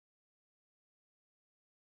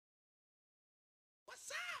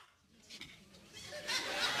what's up?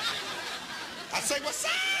 I say, what's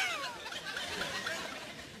up?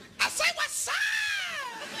 I say, what's up?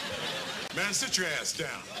 Man, sit your ass down.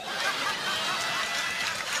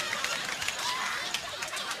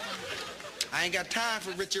 I ain't got time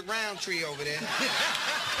for Richard Roundtree over there.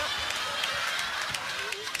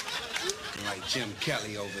 Like Jim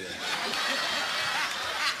Kelly over there.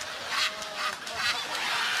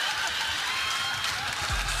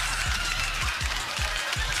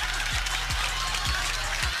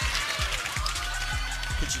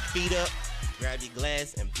 Put your feet up, grab your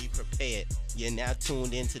glass, and be prepared. You're now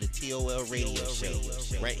tuned into the TOL Radio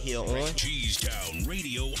Show, right here on Cheese Town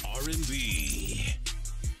Radio R&B.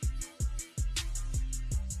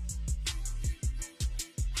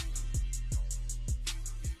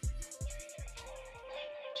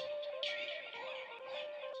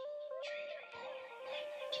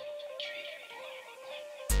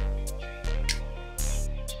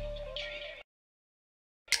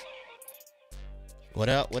 What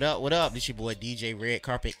up, what up, what up? This your boy DJ Red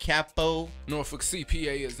Carpet Capo. Norfolk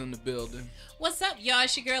CPA is in the building. What's up, y'all?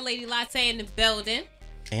 It's your girl, Lady Latte, in the building.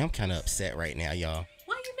 Hey, I'm kind of upset right now, y'all.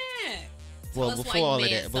 Why you mad? Well, before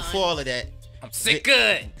all of that, I'm sick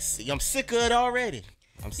good. I'm sick of it already.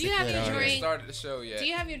 Do you have your drink? Started the show yet? Do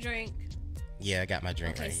you have your drink? Yeah, I got my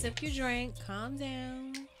drink Okay, right here. sip your drink. Calm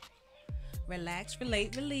down. Relax,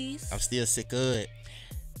 relate, release. I'm still sick of it.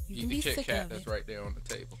 You Eat can the be Kit sick Kat of that's it. right there on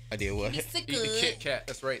the table. I did what? Be sick Eat of the Kit it. Kat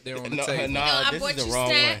that's right there on the No, table. No, I this bought is the you wrong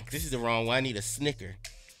one. snacks. This is the wrong one. I need a Snicker.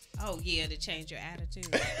 Oh, yeah, to change your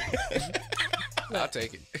attitude. I'll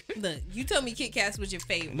take it. Look, you told me Kit Kats was your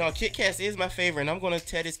favorite. No, Kit Kat is my favorite, and I'm gonna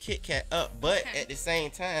tear this Kit Kat up. But Okay. at the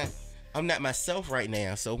same time, I'm not myself right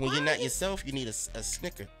now. So when you're not yourself, you need a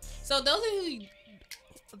Snicker. So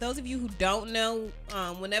those of you who don't know,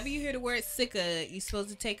 whenever you hear the word sicka, you're supposed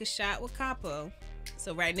to take a shot with Capo.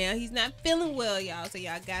 So right now he's not feeling well, y'all. So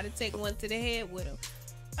y'all gotta take one to the head with him.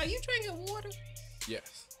 Are you drinking water?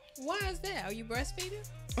 Yes. Why is that? Are you breastfeeding?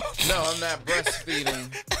 No, I'm not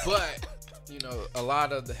breastfeeding, but you know, a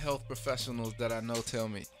lot of the health professionals that I know tell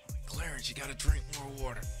me, Clarence, you gotta drink more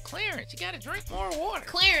water. Clarence, you gotta drink more water.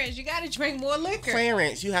 Clarence, you gotta drink more liquor.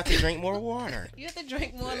 Clarence, you have to drink more water. You have to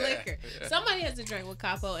drink more liquor. Yeah. Somebody has to drink with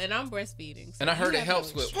Capo, and I'm breastfeeding. So And I heard you it have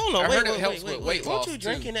helps no with. Hold on, I heard wait, it helps wait, with weight loss Weren't you too.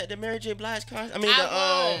 drinking at the Mary J. Blige concert? I mean,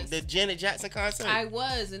 I was. the Janet Jackson concert. I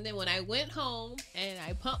was, and then when I went home and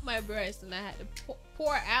I pumped my breast, and I had to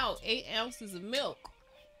pour out 8 ounces of milk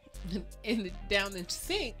down the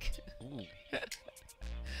sink. Ooh.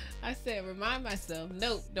 I said, remind myself,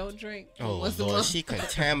 nope, don't drink. Oh once a Lord, month. she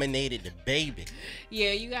contaminated the baby.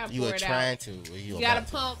 Yeah, you gotta You pour were it trying out. to. Or You about gotta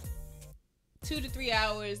to? pump 2 to 3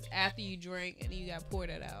 hours after you drink, and then you gotta pour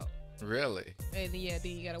that out. Really? And yeah,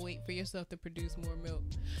 then you gotta wait for yourself to produce more milk.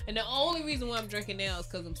 And the only reason why I'm drinking now is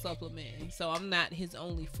because I'm supplementing. So I'm not his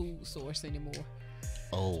only food source anymore.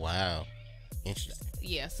 Oh wow, interesting.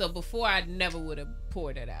 Yeah, so before I never would have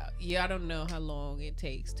poured it out. Yeah, I don't know how long it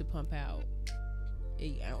takes to pump out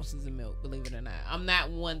 8 ounces of milk, believe it or not. I'm not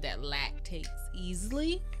one that lactates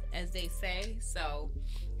easily, as they say. So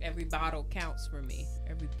every bottle counts for me.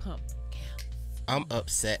 Every pump counts. I'm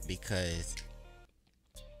upset because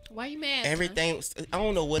Why you mad? everything. I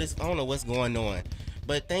don't know what's going on,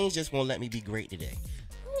 but things just won't let me be great today.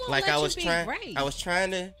 Like I was trying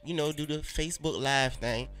to, do the Facebook Live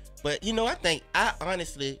thing, but I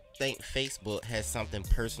honestly think Facebook has something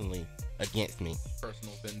personally against me.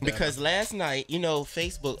 Personal vendetta. Because last night,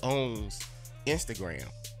 Facebook owns Instagram,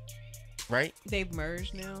 right? They've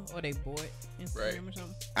merged now, or they bought Instagram Right. or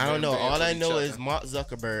something. I don't know. They're All with I each know other. is Mark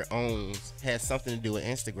Zuckerberg has something to do with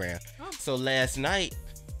Instagram. Oh. So last night,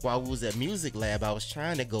 while we was at Music Lab, I was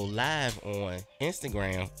trying to go live on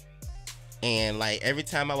Instagram, and like every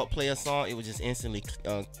time I would play a song, it would just instantly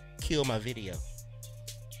kill my video.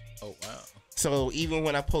 Oh wow. So even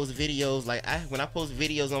when I post videos, when I post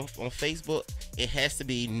videos on Facebook, it has to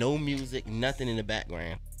be no music, nothing in the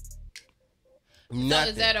background. Nothing. So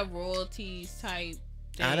is that a royalties type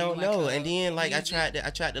thing? I don't know. And then I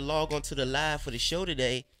music? tried to log onto the live for the show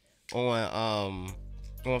today on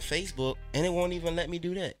Facebook, and it won't even let me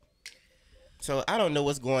do that. So I don't know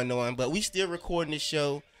what's going on, but we still recording the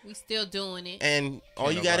show, We still doing it. and all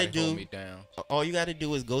Can't you gotta nobody hold do, me down. all you gotta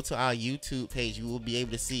do is go to our YouTube page. You will be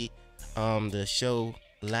able to see the show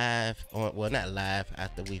live, not live,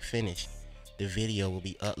 after we finish. The video will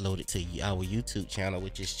be uploaded to our YouTube channel,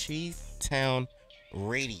 which is Cheese Town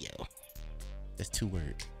Radio. That's 2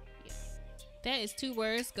 words. Yeah. That is 2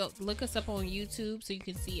 words. Go look us up on YouTube so you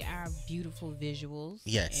can see our beautiful visuals.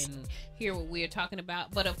 Yes. And hear what we're talking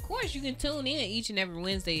about. But of course, you can tune in each and every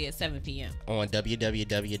Wednesday at 7 p.m. on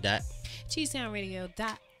www. Cheesetownradio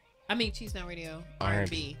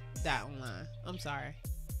R&B .online. I'm sorry.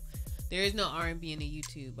 There is no R&B in the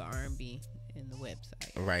YouTube, but R&B in the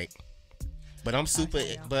website. Right. But I'm super.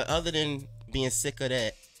 But other than being sick of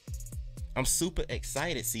that, I'm super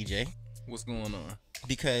excited, CJ. What's going on?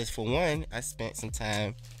 Because for one, I spent some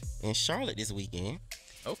time in Charlotte this weekend.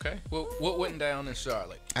 Okay. Well, what went down in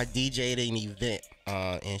Charlotte? I DJ'd an event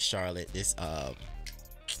in Charlotte. This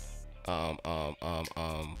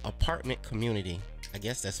apartment community, I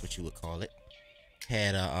guess that's what you would call it,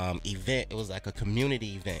 had a event. It was like a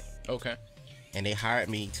community event. Okay. And they hired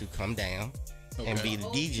me to come down and be the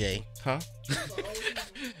DJ, huh?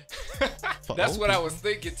 That's what I was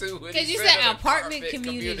thinking too. Because you said apartment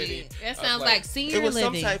community. That sounds like senior living. It was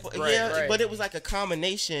some type of, right. But it was like a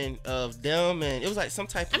combination of them, and it was like some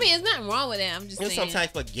type of, I mean, there's nothing wrong with that. I'm just saying. It was some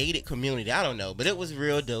type of gated community. I don't know, but it was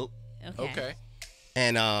real dope. Okay.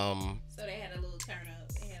 And so they had a little turn up.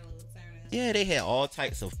 Yeah, they had all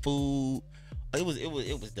types of food. It was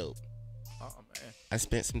dope. Oh man. I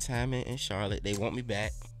spent some time in Charlotte. They want me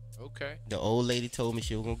back. Okay. The old lady told me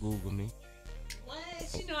she was gonna Google me. What?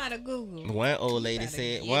 She know how to Google. One old lady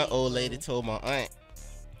told my aunt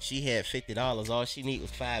she had $50. All she need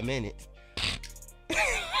was 5 minutes.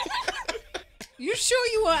 You sure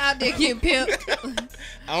you were out there getting pimped?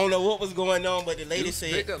 I don't know what was going on, but the lady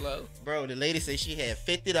said, bro, the lady said she had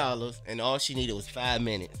 $50 and all she needed was 5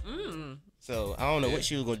 minutes. So I don't know what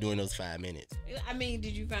she was gonna do in those 5 minutes. I mean,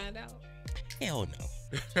 did you find out? Hell no.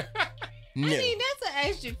 No. I mean, that's an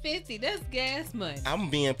extra 50. That's gas money.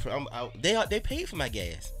 They paid for my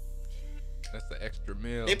gas. That's the extra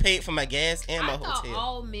meal. They paid for my gas and my hotel. I thought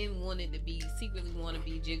all men secretly want to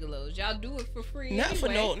be gigolos. Y'all do it for free. Not for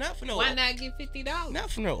no. Why not get $50?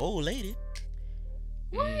 Not for no old lady.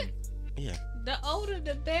 What? Yeah. The older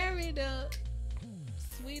the berry, the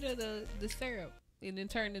sweeter the syrup. And then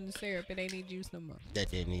turned into syrup. It ain't need juice no more.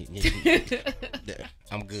 That didn't need.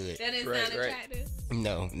 I'm good. That didn't sound attractive?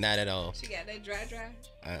 No, not at all. She got that dry.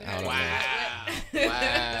 I don't know.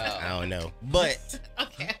 Wow. I don't know. But.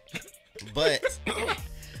 Okay. But.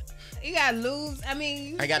 You got lubes. I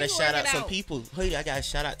mean, I gotta shout out some people. Hey, I gotta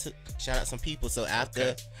shout out some people. So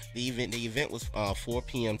after the event was 4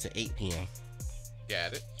 p.m. to 8 p.m.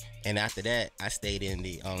 Got it. And after that, I stayed in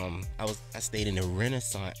the I stayed in the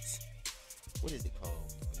Renaissance. What is it called?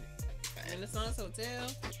 Renaissance Hotel.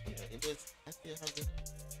 Yeah, it was. I still have the.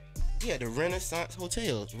 Yeah, the Renaissance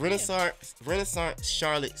Hotel. Renaissance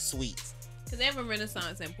Charlotte Suites. Cause they have a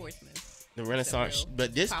Renaissance in Portsmouth. The Renaissance,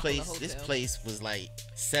 but this place was like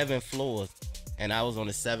 7 floors, and I was on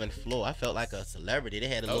the 7th floor. I felt like a celebrity. They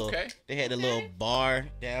had a little bar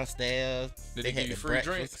downstairs. Did they give you free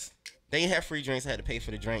drinks? They didn't have free drinks. I had to pay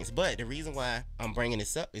for the drinks. But the reason why I'm bringing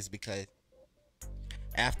this up is because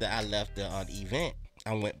after I left the event,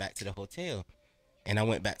 I went back to the hotel. And I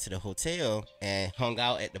went back to the hotel and hung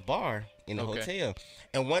out at the bar in the hotel.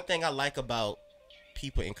 And one thing I like about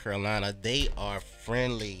people in Carolina, they are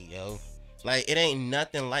friendly, yo. Like, it ain't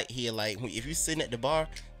nothing like here. Like, if you sitting at the bar,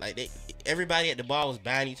 like, everybody at the bar was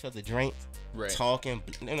buying each other drinks, talking,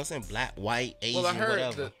 you know what I'm saying, black, white, Asian, well, I heard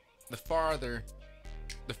whatever. The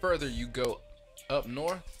further you go up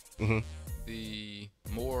north, the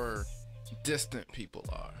more distant people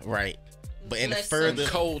are. Right. But in the further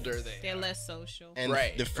colder they're less social. And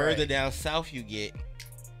the further down south you get,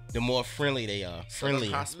 the more friendly they are. Friendly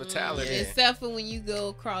hospitality. Except for when you go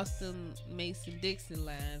across the Mason-Dixon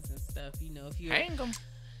lines and stuff, you know, if you're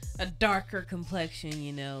a darker complexion,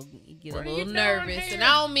 you know, you get a little nervous. And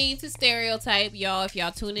I don't mean to stereotype y'all. If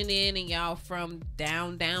y'all tuning in and y'all from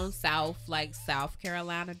down south, like South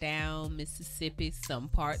Carolina down, Mississippi, some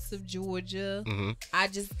parts of Georgia, I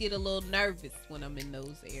just get a little nervous when I'm in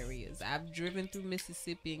those areas. I've driven through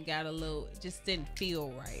Mississippi and got just didn't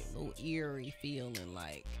feel right, a little eerie feeling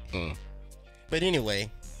like. But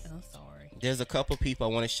anyway, I'm sorry. There's a couple people I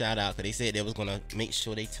want to shout out because they said they was going to make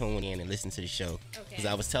sure they tune in and listen to the show. Because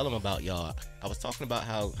I was telling them about y'all. I was talking about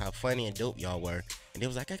how funny and dope y'all were. And they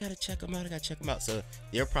was like, I got to check them out. So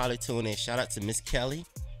they're probably tuning in. Shout out to Miss Kelly.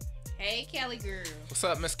 Hey, Kelly girl. What's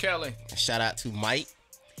up, Miss Kelly? Shout out to Mike.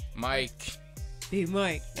 Big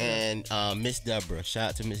Mike. And Miss Deborah. Shout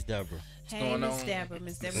out to Miss Deborah. Hey, Miss Deborah.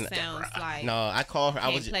 Miss Deborah sounds like. No, I call her. I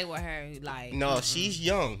was play with her like. No, she's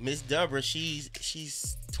young. Miss Deborah. She's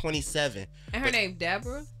 27. And her name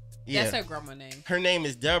Deborah. Yeah. That's her grandma name. Her name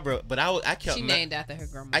is Deborah, but I kept. She named after her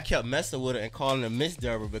grandma. I kept messing with her and calling her Miss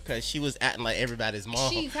Deborah because she was acting like everybody's mom.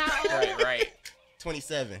 She's how old? Right.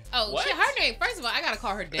 27. Oh, What? shit, her name. First of all, I gotta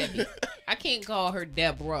call her Debbie. I can't call her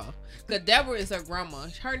Deborah, because Deborah is her grandma.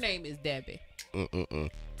 Her name is Debbie.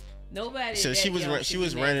 Nobody. So she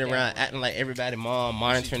was running around acting like everybody mom,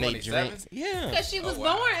 monitoring their drinks. Yeah. Because she was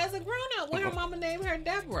born as a grown up when her mama named her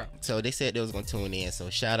Deborah. So they said they was gonna tune in. So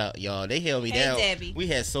shout out y'all. They held me down. Debbie. We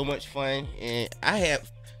had so much fun, and I had.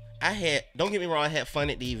 Don't get me wrong, I had fun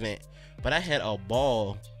at the event, but I had a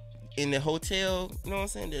ball in the hotel. You know what I'm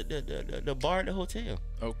saying? The bar at the hotel.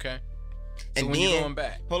 Okay. So And when then, you going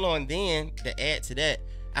back? Hold on. Then to add to that,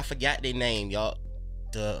 I forgot their name, y'all.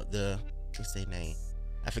 The what's their name?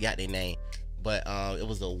 I forgot their name, but it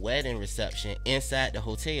was a wedding reception inside the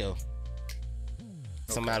hotel.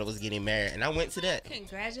 Somebody was getting married, and I went to that.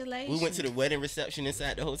 Congratulations. We went to the wedding reception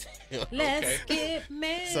inside the hotel. Let's get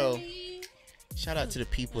married. So, shout out to the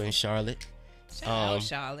people in Charlotte. Shout out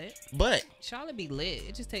Charlotte. But Charlotte be lit.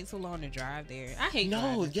 It just takes so long to drive there. I hate no,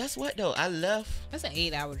 driving. guess what though? I left. That's an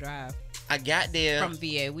 8-hour drive I got there. from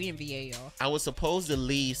VA. We in VA, y'all. I was supposed to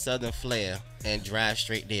leave Southern Flair and drive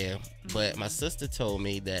straight there, but my sister told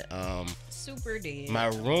me that Super dead. my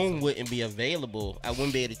room wouldn't be available. I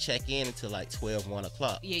wouldn't be able to check in until like 12, 1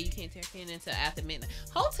 o'clock. Yeah, you can't check in until after midnight.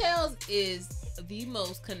 Hotels is the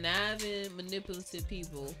most conniving, manipulative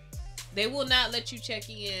people. They will not let you check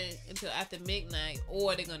in until after midnight,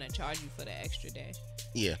 or they're gonna charge you for the extra day.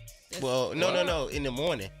 Yeah. That's- Well, no. In the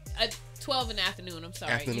morning. 12 in the afternoon. I'm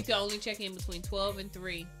sorry. Afternoon. You can only check in between 12 and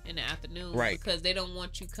 3 in the afternoon, Right. Because they don't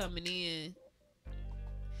want you coming in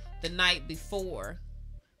the night before,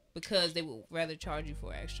 because they would rather charge you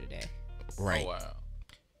for an extra day. Right. Oh, wow.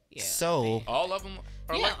 Yeah. So All of them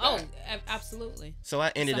are yeah. like Oh, that? absolutely.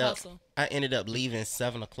 I ended It's a up hustle. leaving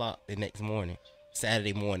 7 o'clock the next morning,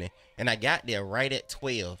 Saturday morning, and I got there right at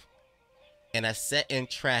 12, and I sat in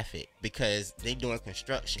traffic because they doing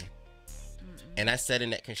construction, and I sat in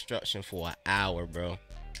that construction for an hour, bro,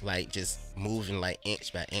 like just moving like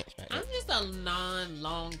inch by inch by I'm inch. just a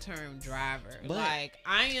long-term driver. But- like,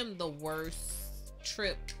 I am the worst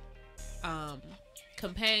trip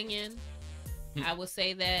companion. I would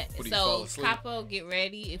say that. What, do you fall So, asleep? Capo, get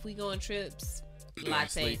ready. If we go on trips, latte,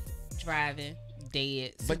 sleep? driving,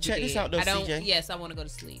 dead. But super check this dead. out though, I don't. CJ. Yes, I want to go to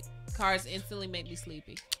sleep. Cars instantly make me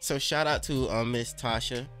sleepy. So shout out to Miss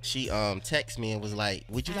Tasha. She texted me and was like,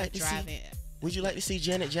 "Would you like to see? Would you like to see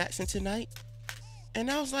Janet Jackson tonight?" And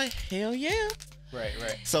I was like, "Hell yeah!" Right.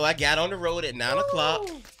 So I got on the road at 9 o'clock.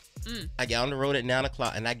 Mm. I got on the road at 9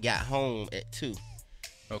 o'clock, and I got home at 2.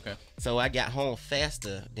 Okay. So I got home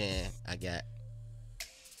faster than I There.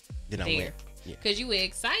 went. Yeah. Because you were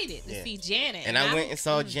excited to Yeah. see Janet. And I went and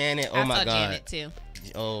saw Janet. Oh I my saw God. Janet too.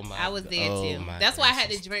 Oh my. I was there oh too. my That's why I had to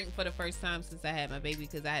gracious. drink for the first time since I had my baby,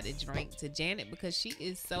 because I had to drink to Janet because she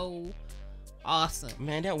is so awesome.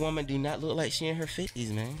 Man, that woman do not look like she in her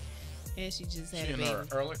 50s, man. And she just had She a in baby. her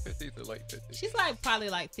early 50s or late 50s? She's like probably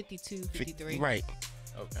like 52, 53. Right.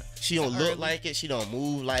 Okay. She don't Early. look like it. She don't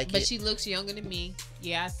move like But it. she looks younger than me.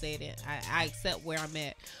 Yeah, I said it. I accept where I'm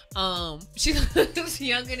at. She looks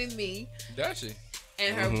younger than me. Does she?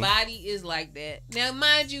 And her Mhm. body is like that. Now,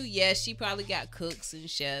 mind you, yes, she probably got cooks and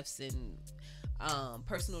chefs and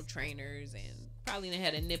personal trainers, and probably done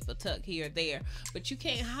had a nip or tuck here or there. But you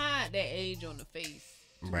can't hide that age on the face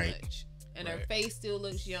too Right. much. And her Right. face still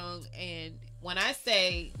looks young. And when I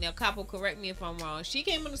say, now, Capo, correct me if I'm wrong, she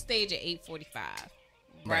came on the stage at 8:45.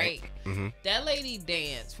 Right? Mm-hmm. That lady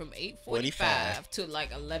danced from 8:45 to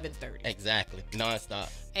like 11:30. Exactly.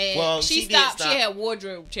 Non-stop. And Well, she she did stopped. stop. She had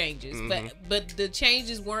wardrobe changes, Mhm. but the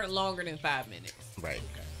changes weren't longer than 5 minutes. Right.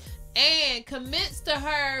 And commits to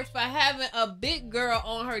her for having a big girl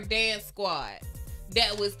on her dance squad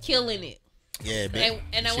that was killing it. Yeah, but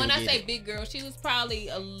And she when would I get say it. big girl, she was probably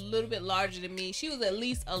a little bit larger than me. She was at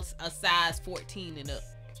least a size 14 and up.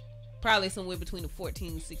 Probably somewhere between the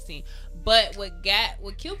 14 and 16. But what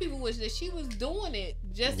killed people was that she was doing it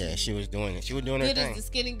just Yeah, she was doing it. She was doing her good as thing. the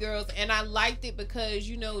skinny girls. And I liked it because,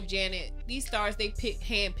 you know, Janet, these stars, they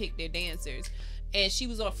hand-pick their dancers. And she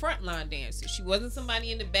was a frontline dancer. She wasn't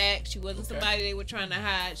somebody in the back. She wasn't somebody they were trying to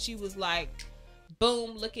hide. She was like,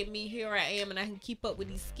 boom, look at me, here I am, and I can keep up with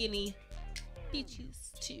these skinny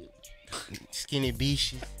bitches too. Skinny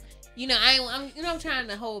beach. You know, I'm trying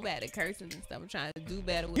to hold back the cursing and stuff. I'm trying to do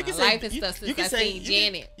better You with can my say- life and you- stuff you since can I say- seen you can-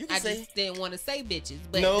 Janet. you can I say- just didn't want to say bitches,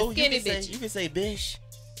 but No, the you skinny can say bitches. you can say bish.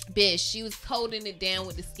 Bitch, she was holding it down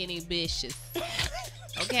with the skinny bitches.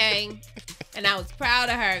 Okay? And I was proud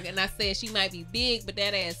of her, and I said she might be big, but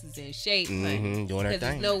that ass is in shape. Mm-hmm, doing her Because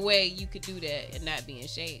there's thing. no way you could do that and not be in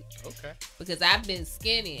shape. Okay. Because I've been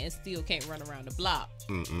skinny and still can't run around the block.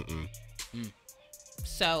 Mm-mm-mm.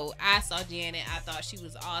 So I saw Janet. I thought she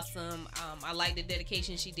was awesome. I liked the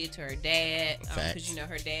dedication she did to her dad. Because, you know,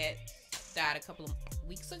 her dad died a couple of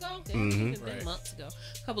weeks ago. Months ago.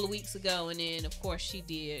 A couple of weeks ago. And then, of course, she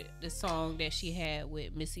did the song that she had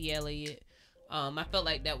with Missy Elliott. I felt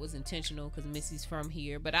like that was intentional because Missy's from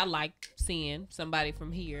here. But I liked seeing somebody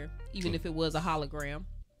from here, even if it was a hologram.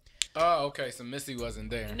 Oh, okay. So Missy wasn't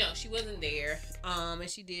there. No, she wasn't there. And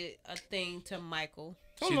she did a thing to Michael.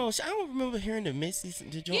 I don't remember hearing the Missy.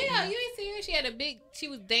 Yeah, you ain't seen her. She had she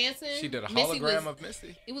was dancing. She did a hologram of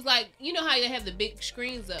Missy. It was like, you know how you have the big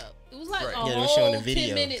screens up. It was like a they were showing the whole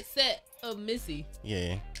video. 10-minute set of Missy.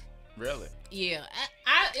 Yeah. Really? Yeah.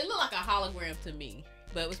 It looked like a hologram to me.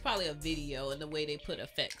 But it was probably a video and the way they put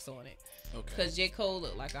effects on it. Okay. Because J. Cole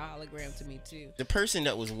looked like a hologram to me, too. The person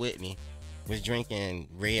that was with me was drinking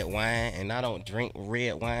red wine, and I don't drink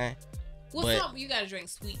red wine. Well, you gotta drink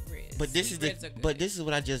sweet reds. But this is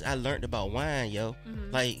what I learned about wine, yo.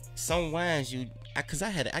 Mm-hmm. Like some wines, because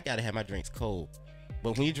I gotta have my drinks cold.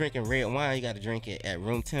 But when you're drinking red wine, you gotta drink it at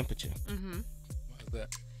room temperature. Mm-hmm. What is that?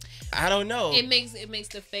 I don't know. It makes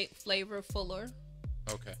the flavor fuller.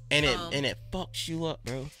 Okay. And it fucks you up,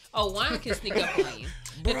 bro. Oh, wine can sneak up on you.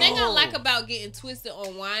 The thing I like about getting twisted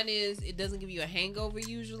on wine is it doesn't give you a hangover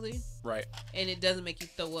usually. Right. And it doesn't make you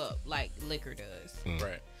throw up like liquor does. Mm.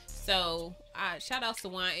 Right. So, shout outs to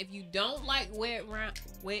wine. If you don't like red wine,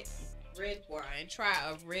 try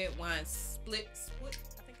a red wine split.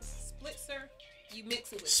 I think it's a splitzer. You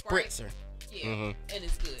mix it with Sprite. Spritzer. Yeah, and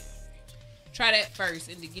it's good. Try that first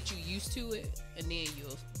and to get you used to it, and then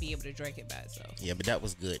you'll be able to drink it by itself. Yeah, but that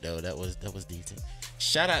was good though. That was decent.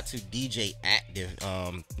 Shout out to DJ Active,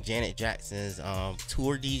 Janet Jackson's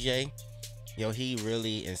tour DJ. Yo, he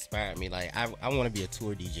really inspired me. Like I want to be a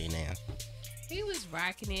tour DJ now. He was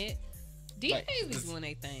rocking it. DJs was doing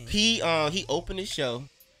their thing. He opened the show,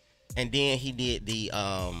 and then he did the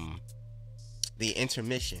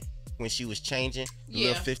intermission when she was changing the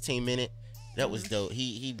little 15-minute. That was dope.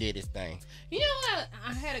 He did his thing. You know what?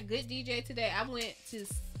 I had a good DJ today. I went to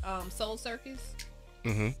Soul Circus.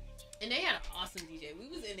 Mm-hmm. And they had an awesome DJ. We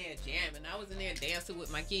was in there jamming. I was in there dancing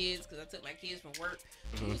with my kids because I took my kids from work.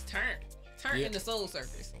 Mm-hmm. It was turned in the Soul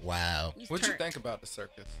Circus. Wow. What'd you think about the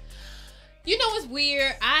circus? You know what's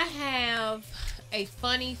weird? I have a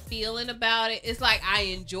funny feeling about it. It's like I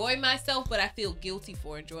enjoy myself, but I feel guilty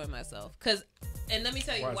for enjoying myself. And let me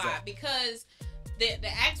tell you why. Because the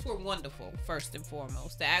acts were wonderful, first and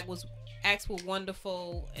foremost. The acts were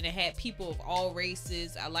wonderful, and it had people of all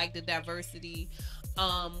races. I like the diversity.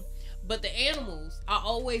 But the animals, I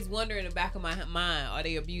always wonder in the back of my mind, are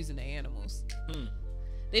they abusing the animals?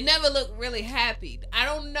 They never look really happy. I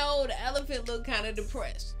don't know. The elephant looked kind of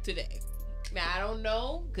depressed today. Now, I don't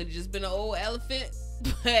know. Could have just been an old elephant.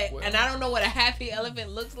 And I don't know what a happy elephant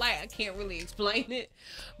looks like. I can't really explain it.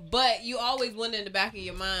 But you always wonder in the back of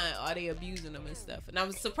your mind, are they abusing them and stuff? And I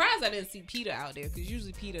was surprised I didn't see PETA out there, because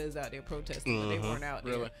usually PETA is out there protesting, but they weren't out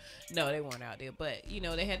there. Really? No, they weren't out there. But, you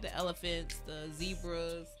know, they had the elephants, the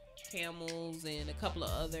zebras, camels, and a couple of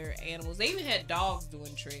other animals. They even had dogs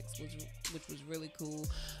doing tricks, which was really cool.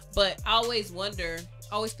 But I always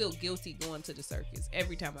feel guilty going to the circus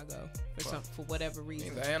every time I go for whatever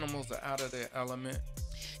reason. The animals are out of their element.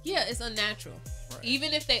 Yeah, it's unnatural. Right.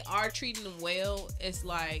 Even if they are treating them well, it's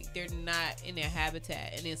like they're not in their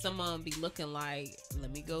habitat. And then some of them be looking like,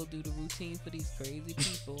 let me go do the routine for these crazy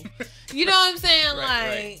people. You know what I'm saying?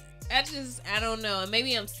 Right. I don't know. And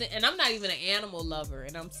maybe and I'm not even an animal lover,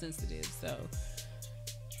 and I'm sensitive. So,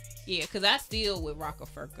 yeah, because I still would rock a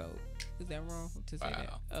fur coat. Is that wrong to say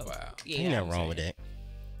that? Oh, wow. Yeah, ain't nothing wrong with that.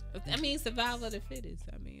 I mean, survival of the fittest.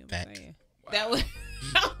 I mean, I'm saying. Wow. That would.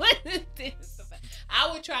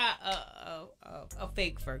 I would try a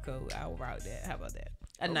fake fur coat. I would rock that. How about that?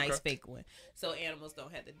 A nice fake one, so animals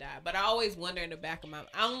don't have to die. But I always wonder in the back of my mind,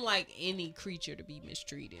 I don't like any creature to be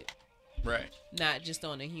mistreated. Right. Not just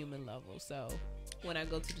on a human level. So when I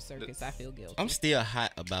go to the circus, I feel guilty. I'm still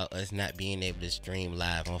hot about us not being able to stream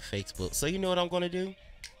live on Facebook. So you know what I'm going to do?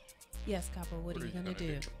 Yes, Capo. What are you going to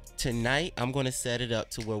do? Tonight, I'm going to set it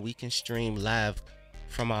up to where we can stream live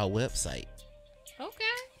from our website. Okay.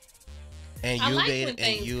 And I like when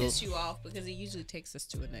things piss you off, because it usually takes us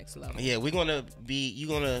to a next level. Yeah, we're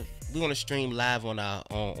gonna stream live on our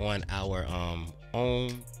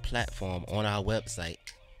own platform on our website,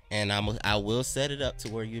 and I will set it up to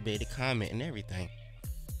where you'll be able to comment and everything.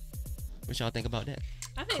 What y'all think about that?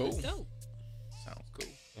 I think it's dope. Sounds cool.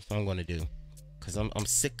 That's what I'm gonna do, cause I'm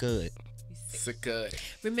sick of it. Sick of it.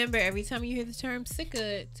 Remember, every time you hear the term "sick of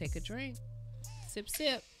it," take a drink. Sip,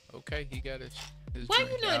 sip. Okay, he got his Why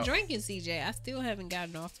drink you not out. drinking, CJ? I still haven't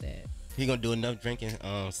gotten off that. He gonna do enough drinking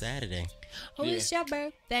Saturday. Oh, it's your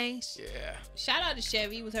birthday. Yeah. Shout out to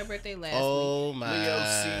Chevy. It was her birthday last week. Oh my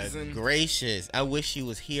Leo season. gracious! I wish she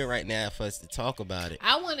was here right now for us to talk about it.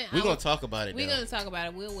 We're gonna talk about it. We're gonna talk about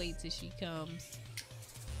it. We'll wait till she comes.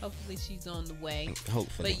 Hopefully she's on the way.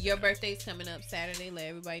 Hopefully. But your birthday's coming up Saturday. Let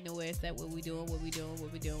everybody know where it's at. What we doing?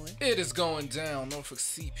 It is going down. Norfolk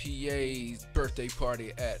CPA's birthday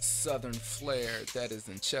party at Southern Flair. That is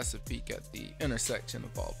in Chesapeake at the intersection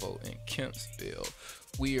of Volvo and Kempsville.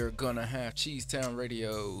 We are going to have Cheesetown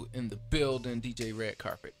Radio in the building. DJ Red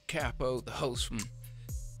Carpet Capo, the host from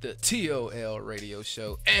the TOL radio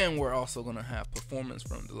show. And we're also going to have performance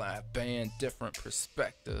from the live band, Different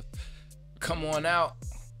Perspective. Come on out.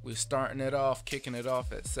 We're starting it off, kicking it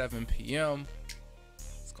off at 7 p.m.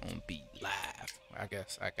 It's going to be live. I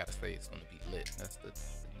guess I got to say it's going to be lit.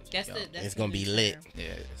 It's going to be lit.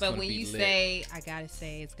 Yeah. But when you say, I got to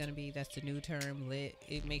say it's going to be, that's the new term, lit,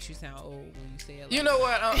 it makes you sound old when you say it. Like you know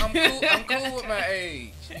what? I'm cool. I'm cool with my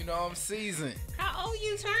age. You know, I'm seasoned. How old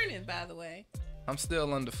you turning, by the way? I'm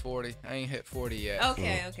still under 40. I ain't hit 40 yet.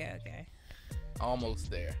 Okay. Almost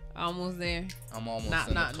there. Almost there. I'm almost not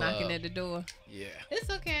in the club. knocking at the door. Yeah. It's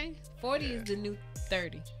okay. 40 is the new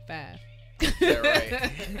 35. Yeah,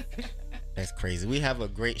 right. That's crazy. We have a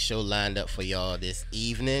great show lined up for y'all this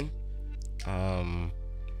evening. I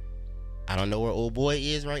don't know where old boy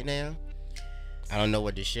is right now. I don't know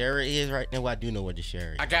where the sheriff is right now. Well, I do know where the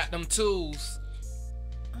sheriff is. I got them tools.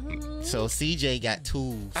 So CJ got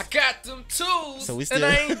tools. I got them tools. So we still. And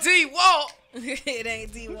I ain't D-Walk. It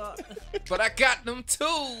ain't D-Walk. But I got them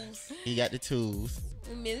tools. He got the tools.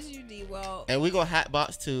 We miss you, D-Walk. And we gonna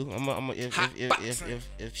hotbox too.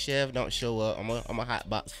 If Chev don't show up, I'm a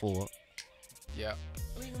hotbox for. Yep.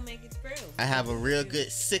 We gonna make it through. I have a real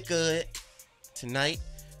good sick of it tonight.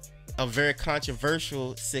 A very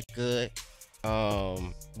controversial sick of it.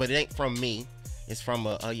 But it ain't from me. It's from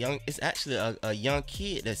a young. It's actually a young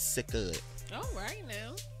kid that's sick of it. All right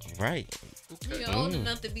now. Right. You're old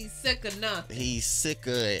enough to be sick of nothing. He's sick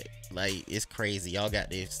of it. Like, it's crazy. Y'all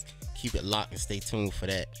got to keep it locked and stay tuned for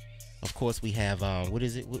that. Of course, we have what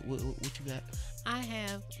is it? What you got? I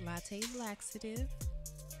have latte laxative.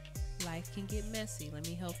 Life can get messy. Let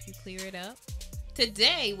me help you clear it up.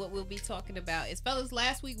 Today, what we'll be talking about is, fellas,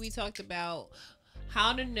 last week we talked about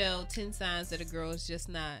how to know 10 signs that a girl is just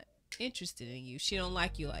not interested in you. She don't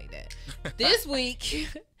like you like that. This week,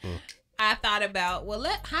 I thought about,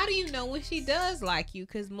 how do you know when she does like you?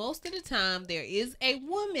 Because most of the time, there is a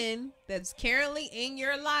woman that's currently in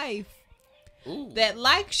your life that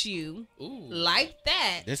likes you like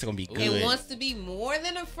that. This is gonna be good. And wants to be more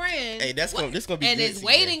than a friend. Hey, this gonna be and good. And is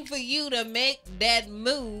waiting for you to make that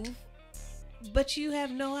move, but you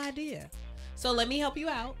have no idea. So let me help you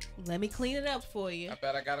out. Let me clean it up for you. I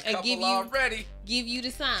bet I got a couple already. Give you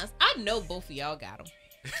the signs. I know both of y'all got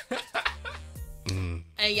them.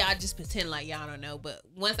 And y'all just pretend like y'all don't know. But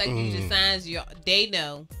once I give you the signs, they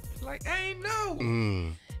know. Like, I ain't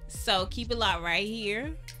know. So keep it locked right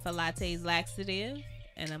here for Latte's Laxative.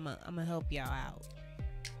 And I'm gonna help y'all out.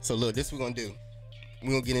 So look, this we're going to do. We're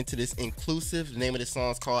going to get into this inclusive. The name of the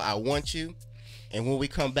song is called I Want You. And when we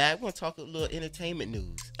come back, we're going to talk a little entertainment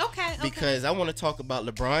news. Okay. Because I want to talk about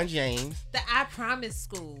LeBron James. The I Promise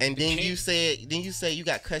School. And then you say you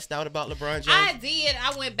got cussed out about LeBron James? I did.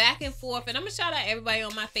 I went back and forth. And I'm going to shout out everybody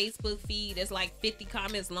on my Facebook feed. It's like 50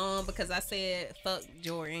 comments long because I said, fuck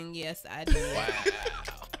Jordan. Yes, I did.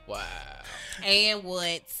 Wow. And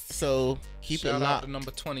what? So keep Shout it locked. Out to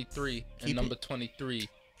number 23 and number 23.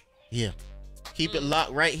 Yeah. Keep it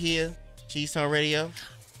locked right here. Cheesetown Radio.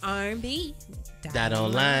 R&B.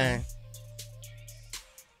 .online.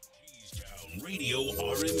 Cheesetown Radio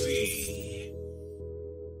R&B.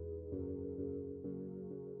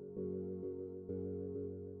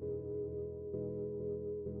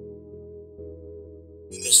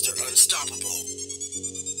 Mr. Unstoppable.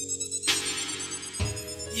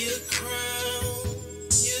 Your crown,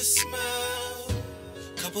 your smile,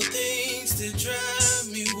 couple things that drive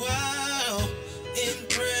me wild. In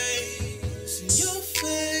praise in your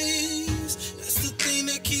face, that's the thing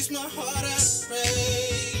that keeps my heart out of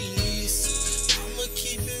race. I'ma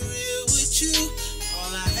keep it real with you.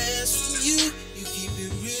 All I ask from you, you keep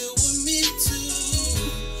it real with me too.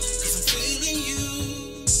 'Cause I'm feeling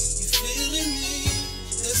you, you feeling me.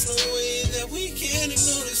 There's no way that we can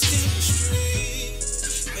ignore this chemistry.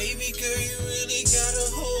 Baby girl, you really got a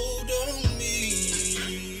hold on me.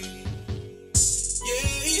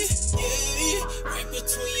 Yeah, right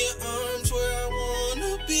between your arms where I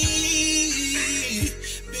wanna be.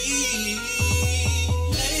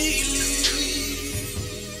 Lately,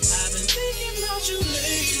 I've been thinking about you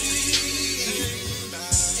lately.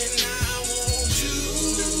 And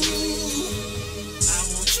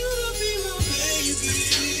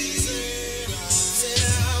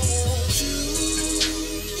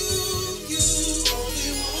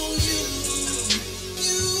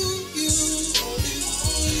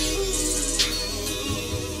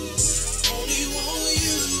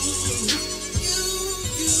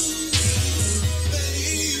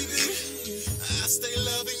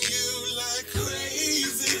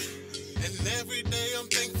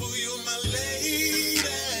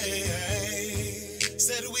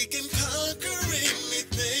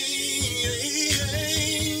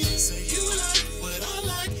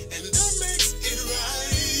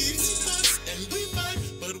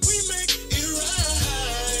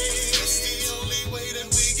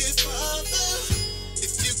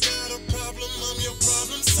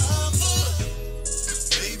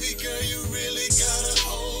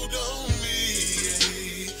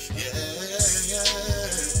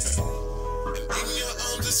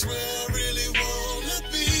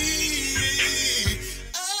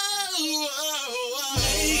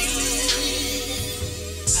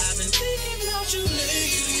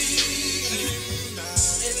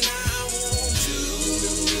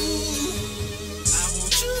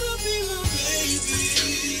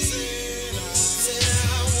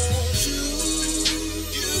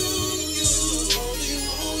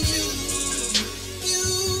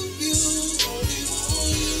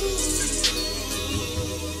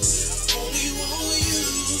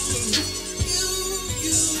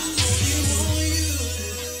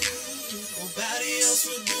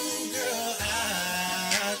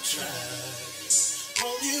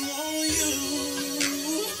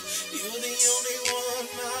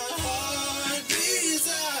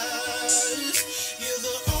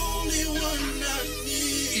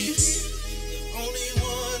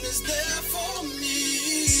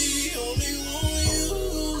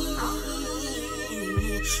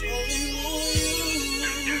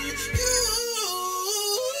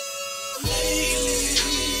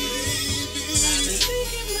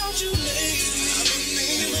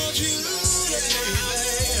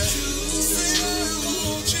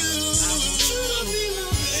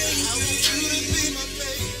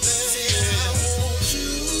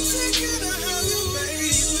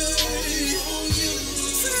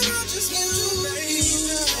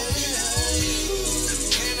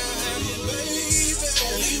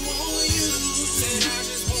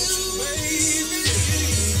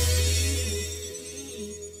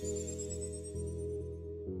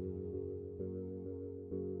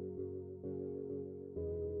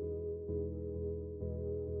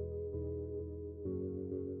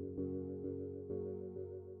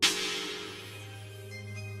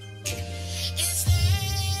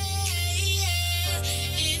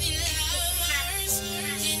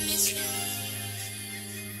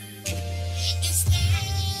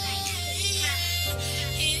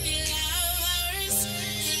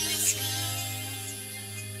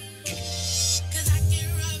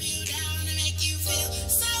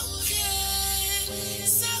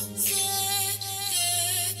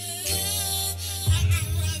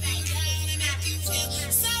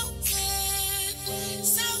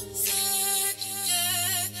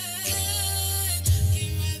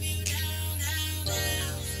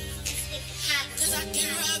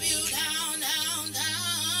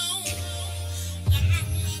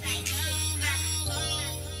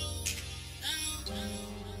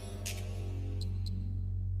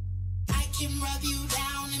can rub you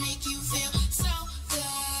down and make you feel so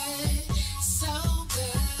good, so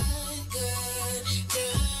good, good,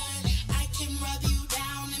 good. I can rub you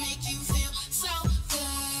down and make you feel so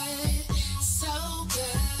good, so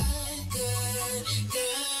good, good,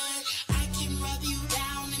 good. I can rub you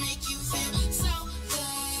down and make you feel so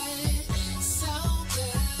good, so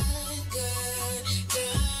good, good,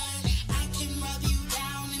 good. I can rub you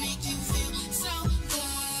down and make you feel so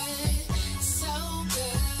good, so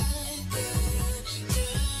good, good,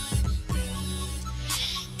 good, good.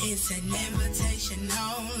 It's an invitation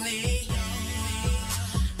only,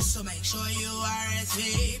 so make sure you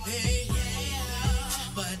RSVP,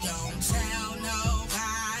 but don't tell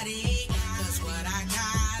nobody, 'cause what I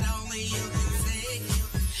got only you can see.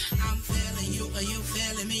 I'm feeling you, are you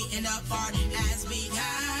feeling me? And the party has begun.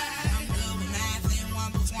 I'm good with math and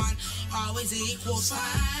 1 + 1 always equals 5.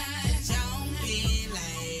 Don't be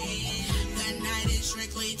late. The night is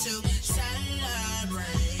strictly to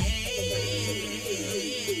celebrate.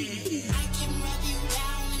 I can rub you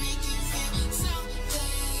down and make you feel so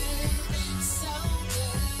good, so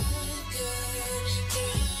good, good,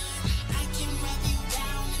 good. I can rub you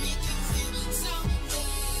down and make you feel so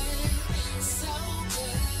good, so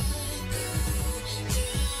good, good,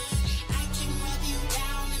 good. I can rub you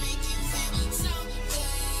down and make you feel so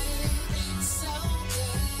good, so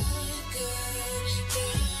good, good,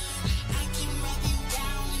 good. I can rub you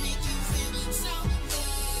down and make you feel so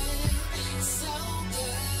good, so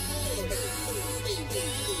good, good,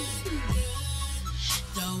 good, good.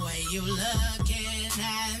 The way you looking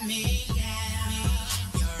at me,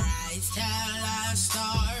 your eyes tell a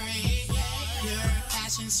story. Your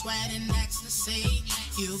passion, sweat, and ecstasy.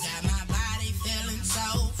 You got my body feeling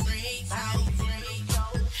so free, so free.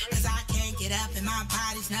 'Cause I can't get up and my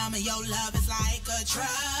body's numb and your love is like a drug.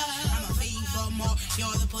 I'm a fiend for more.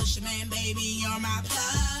 You're the pusher man, baby. You're my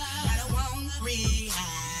plug. I don't want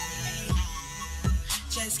rehab.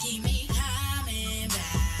 Just keep me coming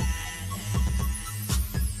back.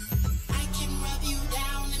 I can rub you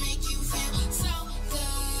down and make you feel so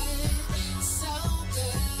good, so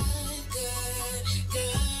good, good,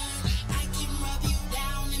 good. I can rub you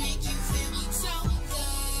down and make you feel so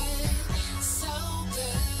good, so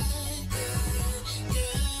good, good,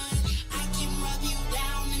 good. I can rub you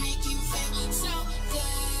down and make you feel so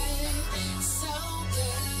good, so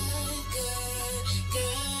good, good,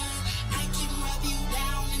 good. I can rub you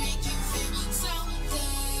down and make you feel so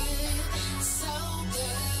good, so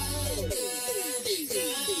good, good,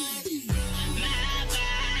 good. My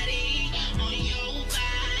body on your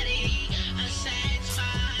body, a sex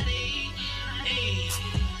body. Hey,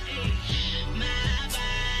 my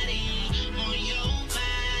body on your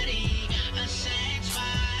body, a sex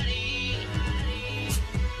body.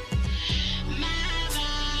 My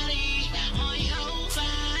body on your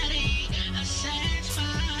body, a sex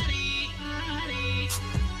body.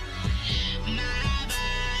 My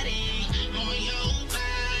body on your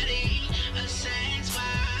body, a sex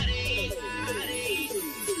body.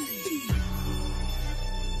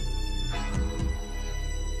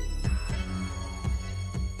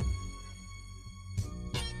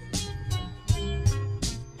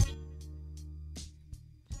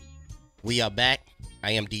 We are back.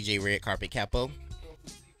 I am DJ Red Carpet Capo.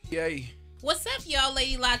 Yay. What's up, y'all?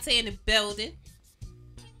 Lady Latte in the building.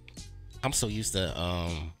 I'm so used to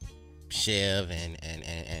Chev and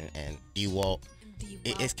D-Walt.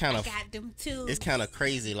 It's kind of got them too. it's kind of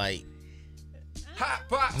crazy. Like Hot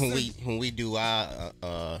boxing. when we do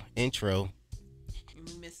our intro,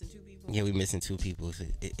 We missing 2 people. yeah, we missing 2 people. So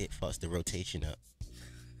it fucks the rotation up.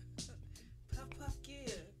 Puff, puff,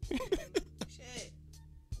 yeah. Shit.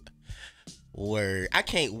 Word. I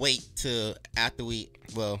can't wait till after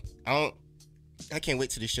I can't wait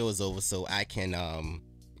till the show is over so I can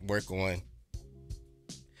work on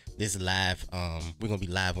this live. We're gonna be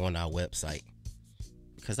live on our website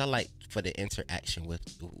because I like for the interaction with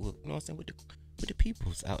you know what I'm saying, with the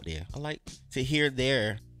peoples out there. I like to hear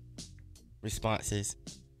their responses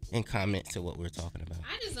and comments to what we're talking about.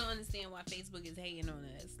 I just don't understand why Facebook is hating on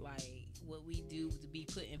us. Like, what we do to be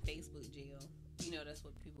put in Facebook jail. You know, that's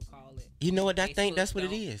what people call it. You know what? I think Facebook that's what it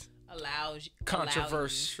don't is. Allows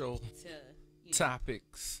Controversial to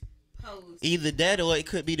topics. post. Either that or it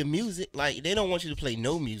could be the music. Like, they don't want you to play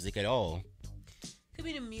no music at all. Could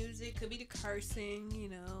be the music, could be the cursing, you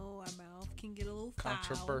know, our mouth can get a little foul.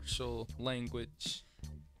 Controversial language.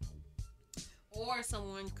 Or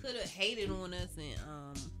someone could have hated on us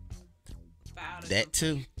and filed a That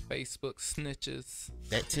too. Facebook snitches.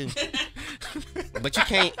 That too. But you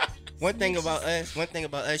can't. One thing about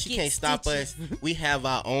us, you can't stop us. We have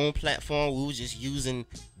our own platform. We were just using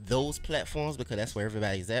those platforms because that's where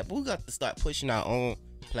everybody's at. But we got to start pushing our own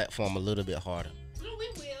platform a little bit harder. We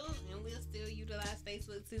will, and we'll still utilize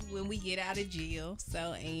Facebook too when we get out of jail.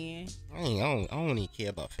 So, and I don't even care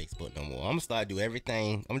about Facebook no more. I'm gonna start doing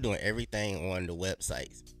everything. I'm doing everything on the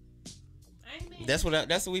websites. Amen. That's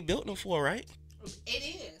what we built them for, right? It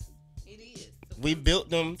is. We built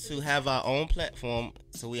them to have our own platform,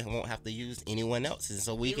 so we won't have to use anyone else's.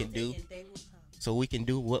 So we can do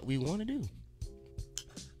what we want to do.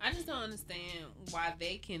 I just don't understand why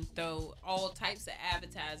they can throw all types of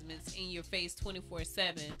advertisements in your face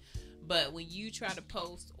 24/7, but when you try to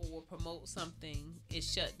post or promote something,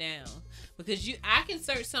 it's shut down. Because I can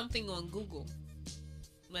search something on Google.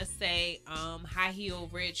 Let's say high heel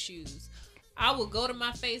red shoes. I will go to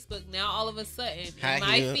my Facebook now. All of a sudden, in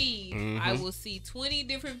my feed, I will see 20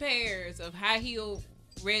 different pairs of high heel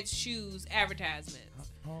red shoes advertisements.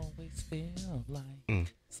 I always feel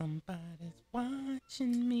like somebody's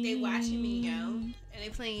watching me. They watching me, yo, and they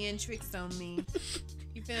playing tricks on me.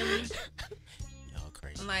 You feel me? Y'all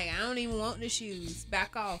crazy. I'm like, I don't even want the shoes.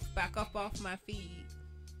 Back off my feed.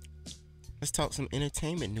 Let's talk some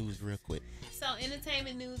entertainment news real quick. So,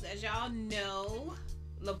 entertainment news, as y'all know,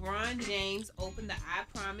 LeBron James opened the I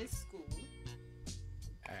Promise School.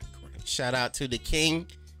 Shout out to the King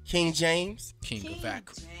James. King of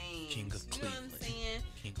Akron. King of Cleveland. You know what I'm saying?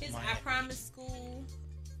 His Miami. I Promise School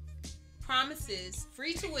promises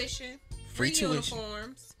free tuition, Free tuition.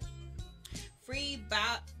 uniforms, free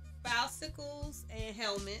bicycles and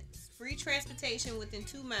helmets, free transportation within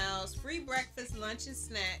 2 miles, free breakfast, lunch, and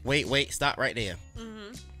snack. Wait, stop right there.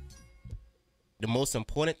 Mm-hmm. The most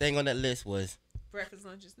important thing on that list was Breakfast,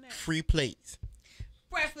 lunch, and snacks. free plates.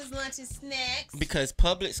 Breakfast, lunch, and snacks. Because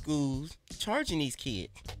public schools charging these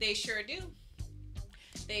kids. They sure do.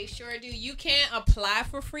 They sure do. You can't apply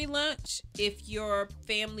for free lunch if your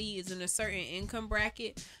family is in a certain income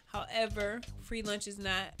bracket. However, free lunch is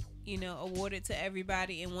not, awarded to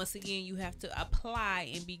everybody. And once again, you have to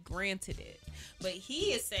apply and be granted it. But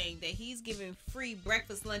he is saying that he's giving free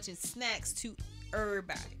breakfast, lunch, and snacks to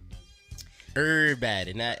everybody.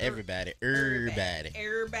 Everybody, not everybody.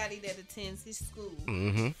 Everybody that attends his school.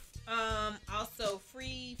 Mm-hmm. Also,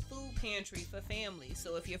 free food pantry for families.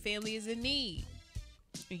 So if your family is in need,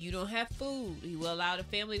 you don't have food, he will allow the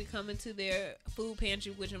family to come into their food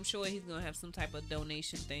pantry, which I'm sure he's gonna have some type of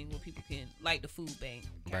donation thing where people can, like the food bank,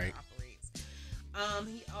 right? Operates.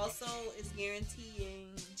 He also is guaranteeing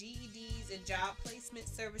GEDs and job placement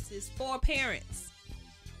services for parents.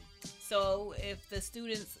 So if the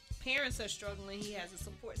students' parents are struggling, he has a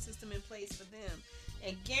support system in place for them,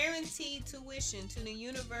 and guaranteed tuition to the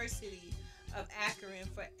University of Akron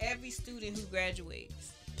for every student who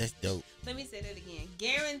graduates. That's dope. Let me say that again.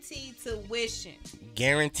 Guaranteed tuition.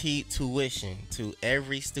 Guaranteed tuition to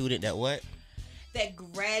every student that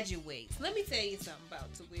graduates. Let me tell you something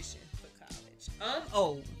about tuition for college. I'm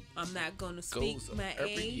old. I'm not going to speak my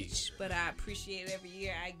age, but I appreciate every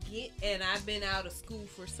year I get. And I've been out of school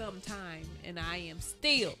for some time, and I am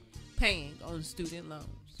still paying on student loans.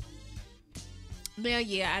 Now,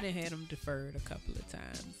 yeah, I done had them deferred a couple of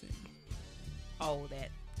times and all that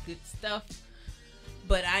good stuff.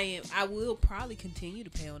 But I will probably continue to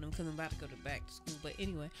pay on them because I'm about to go back to school. But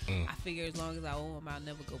anyway, I figure as long as I owe them, I'll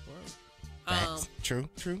never go broke. True.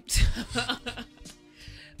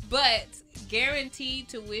 But guaranteed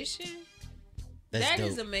tuition, that dope.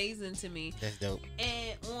 is amazing to me. That's dope.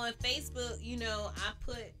 And on Facebook,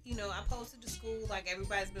 I posted to school like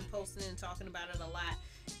everybody's been posting and talking about it a lot.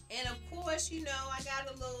 And of course, I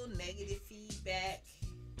got a little negative feedback.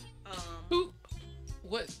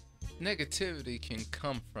 What negativity can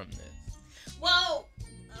come from this? Well,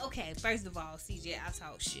 okay, first of all, CJ, I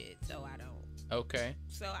talk shit, so I don't. Okay.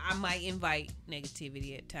 So I might invite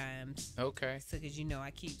negativity at times. Okay. So, because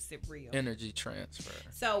I keep it real. Energy transfer.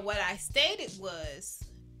 So what I stated was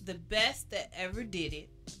the best that ever did it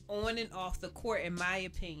on and off the court, in my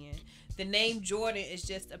opinion. The name Jordan is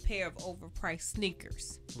just a pair of overpriced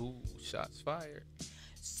sneakers. Ooh, shots fired.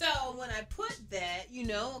 So when I put that,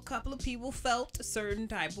 a couple of people felt a certain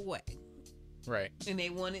type of way. Right. And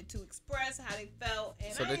they wanted to express how they felt.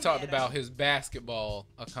 And so they talked about his basketball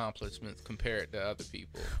accomplishments compared to other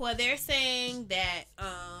people. Well, they're saying that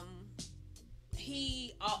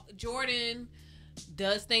Jordan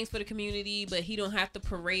does things for the community, but he don't have to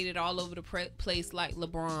parade it all over the place like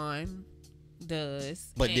LeBron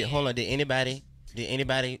does. But did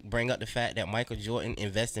anybody bring up the fact that Michael Jordan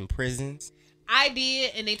invests in prisons? I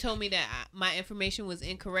did, and they told me that my information was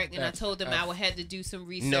incorrect, and I told them I would have to do some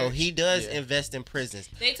research. No, he does invest in prisons.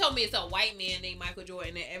 They told me it's a white man named Michael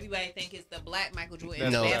Jordan, and everybody think it's the black Michael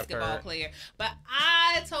Jordan, basketball player. But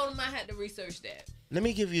I told them I had to research that. Let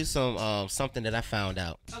me give you some something that I found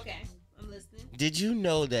out. Okay, I'm listening. Did you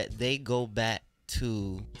know that they go back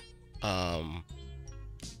to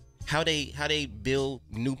how they build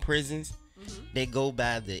new prisons? They go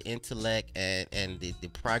by the intellect and the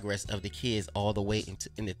progress of the kids all the way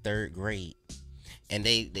in the third grade, and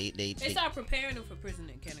they start preparing them for prison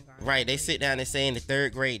in kindergarten. Right, they sit down and say in the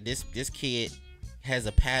third grade, this kid has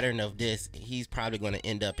a pattern of this. He's probably going to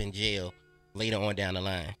end up in jail later on down the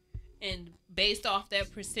line. And based off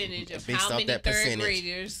that percentage of how many third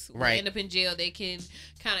graders will end up in jail, they can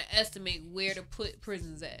kind of estimate where to put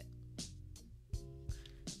prisons at.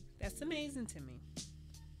 That's amazing to me.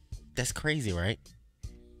 That's crazy, right?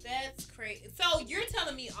 That's crazy. So you're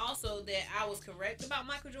telling me also that I was correct about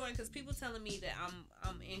Michael Jordan, because people telling me that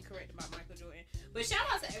I'm incorrect about Michael Jordan. But shout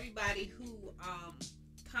out to everybody who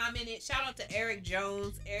commented. Shout out to Eric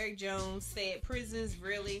Jones. Eric Jones said prisons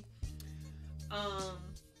really.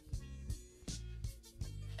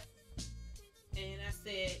 And I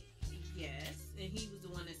said yes, and he was the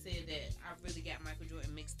one that said that I really got Michael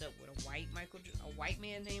Jordan mixed up with a white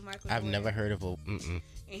man named Michael Jordan. I've never heard of a.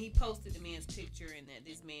 And he posted the man's picture and that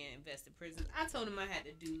this man invested prisons. I told him I had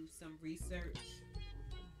to do some research.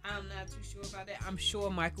 I'm not too sure about that. I'm sure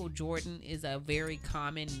Michael Jordan is a very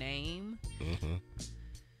common name. Mm-hmm.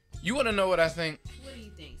 You want to know what I think? What do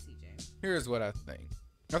you think, CJ? Here's what I think.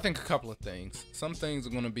 I think a couple of things. Some things are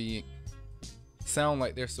going to sound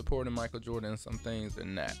like they're supporting Michael Jordan, and some things they're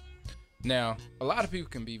not. Now, a lot of people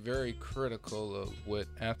can be very critical of what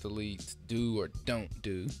athletes do or don't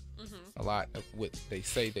do. Mm-hmm. A lot of what they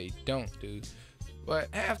say they don't do.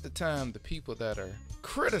 But half the time, the people that are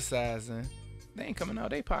criticizing, they ain't coming out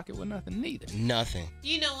of their pocket with nothing neither. Nothing.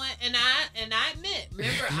 You know what? And I admit,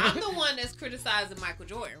 remember, I'm the one that's criticizing Michael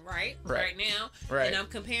Jordan, right now. Right. And I'm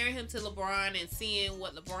comparing him to LeBron and seeing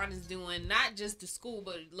what LeBron is doing, not just to school,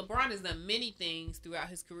 but LeBron has done many things throughout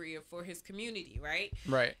his career for his community, right?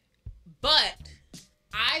 Right. But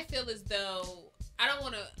I feel as though, I don't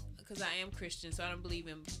want to, because I am Christian, so I don't believe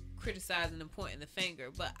in criticizing and pointing the finger,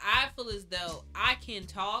 but I feel as though I can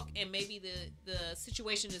talk, and maybe the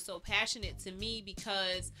situation is so passionate to me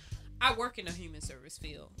because I work in a human service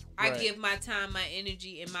field. I give my time, my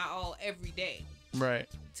energy, and my all every day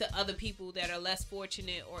to other people that are less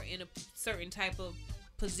fortunate or in a certain type of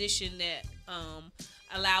position that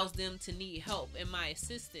allows them to need help and my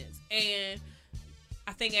assistance. And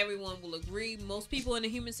I think everyone will agree, most people in the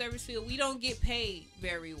human service field, we don't get paid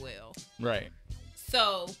very well. Right.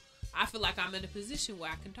 So I feel like I'm in a position where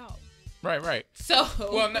I can talk. Right. So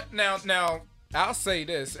well, now I'll say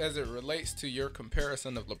this as it relates to your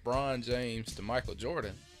comparison of LeBron James to Michael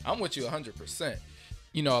Jordan. I'm with you 100%.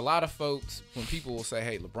 You know, a lot of folks, when people will say,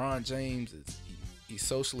 "Hey, LeBron James he's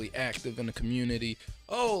socially active in the community.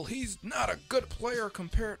 Oh, he's not a good player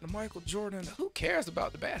compared to Michael Jordan." Who cares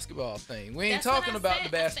about the basketball thing? We ain't talking about the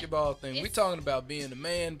basketball thing. We're talking about being a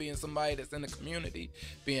man, being somebody that's in the community,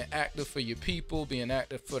 being active for your people, being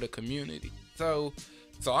active for the community. So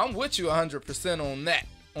I'm with you 100%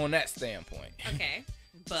 on that standpoint. Okay,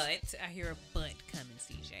 but I hear a but coming,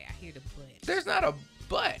 CJ. I hear the but. There's not a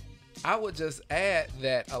but. I would just add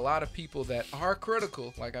that a lot of people that are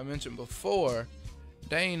critical, like I mentioned before,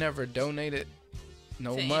 they ain't never donated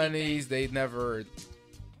no monies. They never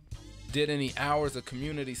did any hours of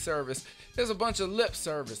community service. There's a bunch of lip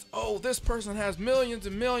service. Oh, this person has millions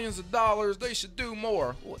and millions of dollars. They should do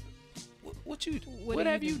more. What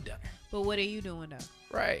have you done? But what are you doing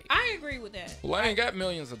though? Right. I agree with that. Well, I ain't got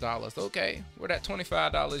millions of dollars. Okay, where that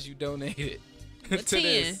 $25 you donated to 10,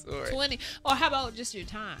 this, or 20, or how about just your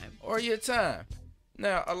time? Or your time.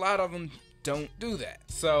 Now, a lot of them don't do that.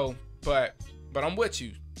 So, but I'm with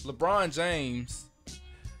you. LeBron James,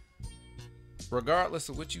 regardless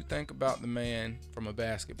of what you think about the man from a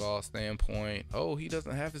basketball standpoint, oh, he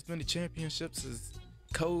doesn't have as many championships as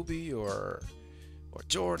Kobe or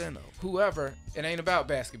Jordan or whoever. It ain't about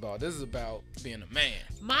basketball. This is about being a man.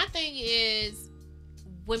 My thing is,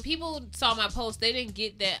 when people saw my post, they didn't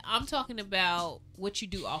get that I'm talking about what you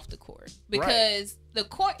do off the court, because the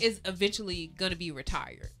court is eventually going to be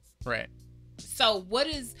retired. Right. So what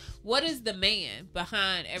is the man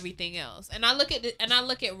behind everything else? And I look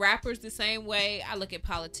at rappers the same way. I look at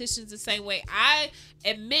politicians the same way. I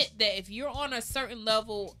admit that if you're on a certain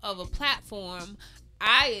level of a platform,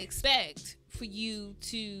 I expect for you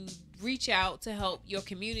to reach out to help your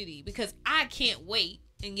community, because I can't wait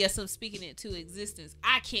and yes, I'm speaking it to existence.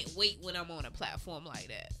 I can't wait when I'm on a platform like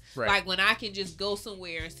that. Right. Like when I can just go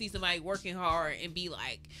somewhere and see somebody working hard and be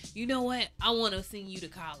like, you know what? I want to send you to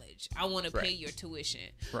college. I want to pay your tuition.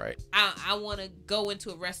 Right. I want to go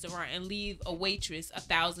into a restaurant and leave a waitress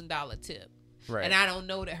 $1,000 tip. Right. And I don't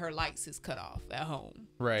know that her lights is cut off at home.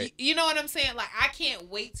 Right. You know what I'm saying? Like, I can't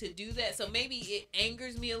wait to do that. So maybe it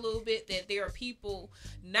angers me a little bit that there are people,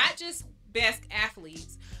 not just best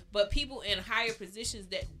athletes, but people in higher positions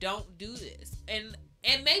that don't do this. And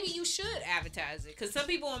maybe you should advertise it. Because some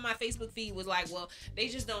people on my Facebook feed was like, well, they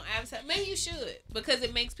just don't advertise. Maybe you should. Because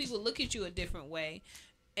it makes people look at you a different way.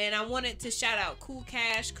 And I wanted to shout out Cool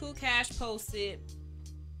Cash. Cool Cash posted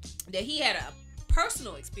that he had a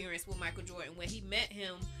personal experience with Michael Jordan when he met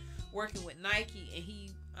him working with Nike, and he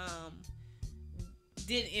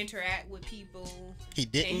didn't interact with people. He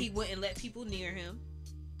didn't? And he wouldn't let people near him.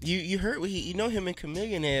 You heard what you know him in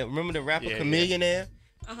Chameleonaire. Remember the rapper Chameleonaire?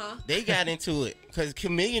 Uh-huh. They got into it because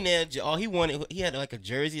Chameleonaire, all he wanted, he had like a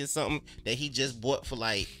jersey or something that he just bought for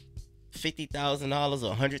like $50,000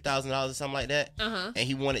 or $100,000 or something like that. Uh-huh. And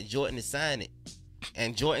he wanted Jordan to sign it.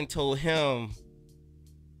 And Jordan told him,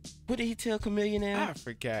 what did he tell Chameleonaire? I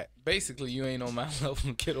forgot. Basically, you ain't on my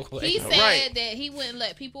level. Get away. He said that he wouldn't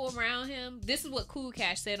let people around him. This is what Cool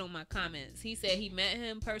Cash said on my comments. He said he met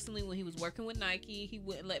him personally when he was working with Nike. He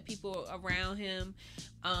wouldn't let people around him.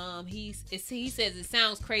 He says it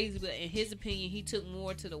sounds crazy, but in his opinion, he took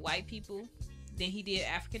more to the white people than he did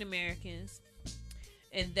African Americans.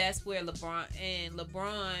 And that's where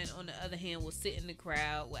LeBron, on the other hand, will sit in the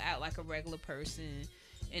crowd, will act like a regular person.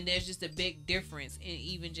 And there's just a big difference in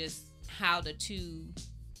even just how the two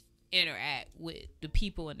interact with the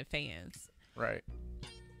people and the fans. Right.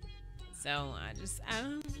 So I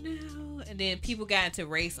don't know. And then people got into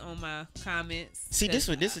race on my comments. See, this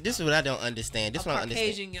is what I don't understand. This a one I understand.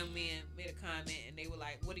 Caucasian young man made a comment, and they were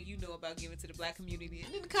like, "What do you know about giving to the black community?"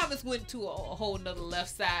 And then the comments went to a whole nother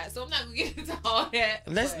left side. So I'm not gonna get into all that.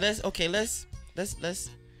 Let's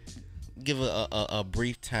give a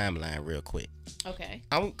brief timeline real quick. Okay.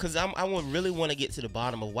 Because I really want to get to the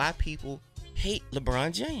bottom of why people hate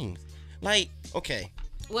LeBron James. Like, okay.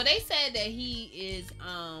 Well, they said that he is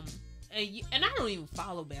and I don't even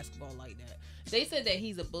follow basketball like that. They said that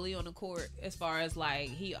he's a bully on the court, as far as like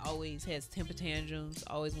he always has temper tantrums,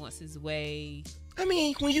 always wants his way. I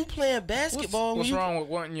mean, when you playing basketball, what's wrong with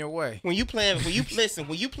wanting your way? When you playing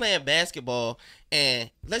basketball, and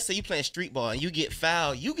let's say you playing street ball and you get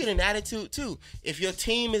fouled, you get an attitude too. If your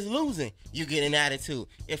team is losing, you get an attitude.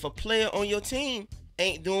 If a player on your team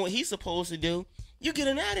ain't doing what he's supposed to do, you get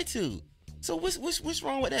an attitude. So what's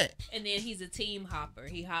wrong with that? And then he's a team hopper.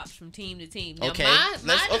 He hops from team to team. Now,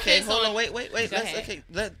 okay, hold on, wait.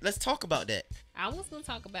 Let's talk about that. I was gonna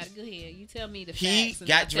talk about it. Go ahead. You tell me the facts.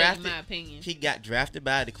 And I'll tell you my opinion. He got drafted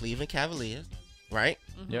by the Cleveland Cavaliers, right?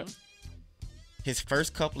 Mm-hmm. Yep. His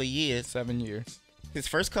first couple of years, 7 years. His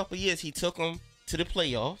first couple of years, he took them to the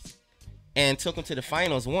playoffs and took them to the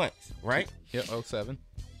finals once, right? Yep, 07.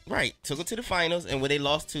 Right, took them to the finals, and where they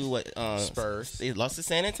lost to what? Spurs. They lost to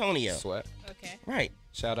San Antonio. Sweat. Okay. Right.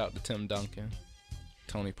 Shout out to Tim Duncan,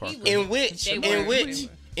 Tony Parker. In which they were legends.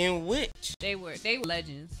 They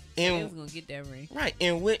was gonna get that ring. Right.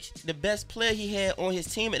 In which the best player he had on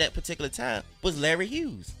his team at that particular time was Larry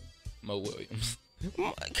Hughes. Mo Williams.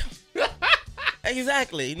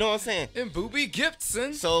 Exactly. You know what I'm saying? And Boobie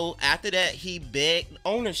Gibson. So after that, he begged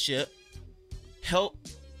ownership,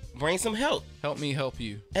 bring some help. Help me help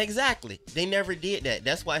you. Exactly. They never did that.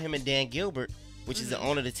 That's why him and Dan Gilbert, which is the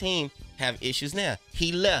owner of the team, have issues now.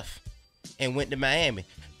 He left and went to Miami,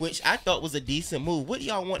 which I thought was a decent move. What do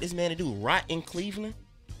y'all want this man to do? Rot in Cleveland?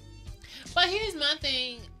 But here's my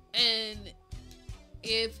thing, and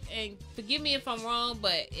forgive me if I'm wrong,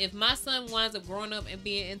 but if my son winds up growing up and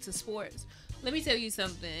being into sports, let me tell you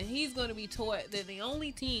something. He's going to be taught that the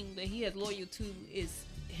only team that he has loyal to is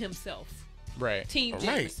himself. Right. Team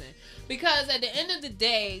Jefferson. Right. Because at the end of the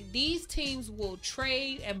day, these teams will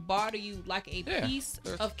trade and barter you like a piece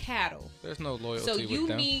of cattle. There's no loyalty so with you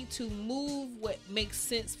them. need to move what makes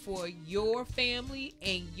sense for your family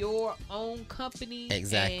and your own company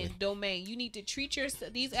and domain. You need to treat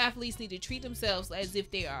these athletes need to treat themselves as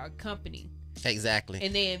if they are a company. Exactly.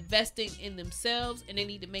 And they're investing in themselves, and they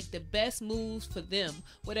need to make the best moves for them.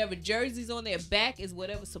 Whatever jerseys on their back is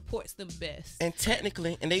whatever supports them best. And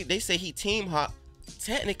technically, and they say he team hop.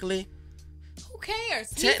 Technically, who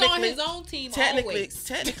cares? He's on his own team always.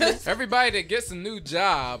 Technically, everybody that gets a new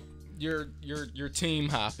job, you're team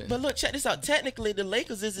hopping. But look, check this out. Technically, the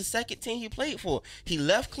Lakers is the second team he played for. He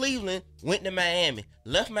left Cleveland, went to Miami.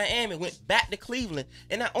 Left Miami, went back to Cleveland.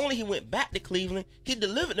 And not only he went back to Cleveland, he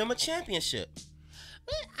delivered them a championship.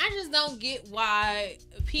 I just don't get why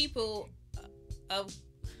people of,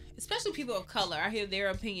 especially people of color, I hear their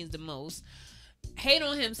opinions the most, hate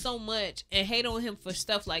on him so much and hate on him for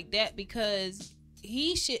stuff like that, because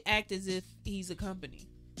he should act as if he's a company.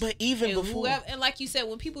 But even before, and like you said,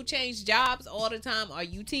 when people change jobs all the time, are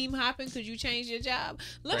you team hopping because you changed your job?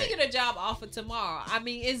 Let me get a job offer tomorrow. I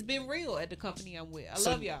mean, it's been real at the company I'm with. I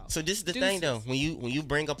love y'all. So this is the thing though. When you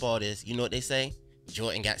bring up all this, you know what they say?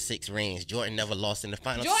 Jordan got 6 rings. Jordan never lost in the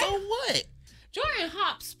finals. So what? Jordan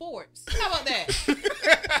hopped sports. How about that?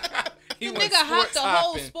 The nigga hopped the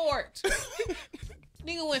whole sport.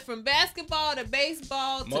 Nigga went from basketball to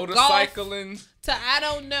baseball to motorcycling golf to I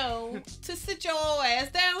don't know, to sit your old ass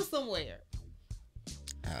down somewhere.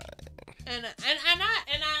 And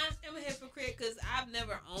I am a hypocrite because I've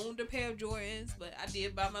never owned a pair of Jordans, but I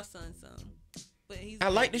did buy my son some. But I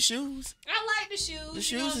like the shoes. I like the shoes. The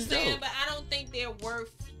shoes, you know what I'm is saying? dope. But I don't think they're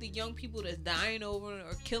worth the young people that's dying over them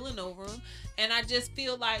or killing over them. And I just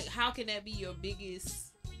feel like, how can that be your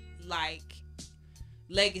biggest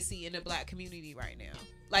legacy in the black community right now?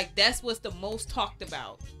 Like, that's what's the most talked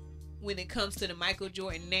about when it comes to the Michael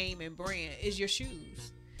Jordan name and brand, is your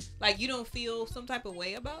shoes. Like, you don't feel some type of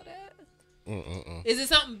way about that? Is it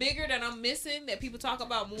something bigger that I'm missing that people talk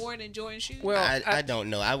about more than Jordan shoes? Well, I don't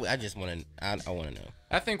know. I just want to. I want to know.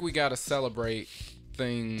 I think we gotta celebrate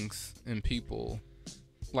things and people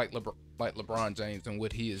like LeBron James and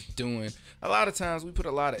what he is doing. A lot of times we put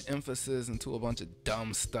a lot of emphasis into a bunch of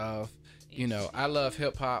dumb stuff. You know, I love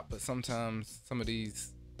hip hop, but sometimes some of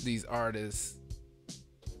these artists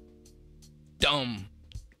dumb.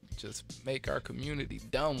 Just make our community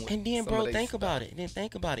dumb with. And then, bro, think about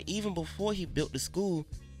it. Even before he built the school,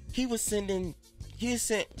 he sent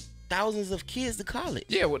thousands of kids to college.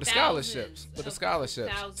 Yeah, with the scholarships.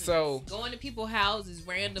 So going to people's houses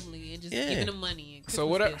randomly and just giving them money and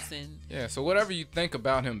Christmas gifts so whatever you think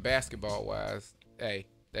about him basketball wise, hey,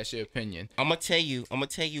 that's your opinion. I'm gonna tell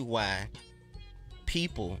you why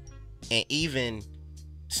people and even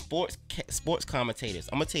sports commentators,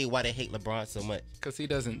 I'm gonna tell you why they hate LeBron so much. Because he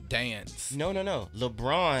doesn't dance. No.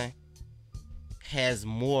 LeBron has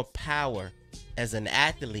more power as an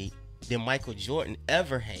athlete than Michael Jordan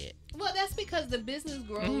ever had. Well, that's because the business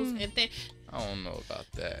grows and then. I don't know about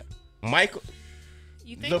that.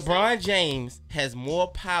 LeBron James has more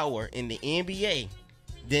power in the NBA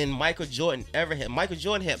than Michael Jordan ever had. Michael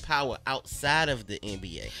Jordan had power outside of the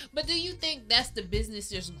NBA. But do you think that's the business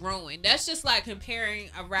just growing? That's just like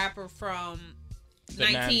comparing a rapper from the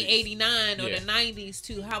 1989 or the 90s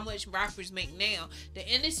to how much rappers make now. The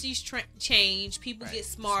industry's change. People get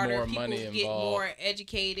smarter. People get more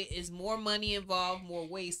educated. Is more money involved. More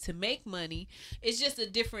ways to make money. It's just a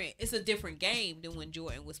different game than when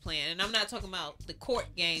Jordan was playing. And I'm not talking about the court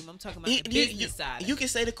game. I'm talking about the business side. You can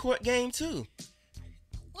say the court game too.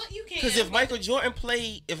 Well, you can. Because if Michael Jordan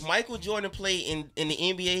played in the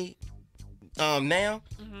NBA now,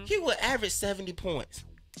 he would average 70 points.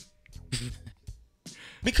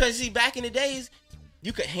 Because see, back in the days,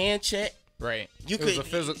 you could hand check. Right. It was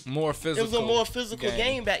a more physical. It was a more physical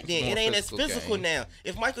game back then. It ain't as physical now.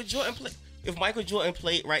 If Michael Jordan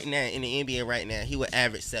played right now in the NBA right now, he would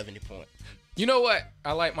average 70 points. You know what?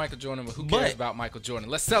 I like Michael Jordan, but who cares about Michael Jordan?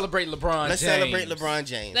 Let's celebrate LeBron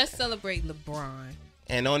James. Let's celebrate LeBron.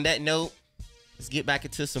 And on that note, let's get back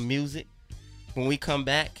into some music. When we come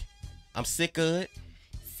back, I'm sick of it.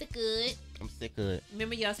 I'm sick of it.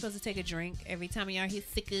 Remember, y'all supposed to take a drink every time y'all hear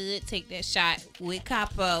sick of it. Take that shot with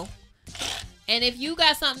Capo. And if you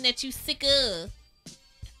got something that you sick of,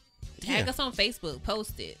 tag us on Facebook.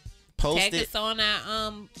 Post it. Tag us on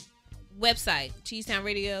our website, Cheesetown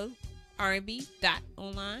Radio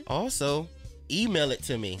R&B.online. Also, email it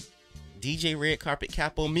to me, DJ Red Carpet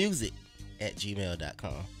Capo Music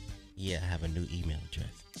 @gmail.com. Yeah, I have a new email address.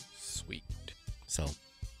 Sweet. So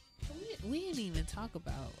we didn't even talk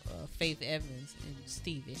about Faith Evans and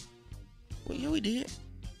Stevie. Well, yeah, we did.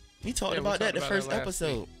 We talked about that the first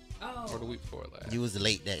episode. Oh. Or the week before last. You was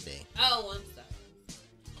late that day. Oh, I'm sorry.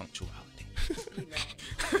 Punctuality.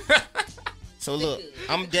 So look,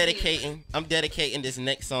 I'm dedicating this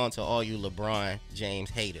next song to all you LeBron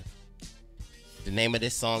James haters. The name of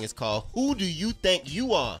this song is called "Who Do You Think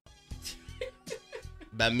You Are"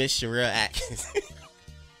 by Miss Sherelle Atkins.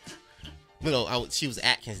 No, she was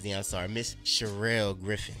Atkins then. I'm sorry, Miss Sherelle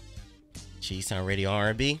Griffin. Cheesetown Radio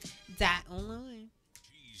R&B. .online.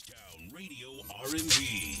 Cheesetown Radio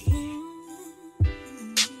R&B.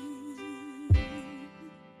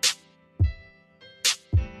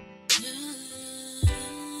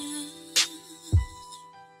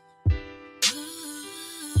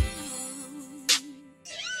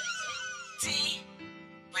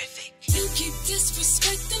 You keep disrespecting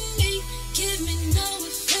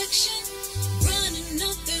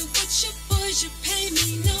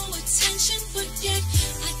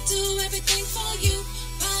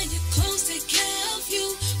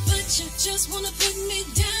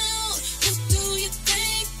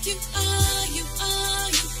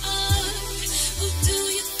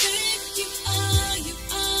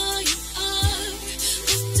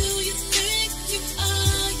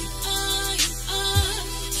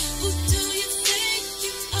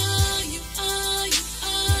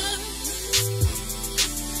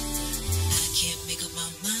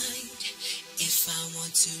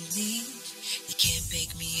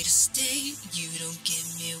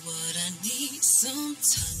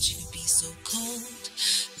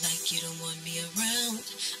be around.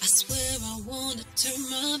 I swear I wanna turn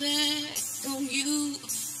my back on you.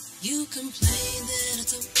 You complain that I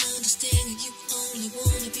don't understand and you only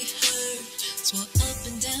wanna be heard. Swore up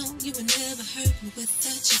and down you would never hurt me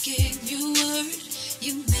without you gave your word.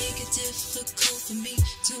 You make it difficult for me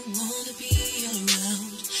to wanna be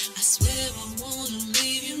around. I swear I wanna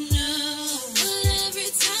leave you now, but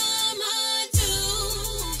every time I do,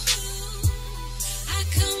 I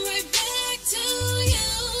come right back to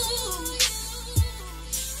you,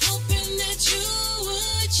 hoping that you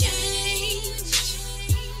would change.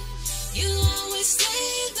 You always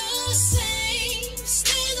stay the same,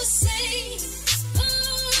 stay the same.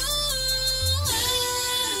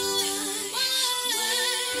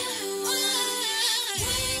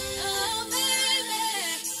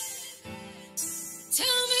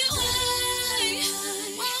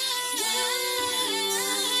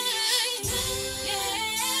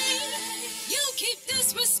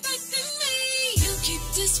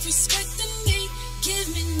 Disrespecting me, give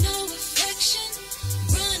me no affection.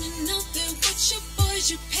 Running out there with your boys,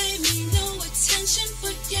 you pay me no attention.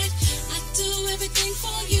 But yet, I do everything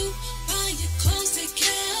for you. Buy your clothes, take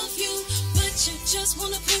care of you. But you just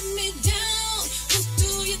wanna put me down. Who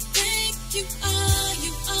do you think you are?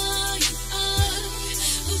 You are, you are.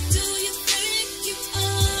 Who do you think you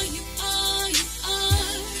are? You are, you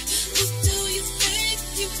are. Who do you think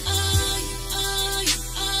you are? You are, you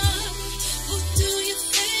are. Who do you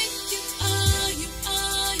think you are? You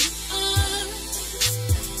are, you are.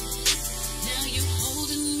 Now you're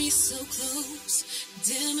holding me so close.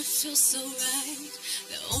 Damn, it feels so right.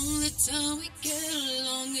 The only time we get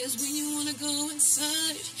along is when you wanna go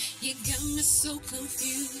inside. You got me so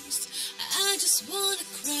confused. I just wanna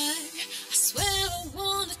cry. I swear I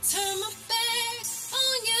wanna turn my back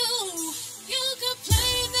on you. You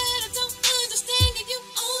complain that I don't understand you. You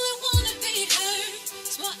only wanna be heard.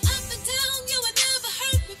 Swore up and down you would never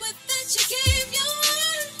hurt me, but that you gave your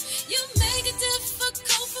word. You make it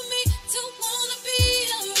difficult for me to wanna be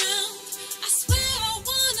around. I swear I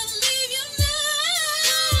wanna leave you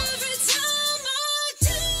now. Every time I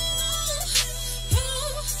do,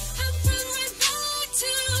 I run right back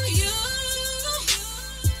to you,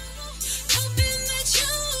 hoping that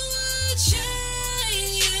you would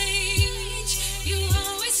change. You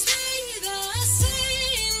always stay the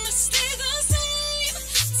same, stay the same.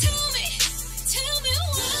 Tell me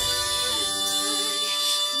why?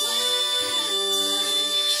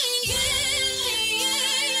 Yeah.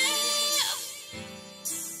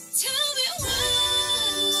 Tell me why?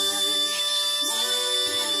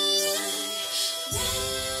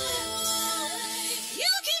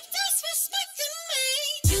 You keep disrespecting me.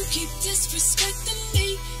 You keep disrespecting me.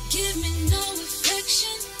 Give me no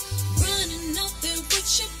affection. Running out there with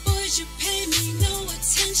your boys, you pay me no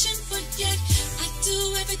attention. But yet I do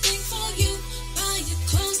everything for you. Buy your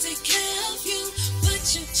clothes, take care of you. But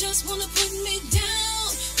you just wanna put me down.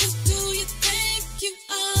 Who do you think you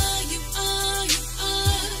are? You are, you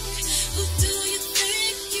are. Who do you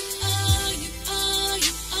think you are? You are,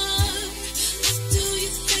 you are. Who do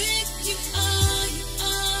you think you are? You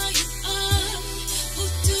are, you are. Who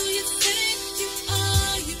do you think you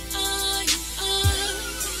are? You are, you are.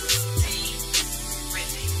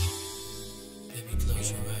 Baby, close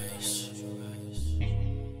your eyes.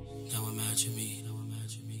 Now imagine me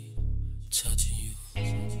touching you,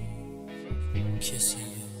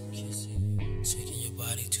 kissing you, taking your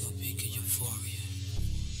body to a peak of euphoria.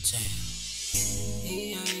 Damn.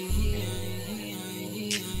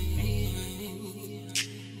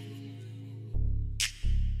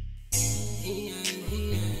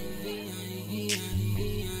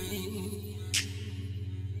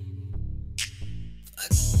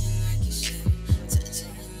 Fucking you like you should,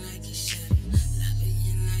 touching you like you should, loving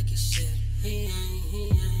you like you should.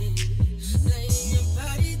 Laying your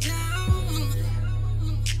body down,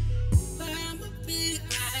 but I'ma be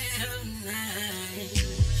right all night.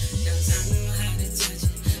 'Cause I know how to touch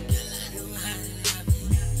it, girl, I know how to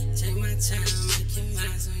love it. Take my time, make you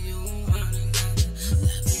mine so you won't want another.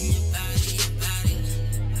 Loving your body,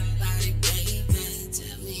 baby.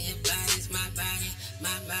 Tell me your body's my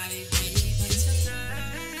body, baby.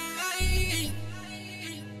 Tonight,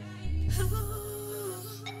 ooh,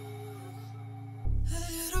 a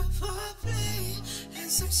little foreplay and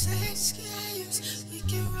some sex games. We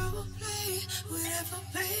can role play, whatever,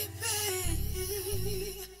 baby.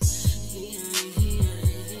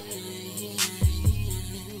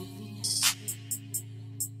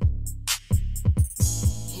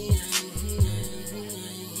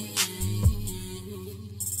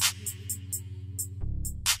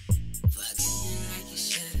 Fucking you like you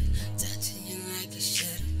should, touching you like you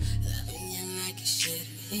should, loving you like you should.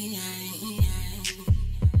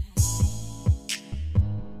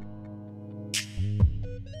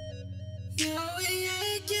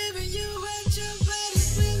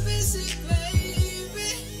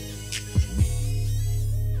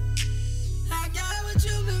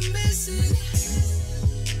 wasted.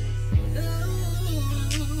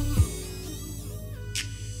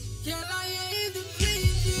 Girl, I ain't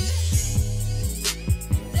depleted.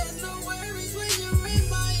 There's no worries when you're in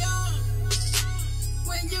my arms.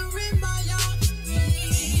 When you're in my arms,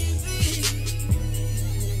 baby.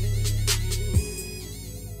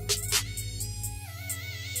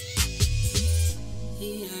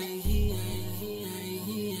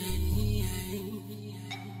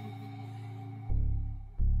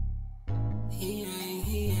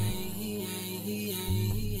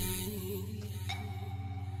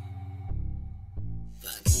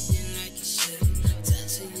 Fucking you like you should,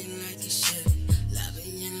 touching you like you should,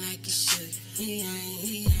 loving you like you should.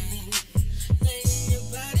 Laying your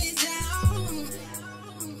body down,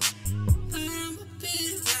 I'ma be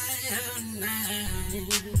right all night.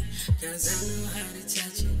 'Cause I know how to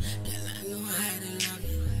touch you, girl, I know how to love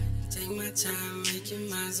you. Take my time, make your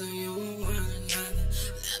minds on you and one another.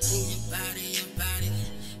 Loving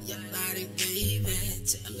your body, baby.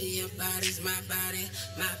 Tell me your body's my body,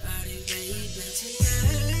 baby.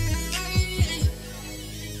 Tonight,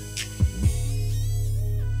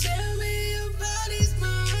 tell me your body's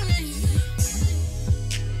mine.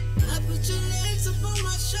 I put your legs up on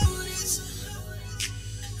my shoulders.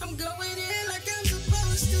 I'm going in like I'm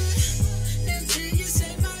supposed to. Until you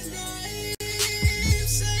say my name,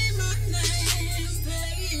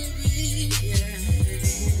 baby. Yeah.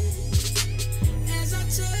 As I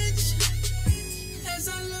touch, as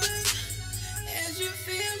I look, as you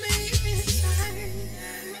feel me inside.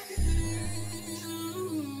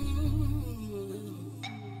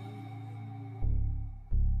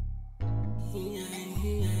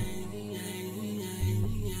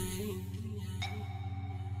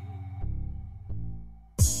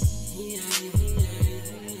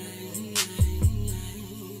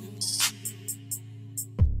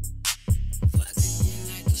 Fucking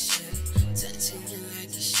you like you should, touching you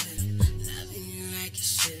like you should, loving you like you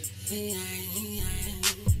should.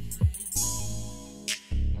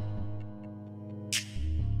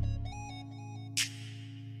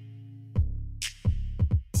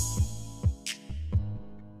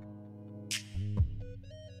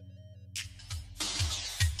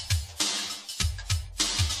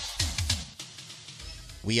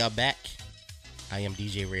 We are back. I am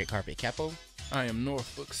DJ Red Carpet Capo. I am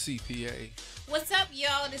Norfolk CPA. What's up,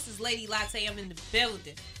 y'all? This is Lady Latte. I'm in the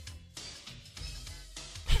building.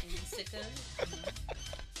 You sick of it?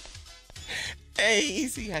 Hey, you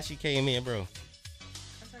see how she came in, bro?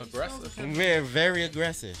 Aggressive. Very, very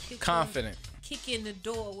aggressive. Confident. Kick in the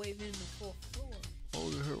door, waving in the fourth floor. All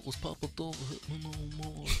you heard was Papa Dog hit me no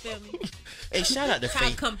more. Feel me? Hey, shout out to Time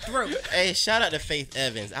Faith. come through. Hey, shout out to Faith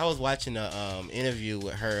Evans. I was watching a interview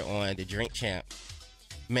with her on the Drink Champ.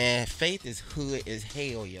 Man, Faith is hood as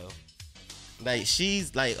hell, yo. Like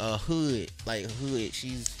she's like a hood,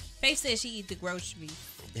 She's Faith says she eat the groceries,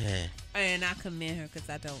 yeah. and I commend her because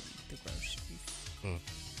I don't eat the groceries. Mm.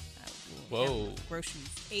 I will Whoa. have the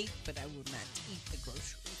groceries ate, but I will not eat the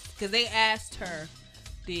groceries. Because they asked her,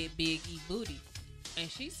 did Big eat booty? And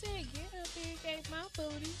she said, yeah, Big ate my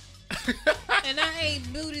booty. And I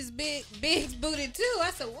ate Big's booty too.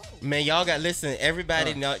 I said, whoa. Man, y'all got listen.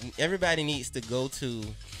 Everybody needs to go to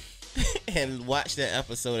and watch that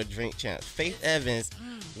episode of Drink Champs. Faith Evans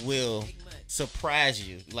will surprise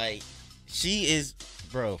you. Like she is,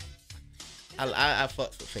 bro. I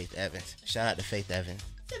fucked with Faith Evans. Shout out to Faith Evans.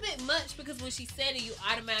 It's a bit much because when she said it, you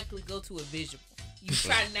automatically go to a visual. You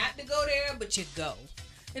try not to go there, but you go.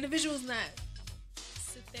 And the visual's not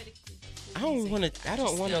synthetically. I don't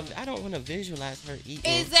want to visualize her eating.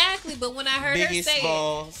 Exactly, but when I heard her Biggest say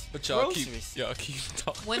Smalls. But y'all groceries. keep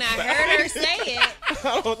talking. when I heard her say it,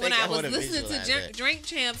 I don't when think I was wanna listening visualize to that. Drink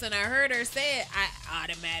Champs and I heard her say it, I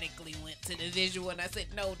automatically went to the visual and I said,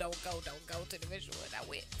 no, don't go to the visual. And I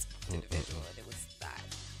went to the visual and it was not.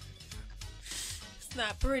 It's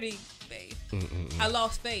not pretty, babe. I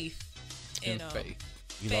lost faith In faith.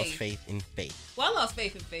 You lost faith in faith. Well, I lost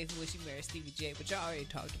faith in Faith when she married Stevie J, but y'all already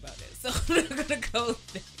talked about that, so I'm not gonna go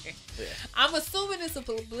there. Yeah. I'm assuming it's a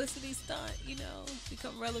publicity stunt,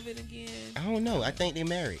 become relevant again. I don't know. I think they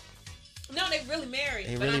married. No, they really married,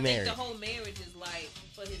 They but really I think married. the whole marriage is like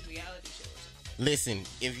for his reality show or something. Listen,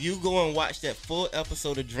 if you go and watch that full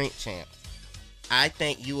episode of Drink Champs, I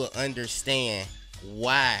think you will understand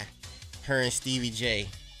why her and Stevie J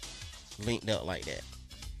linked up like that.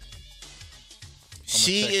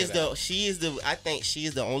 I think she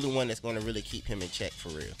is the only one that's going to really keep him in check for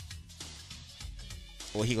real.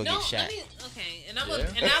 Or he gonna get shot. And I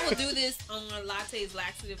will do this on Latte's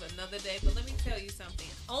laxative another day. But let me tell you something.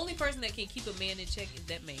 Only person that can keep a man in check is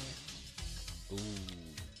that man. Ooh.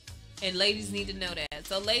 And ladies need to know that.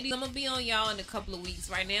 So, ladies, I'm going to be on y'all in a couple of weeks.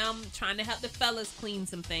 Right now, I'm trying to help the fellas clean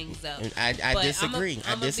some things up. I disagree.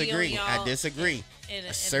 I disagree.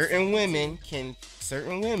 Certain women can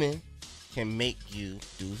make you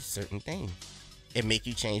do certain things. It make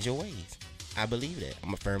you change your ways. I believe that.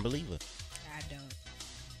 I'm a firm believer. I don't.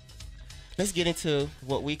 Let's get into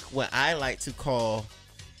what I like to call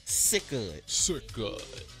sick good. Sick good.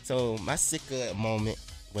 So my sick good moment,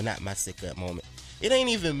 well, not my sick good moment. It ain't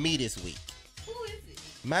even me this week. Who is it?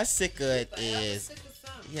 My sick good is,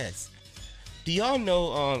 yes. Do y'all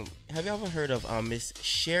know? Have y'all ever heard of Miss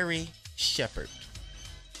Sherri Shepherd?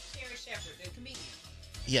 Sherri Shepherd, the comedian.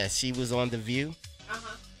 Yes, she was on The View.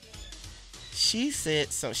 She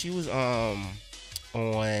said so. She was on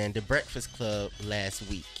The Breakfast Club last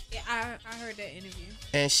week. Yeah, I heard that interview.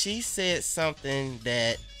 And she said something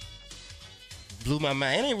that blew my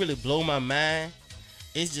mind. It ain't really blow my mind.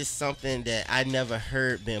 It's just something that I never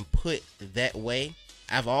heard been put that way.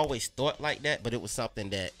 I've always thought like that, but it was something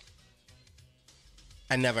that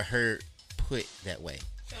I never heard put that way.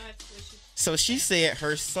 So she said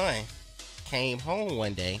her son came home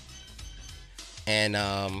one day, and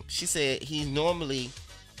she said he's normally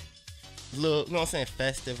little, you know what I'm saying,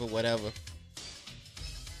 festive or whatever.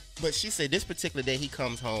 But she said this particular day he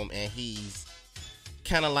comes home and he's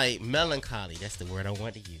kind of like melancholy. That's the word I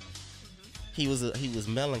want to use. He was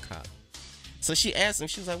melancholy. So she asked him,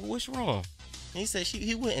 she was like, well, what's wrong? And he said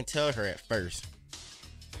he wouldn't tell her at first.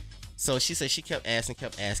 So she said she kept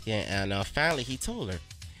asking, and finally he told her.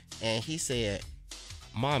 And he said,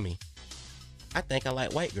 Mommy, I think I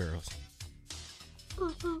like white girls.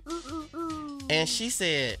 And she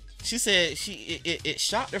said it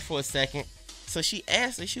shocked her for a second. So she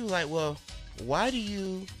asked her, she was like, well, why would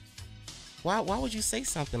you say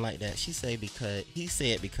something like that? He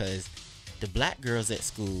said because the black girls at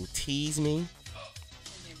school tease me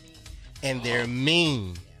and they're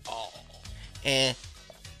mean. And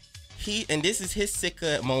this is his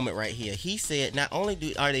sicker moment right here. He said, not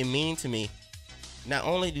only are they mean to me, not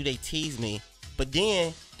only do they tease me, but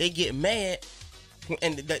then they get mad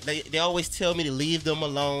and they always tell me to leave them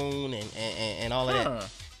alone and all of that.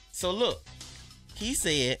 So look, he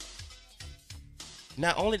said,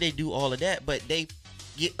 not only they do all of that, but they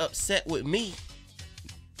get upset with me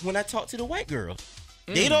when I talk to the white girls.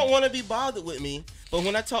 They don't want to be bothered with me, but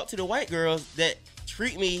when I talk to the white girls that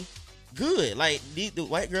treat me good, like the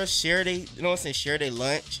white girls share they, you know what I'm saying, share their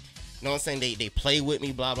lunch, you know what I'm saying, they play with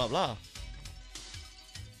me, blah blah blah.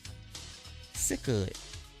 Sick of it.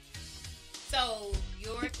 So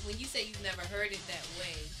when you say you've never heard it that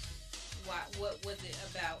way, what was it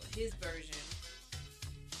about his version?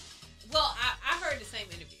 Well, I heard the same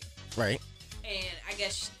interview. Right. And I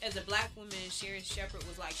guess as a black woman, Sherri Shepherd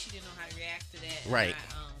was like, she didn't know how to react to that. Right.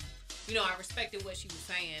 And I respected what she was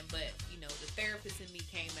saying, but, the therapist in me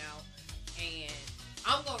came out, and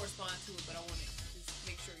I'm going to respond to it, but I want to just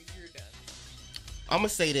make sure you're done. I'm going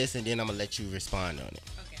to say this, and then I'm going to let you respond on it.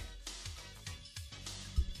 Okay.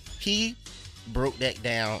 He broke that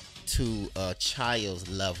down to a child's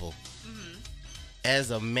level. Mm-hmm.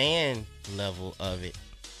 As a man level of it,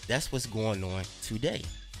 that's what's going on today.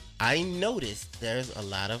 I noticed there's a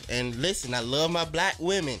lot of, and listen, I love my black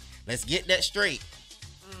women. Let's get that straight.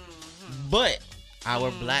 Mm-hmm. But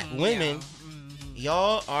our black women,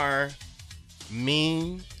 y'all are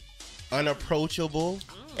mean, unapproachable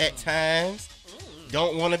at times.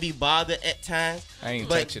 Don't want to be bothered at times. I ain't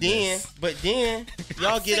but touching then, this. But then,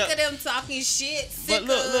 y'all I'm get sick up. of them talking shit. Sick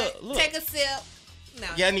look. Take a sip. No.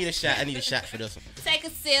 Yeah, I need a shot. For this one. Take a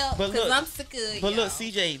sip, because I'm sick of it. But look,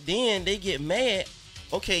 CJ, then they get mad.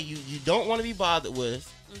 Okay, you don't want to be bothered with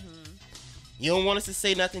us. Mm-hmm. You don't want us to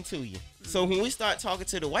say nothing to you. Mm-hmm. So when we start talking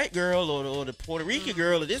to the white girl or the Puerto Rican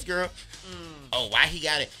girl or this girl, oh, why he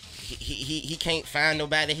got it? He can't find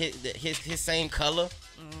nobody his same color.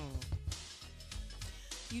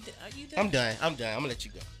 You done? I'm done. I'm gonna let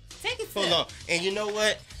you go. Take a sip. Hold on. And you know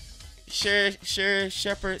what? Sherri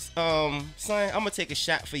Shepherd's son, I'm gonna take a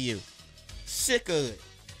shot for you. Sick of it.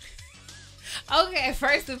 Okay,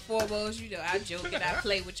 first and foremost, I joke and I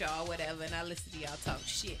play with y'all, whatever, and I listen to y'all talk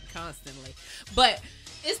shit constantly. But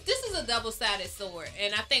this is a double-sided sword,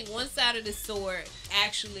 and I think one side of the sword,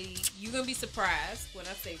 actually, you're gonna be surprised when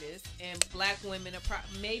I say this, and black women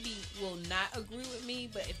maybe will not agree with me,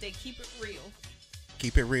 but if they keep it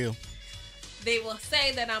real, they will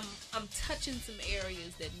say that I'm touching some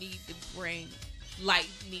areas that need to bring light,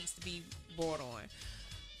 needs to be brought on.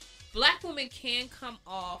 Black women can come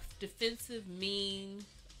off defensive, mean,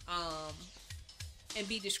 and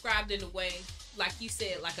be described in a way, like you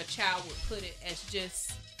said, like a child would put it, as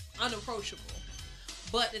just unapproachable.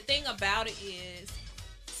 But the thing about it is,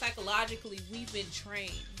 psychologically we've been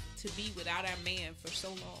trained to be without our man for so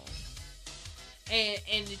long,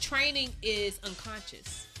 and the training is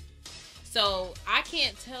unconscious. So I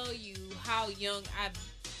can't tell you how young I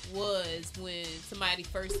was when somebody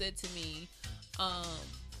first said to me,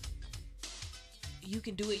 you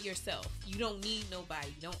can do it yourself. You don't need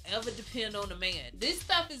nobody. Don't ever depend on a man. This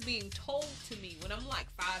stuff is being told to me when I'm like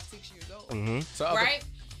 5, 6 years old. Mm-hmm. Right?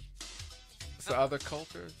 So other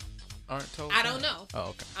cultures aren't told? I don't know. Oh,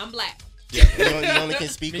 okay. I'm black. Yeah, you only can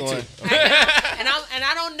speak Me on. too. and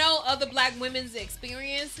I don't know other black women's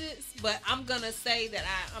experiences, but I'm gonna say that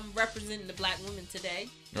I'm representing the black woman today.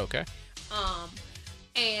 Okay.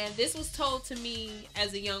 And this was told to me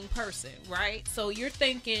as a young person, right? So you're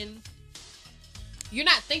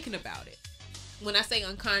not thinking about it when I say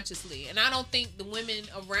unconsciously, and I don't think the women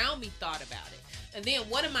around me thought about it. And then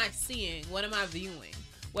what am I seeing? What am I viewing?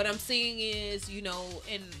 What I'm seeing is, you know,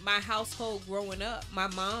 in my household growing up, my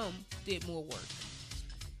mom did more work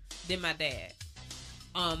than my dad.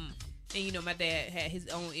 And you know, my dad had his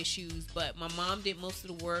own issues, but my mom did most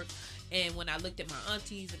of the work. And when I looked at my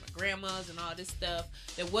aunties and my grandmas and all this stuff,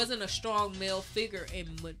 there wasn't a strong male figure in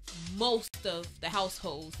most of the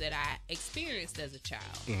households that I experienced as a child.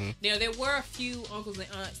 Mm-hmm. Now, there were a few uncles and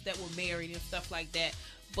aunts that were married and stuff like that,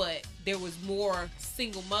 but there was more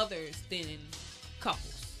single mothers than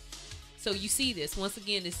couples. So you see this. Once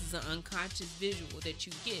again, this is an unconscious visual that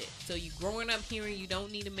you get. So you growing up hearing you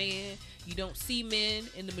don't need a man. You don't see men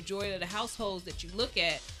in the majority of the households that you look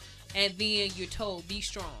at. And then you're told, be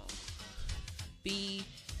strong. Be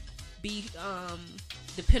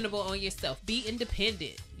dependable on yourself. Be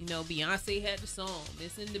independent. You know, Beyonce had the song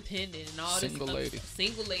Miss Independent and all Single this ladies.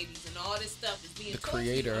 Single ladies and all this stuff is being The told to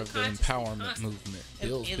you creator of the unconsciously, empowerment constantly. movement. It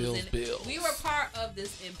Bills. was We were part of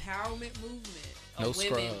this empowerment movement of No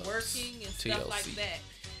women scrubs. working and stuff TLC. like that.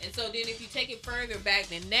 And so then if you take it further back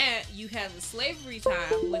than that, you have the slavery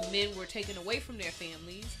time when men were taken away from their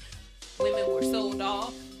families. Women were sold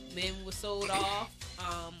off. Men were sold off.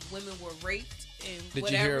 Women were raped and Did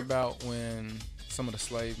whatever. you hear about when some of the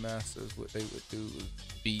slave masters, what they would do was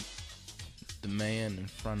beat the man in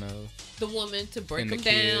front of the woman to break and the them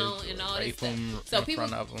kids, down and all this rape stuff. them So in people,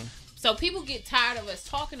 front of them. so people get tired of us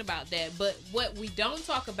talking about that. But what we don't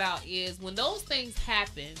talk about is when those things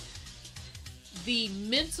happen, the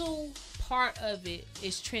mental part of it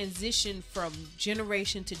is transitioned from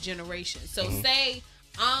generation to generation. So say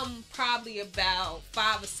I'm probably about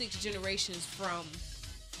 5 or 6 generations from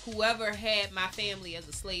whoever had my family as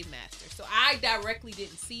a slave master. So I directly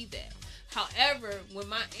didn't see that. However, when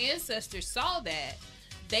my ancestors saw that,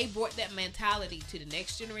 they brought that mentality to the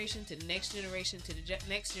next generation, to the next generation, to the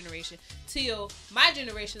next generation, till my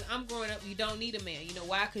generation. I'm growing up, you don't need a man. You know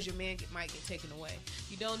why? Because your man might get taken away.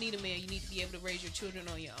 You don't need a man. You need to be able to raise your children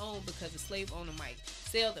on your own because the slave owner might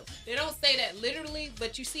sell them. They don't say that literally,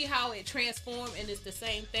 but you see how it transformed and it's the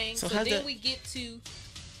same thing. So then we get to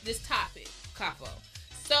this topic, Capo.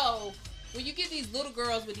 So when you get these little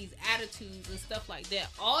girls with these attitudes and stuff like that,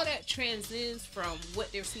 all that transcends from what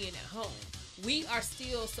they're seeing at home. We are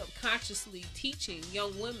still subconsciously teaching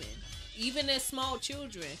young women, even as small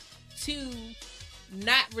children, to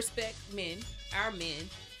not respect men, our men,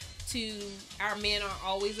 to our men are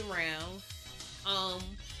always around.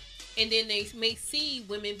 And then they may see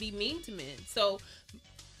women be mean to men. So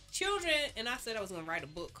children, and I said I was going to write a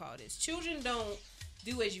book called this. Children don't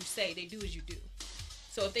do as you say, they do as you do.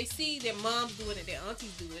 So if they see their moms doing it, their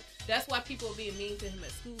aunties do it, that's why people are being mean to him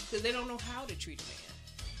at school, because they don't know how to treat a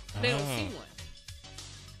man. They don't see one.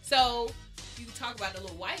 So you can talk about the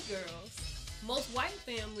little white girls. Most white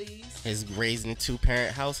families is raised in a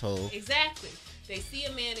 2-parent household. Exactly. They see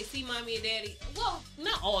a man, they see mommy and daddy. Well,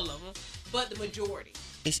 not all of them, but the majority.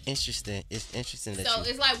 It's interesting. It's interesting that so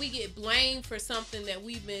it's like we get blamed for something that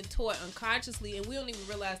we've been taught unconsciously, and we don't even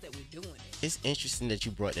realize that we're doing it. It's interesting that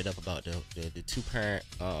you brought that up about the 2-parent,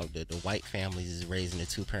 the white families is raised in a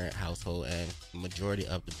 2-parent household, and majority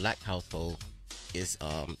of the black household is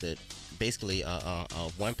basically a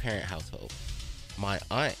 1-parent household. My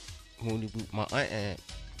aunt and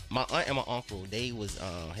my uncle, they was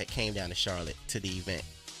had came down to Charlotte to the event.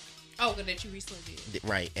 Oh, that you recently did.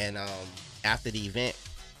 Right, and after the event,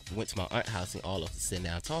 went to my aunt's house and all of us sitting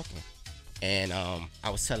down talking. And I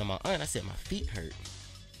was telling my aunt, I said my feet hurt,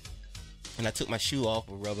 and I took my shoe off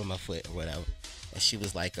and rubbing my foot or whatever. And she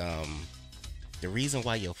was like, the reason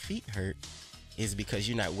why your feet hurt is because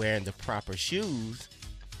you're not wearing the proper shoes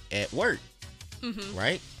at work,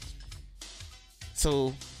 right?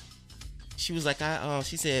 So she was like,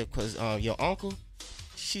 she said, because your uncle,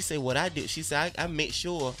 she said, what I do, she said, I make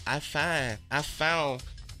sure I found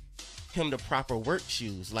him the proper work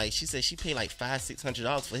shoes. Like she said, she paid like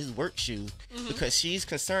 $500-$600 for his work shoes because she's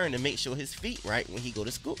concerned to make sure his feet right when he go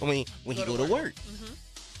to school. I mean, when he go to work.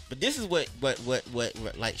 But this is what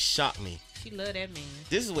like shocked me. She love that man.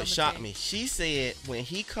 This is what shocked me. She said when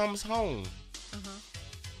he comes home,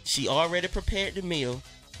 she already prepared the meal,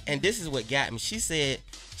 and this is what got me. She said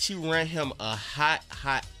she ran him a hot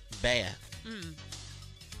bath.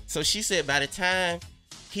 So she said by the time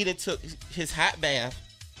he done took his hot bath,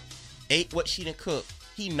 ate what she done cooked,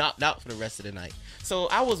 he knocked out for the rest of the night. So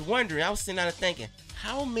I was wondering, I was sitting there thinking,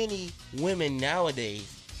 how many women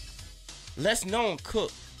nowadays, less known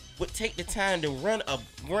cook, would take the time to run a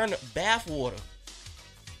bath water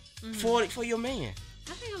for your man?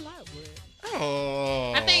 I think a lot would.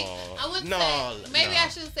 Oh, I would say maybe I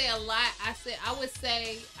shouldn't say a lot. I would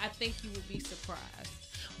say I think you would be surprised.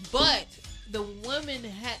 But the woman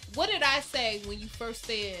had. What did I say when you first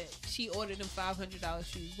said she ordered them $500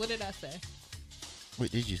 shoes? What did I say?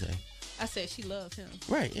 What did you say? I said she loves him.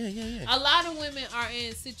 Right. Yeah. A lot of women are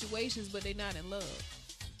in situations, but they're not in love.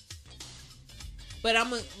 But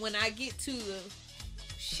when I get to the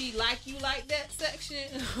she like you like that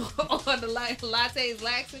section on the lattes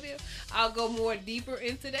laxative, I'll go more deeper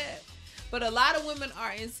into that. But a lot of women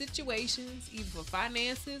are in situations either for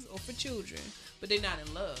finances or for children, but they're not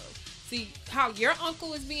in love. See how your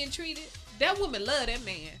uncle is being treated? That woman love that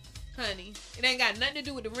man, honey. It ain't got nothing to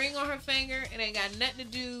do with the ring on her finger. It ain't got nothing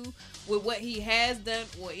to do with what he has done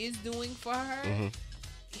or is doing for her.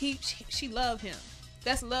 She love him.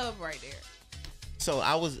 That's love right there. So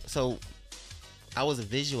I was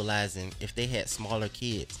visualizing if they had smaller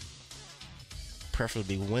kids,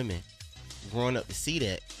 preferably women, growing up to see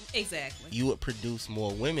that. Exactly. You would produce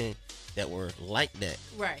more women that were like that.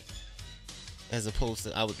 Right. As opposed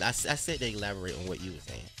to I said to elaborate on what you were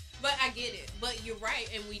saying. But I get it. But you're right,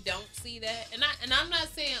 and we don't see that. And I'm not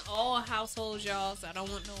saying all households, y'all. So I don't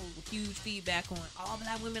want no huge feedback on all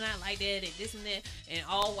black women not like that and this and that, and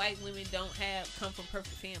all white women don't come from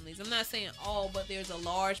perfect families. I'm not saying all, but there's a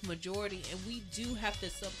large majority, and we do have to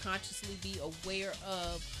subconsciously be aware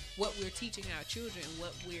of what we're teaching our children,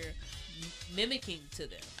 what we're mimicking to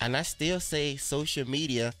them. And I still say social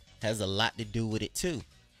media has a lot to do with it too.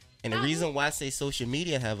 And the reason why I say social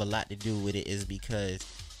media have a lot to do with it is because,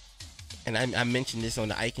 and I mentioned this on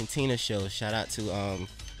the Ike and Tina show. Shout out to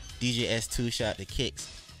DJ S2. Shout out to Kicks.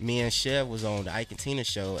 Me and Chev was on the Ike and Tina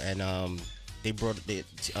show, and they brought the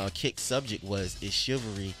Kicks subject was, is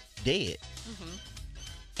chivalry dead?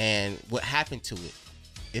 And what happened to it?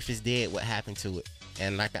 If it's dead, what happened to it?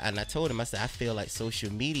 And I told him, I said I feel like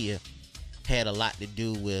social media had a lot to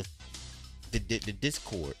do with the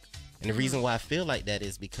discord. And the reason why I feel like that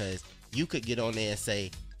is because you could get on there and say,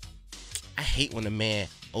 I hate when a man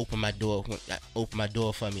open my door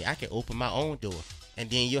for me. I can open my own door. And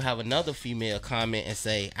then you'll have another female comment and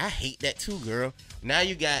say, I hate that too, girl. Now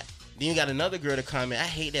you got another girl to comment, I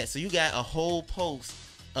hate that. So you got a whole post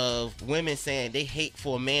of women saying they hate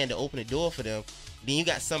for a man to open the door for them. Then you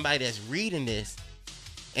got somebody that's reading this,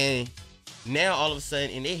 and now all of a sudden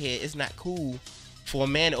in their head it's not cool for a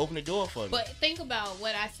man to open the door for me. But think about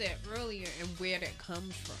what I said earlier and where that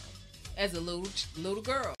comes from. As a little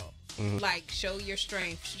girl, like show your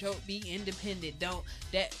strength, be independent.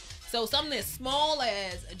 So something as small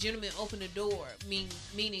as a gentleman open the door,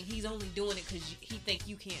 meaning he's only doing it because he think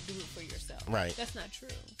you can't do it for yourself. Right. That's not true.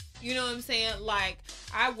 You know what I'm saying? Like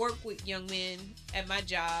I work with young men at my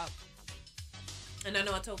job. And I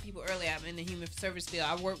know I told people earlier I'm in the human service field.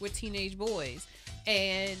 I work with teenage boys,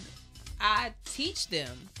 and I teach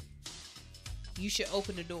them you should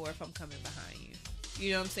open the door if I'm coming behind you.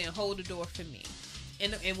 You know what I'm saying? Hold the door for me.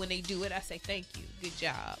 And when they do it, I say thank you, good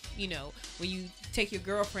job. You know, when you take your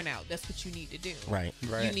girlfriend out, that's what you need to do. Right.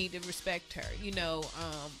 You need to respect her. You know,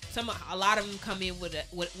 a lot of them come in with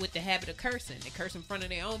the habit of cursing. They curse in front of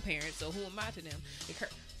their own parents. So who am I to them?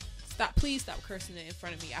 Please stop cursing in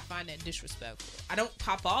front of me. I find that disrespectful. I don't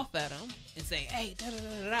pop off at them and say, hey, da da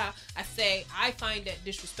da da. I say I find that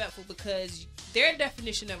disrespectful because their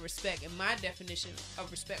definition of respect and my definition of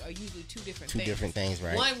respect are usually two different things.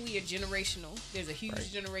 Right? One, we are generational. There's a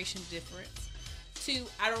huge generation difference. Two,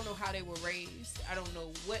 I don't know how they were raised. I don't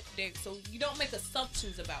know so you don't make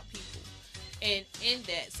assumptions about people. And in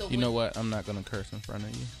that, so you know what? I'm not gonna curse in front of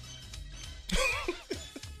you.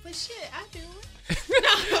 But shit, I do it.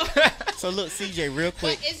 No. So look, CJ, real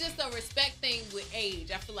quick. But it's just a respect thing with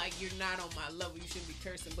age. I feel like you're not on my level. You shouldn't be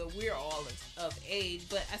cursing, but we're all of age.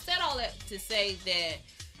 But I said all that to say that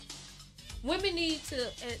women need to,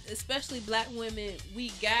 especially black women, we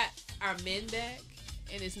got our men back.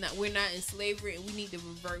 and it's not. We're not in slavery, and we need to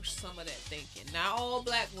reverse some of that thinking. Not all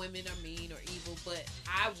black women are mean or evil, but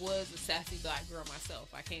I was a sassy black girl myself.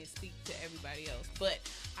 I can't speak to everybody else, but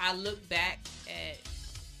I look back at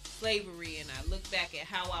slavery, and I look back at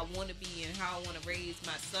how I want to be and how I want to raise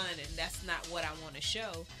my son, and that's not what I want to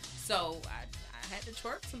show. So I had to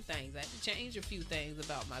twerk some things. I had to change a few things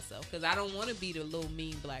about myself because I don't want to be the little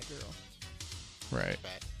mean black girl. Right.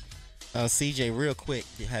 CJ, real quick,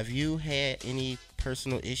 have you had any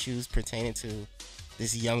personal issues pertaining to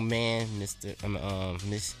this young man,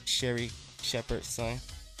 Miss Sherry Shepherd's son?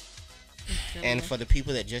 And for the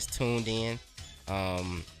people that just tuned in,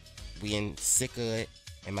 we in sick of it.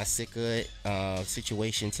 And my sick of it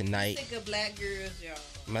situation tonight. Sick of black girls, y'all.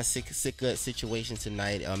 My sick of it situation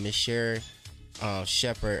tonight. Miss Sherry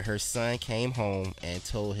Shepherd, her son came home and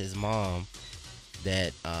told his mom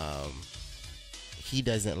that he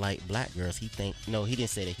doesn't like black girls. He didn't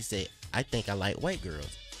say that. He said, I think I like white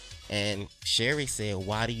girls. And Sherry said,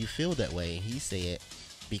 why do you feel that way? And he said,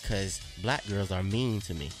 because black girls are mean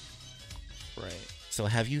to me. Right. So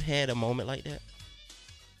have you had a moment like that?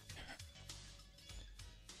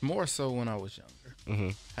 More so when I was younger.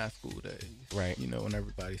 Mm-hmm. High school days. Right. You know, when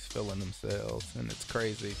everybody's feeling themselves and it's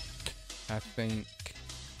crazy. I think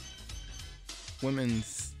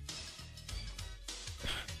women's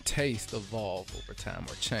taste evolve over time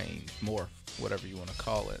or change, morph, whatever you want to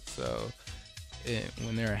call it. So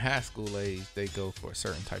when they're in high school age, they go for a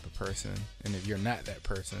certain type of person. And if you're not that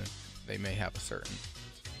person, they may have a certain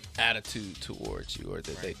attitude towards you or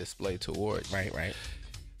that they display towards you. Right.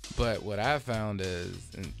 But what I found is,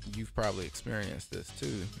 and you've probably experienced this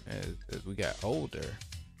too, as we got older,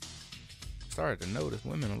 started to notice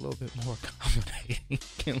women a little bit more accommodating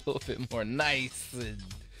and a little bit more nice. And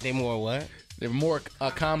They more what? they're more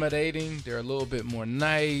accommodating. They're a little bit more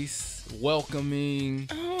nice, welcoming,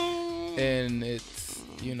 and it's,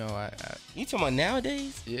 you know, You talking about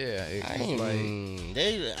nowadays? yeah, it's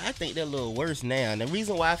I think they're a little worse now. And the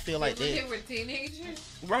reason why I feel like they were teenagers.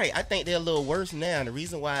 Right, I think they're a little worse now. And the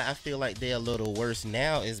reason why I feel like they're a little worse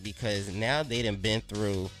now is because now they done been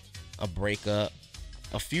through a breakup,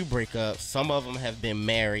 a few breakups. Some of them have been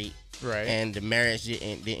married, right. and the marriage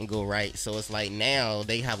didn't go right. So it's like now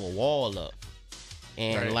they have a wall up,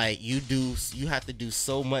 and Right. like you have to do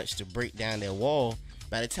so much to break down that wall.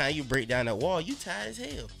 By the time you break down that wall, you tired as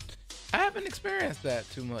hell. I haven't experienced that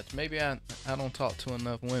too much. Maybe I don't talk to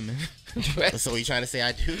enough women. So you trying to say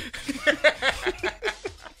I do?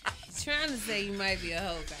 Trying to say you might be a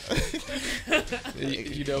hoe guy.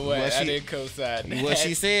 you know what? Well, I didn't co-sign that. What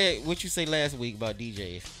she said, what you say last week about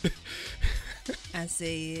DJs? I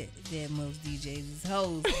said that most DJs is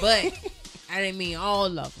hoes, but I didn't mean all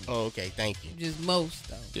of them. Oh, okay, thank you. Just most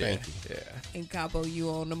though. Yeah, Thank you. yeah. And Capo, you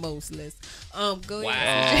on the most list. Go Oh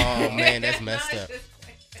ahead. man, that's messed up.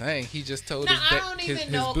 Dang, he just told No, his, I don't even his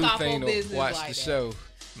know boo Capo thing to business watch like the that. show.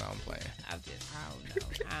 No, I'm playing. I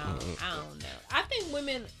don't know. I think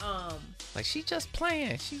women, Like, she just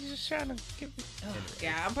playing. She's just trying to get me.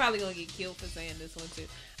 yeah, I'm probably gonna get killed for saying this one too.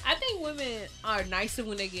 I think women are nicer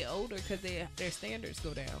when they get older because their standards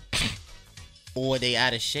go down. Or they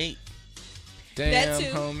out of shape. Damn, That too.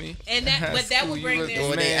 homie. And that- High but that school, would you bring was their- the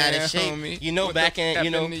Or they out man, of shape. homie. You know, What back the in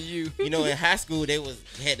happened to you. in high school they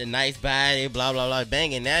had the nice body, blah blah blah,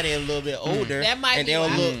 banging. Now they're a little bit older, That might and be they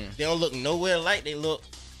don't why. they don't look nowhere like they look.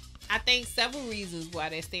 I think several reasons why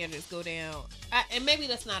their standards go down, and maybe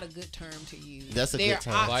that's not a good term to use. That's a their good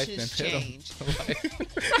term. Life options and hit 'em. change.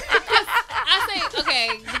 I say okay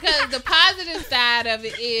because the positive side of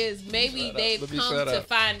it is maybe Shut up. they've Let me come shut to up.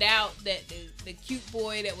 find out that the cute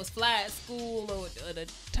boy that was fly at school or the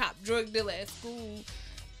top drug dealer at school,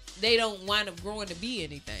 they don't wind up growing to be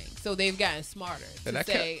anything. So they've gotten smarter to And I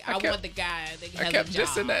say, kept- I I kept- want the guy that has I kept a job.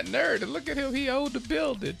 dissing that nerd, and look at him. He owned the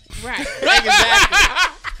building. Right.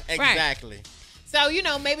 Exactly. So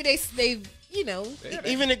maybe they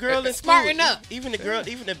Even the girl in school, Smarten up. even the girl,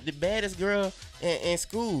 even the baddest girl in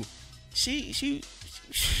school, she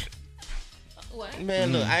what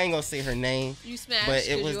man, look, I ain't gonna say her name. you smashed. But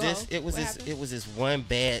it 'cause was you this. hoe? It was What this. happened? It was this one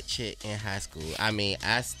bad chick in high school. I mean,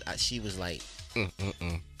 she was like,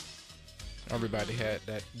 Everybody had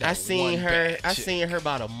that. I seen one her. bad I chick. seen her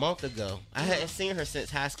about a month ago. I hadn't seen her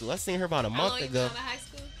since high school. I seen her about a How month long you ago. been out of high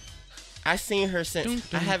school? I seen her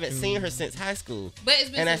since. I haven't seen her since high school. But it's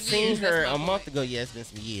been And I some seen years, her that's my a month point. ago. Yeah, it's been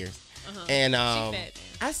some years. Uh-huh. And She fat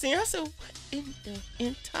now. I seen her. I said, what in the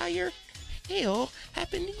entire hell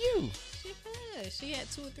happened to you? She had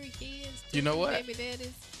 2 or 3 kids. You know what? Baby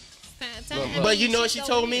daddies. But you know what she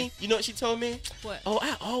told me? You know what she told me? What? Oh,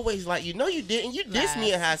 I always like you. No, you didn't. You dissed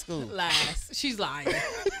me in high school. Lies. She's lying.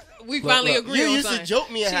 We finally agree You on used to something.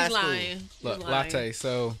 joke me in She's high school. lying. She's Look, lying. Latte.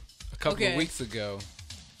 So a couple of Okay. weeks ago,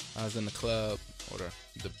 I was in the club or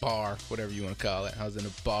the bar, whatever you want to call it. I was in a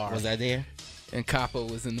bar. Was I there? And Capo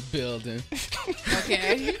was in the building.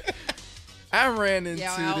 Okay. I ran into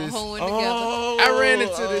Y'all out this. hoeing together. I ran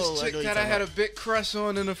into this I chick know you're that I talking had a big crush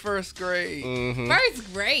on in the first grade.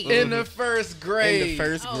 First grade. In the first grade. In the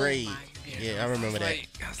first Oh grade. my Yeah, I remember that.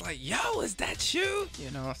 I was like, yo, is that you?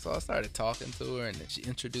 You know, so I started talking to her, and then she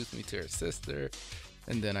introduced me to her sister.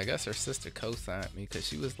 And then I guess her sister co-signed me because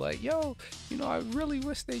she was like, yo, you know, I really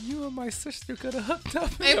wish that you and my sister could have hooked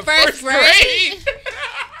up in In the first first grade.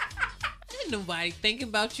 Ain't nobody thinking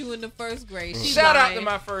about you in the first grade. She Shout out lying. to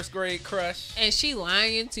my first grade crush. And she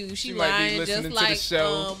lying too. She might be lying listening just to the like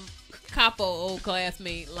show. Capo old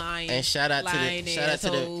classmate lying. And shout out lying to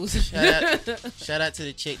the shout out to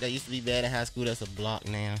the chick that used to be bad in high school. That's a block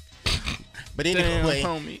now. But anyway,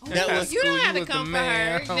 Damn, homie. that In high was You don't school, have to was the come for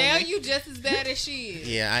man, her. Now homie. you just as bad as she is.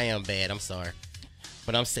 yeah. I am bad. I'm sorry,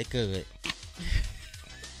 but I'm sick of it.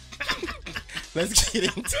 Let's get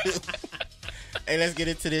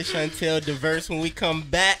into this Chantel Diverse when we come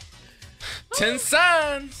back. 10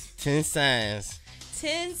 signs. 10 signs.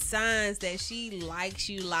 10 signs that she likes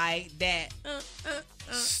you like that.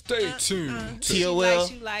 Stay tuned. She TOL.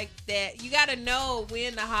 likes you like that. You gotta know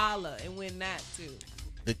when to holler and when not to.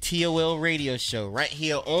 The TOL radio show right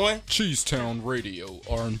here on Cheesetown Radio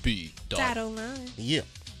R&B. Title line. yeah.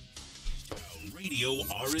 Radio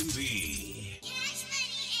R&B.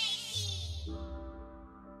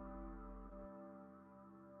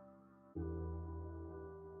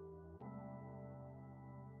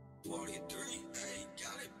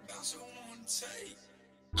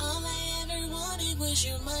 All I ever wanted was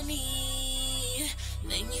your money.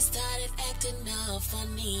 Then you started acting all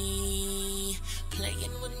funny.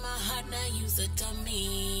 Playing with my heart, now you's a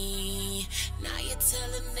dummy. Now you're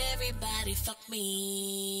telling everybody, fuck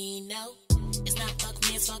me. No, it's not fuck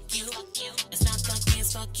me, it's fuck you. It's not fuck me,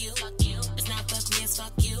 it's fuck you. It's not fuck me, it's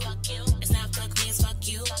fuck you. It's not fuck me, it's fuck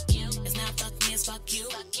you. It's not fuck me, it's fuck you.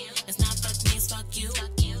 It's not fuck me, it's fuck you.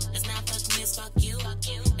 It's not fuck me, it's fuck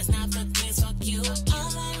you. It's not fuck me, it's fuck you.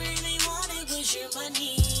 All I really wanted was your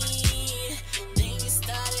money. Then you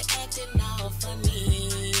started acting all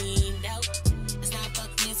funny. No, it's not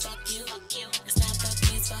fuck me, it's fuck you. It's not fuck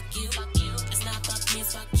me, it's fuck you. It's not fuck me,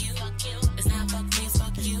 it's fuck you. It's not fuck me, it's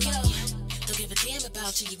fuck you. Yo, don't give a damn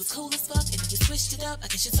about you. You was cool as fuck, and then you switched it up. I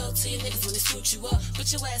guess you told to your niggas when they scoot you up.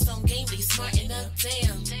 Put your ass on game, but you smart enough.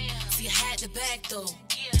 Damn. See, I had the back though.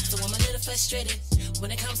 So I'm a little frustrated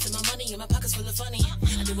when it comes to my money and my pockets full of funny.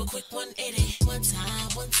 I do a quick 180. One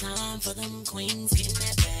time for them queens getting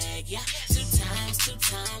that bag. Yeah, two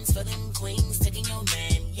times for them queens taking your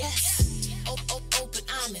man. Yes, open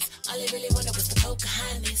honest. All they really wanted was the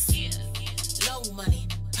Pocahontas. Low money,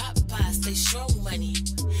 Popeye, stay strong money.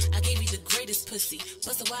 I gave you the greatest pussy,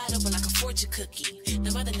 bust it wide open like a fortune cookie.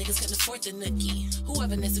 Them other niggas couldn't afford the nookie.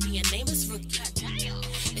 Whoever needs to be a nameless rookie.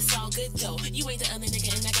 It's all good though. You ain't the other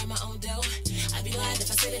nigga and I got my own dough. I'd be lying if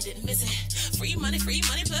I said I didn't miss it. Free money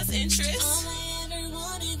plus interest. All I ever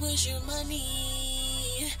wanted was your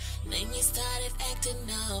money. Then you started acting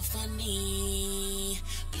all funny.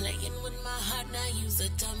 Playing with my heart, now you's a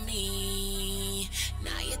dummy.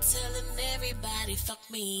 Now you're telling everybody, fuck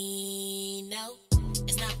me. No,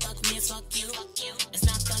 it's not fuck me, it's fuck you. It's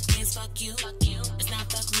not fuck me, it's fuck you. It's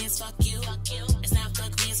not fuck me, it's fuck you. It's not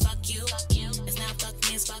fuck me, it's fuck you. It's not fuck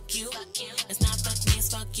me, it's fuck you. It's not fuck me, it's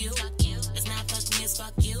fuck you. It's not fuck me, it's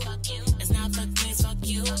fuck you. It's not fuck me, it's fuck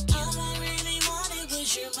you. All I really wanted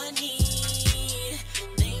was your money.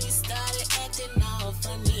 Then you started acting all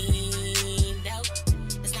funny. No,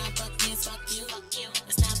 it's not fuck me, it's fuck you.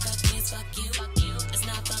 It's not fuck me, it's fuck you. It's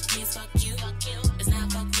not fuck me, it's fuck you. It's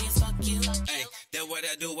not fuck me, it's fuck you. Hey, that what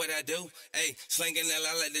I do. Hey, slanging that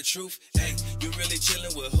I like the truth. Hey, you really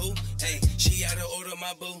chillin' with who? Hey, she out of order,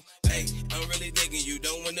 my boo. Hey, I'm really digging you.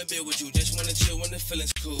 Don't wanna be with you, just wanna chill when the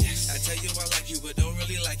feeling's cool. I tell you I like you, but don't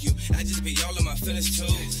really like you. I just be all in my feelings too.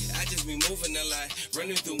 I just be moving a lot,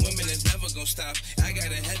 running through women that's never gonna stop. I got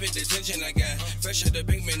a heavy detention, I got fresh out the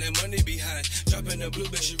bank, man, that money be high. Dropping the blue,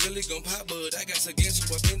 but she really gon' pop, but I got against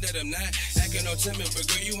who I think that I'm not. Acting all timid, but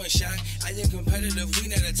girl, you ain't shy. I am competitive, we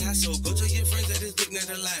not a tie, so go tell your friends that this dick not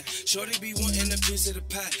a lie. Shorty be wanting a piece of the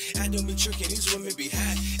pie. I don't be tricking, these women be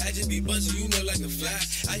high. I just be buzzing, you know, like a fly.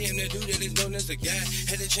 I am the dude that is known as the guy.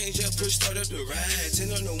 Had to change up, push, start up the ride.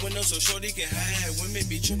 10 on the window so shorty can hide. Women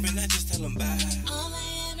be tripping, I just tell them bye. All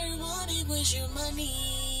I ever wanted was your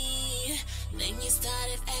money. Then you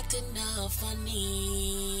started acting all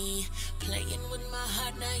funny. Playing with my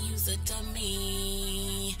heart, now you's a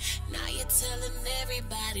dummy. Now you're telling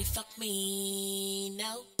everybody, fuck me.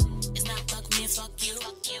 No, It's not fuck me, it's fuck you.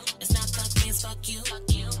 It's not fuck me, it's fuck you.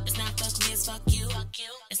 It's not fuck me, it's fuck you.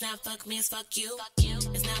 It's not fuck me, it's fuck you.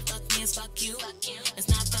 It's not fuck me, it's fuck you. It's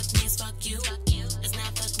not fuck me, it's fuck you. It's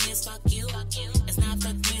not fuck me, it's fuck you. It's not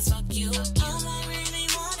fuck me, it's fuck you. All I really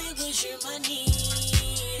wanted was your money.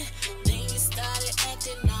 Then you started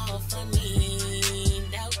acting all funny.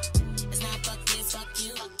 No, it's not fuck me, it's fuck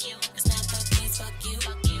you. It's not fuck me, it's fuck you.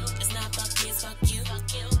 It's not fuck me, it's fuck you.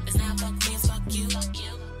 It's not fuck me, it's fuck you.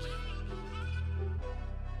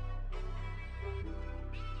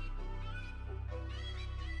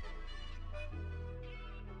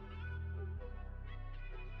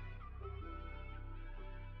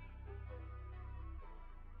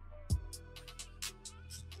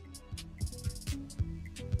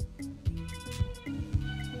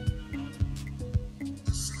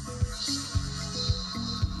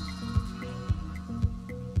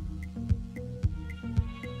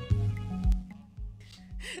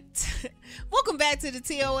 Welcome back to the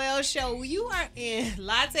TOL show. You are in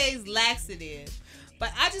Latte's Laxative.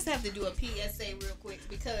 But I just have to do a PSA real quick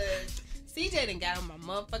because CJ done got on my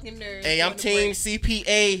motherfucking nerves. Hey, I'm team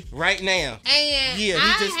CPA right now. And yeah,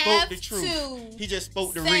 he just spoke the truth. To he just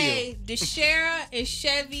spoke the say, real. DeShera and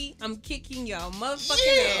Chevy, I'm kicking y'all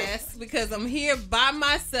motherfucking ass because I'm here by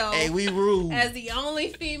myself. Hey, we rude. As the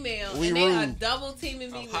only female. We and they are rude. double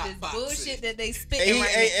teaming me with this boxing. bullshit that they spitting Hey, right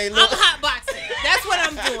hey, now. look. I'm hot boxing. That's what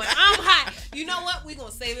I'm doing. I'm hot. You know what? We're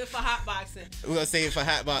going to save it for hot boxing. We're gonna save it for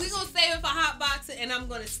hot box. We're going to save it for hot boxing, and I'm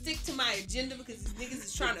going to stick to my agenda because these niggas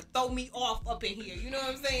is trying to throw me off up in here. You know what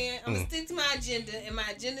I'm saying? I'm going to stick to my agenda, and my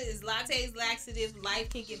agenda is Latte's Laxative. Life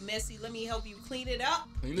can get messy. Let me help you clean it up.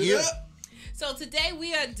 Yeah. So today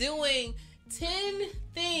we are doing 10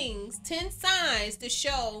 things, 10 signs to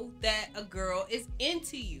show that a girl is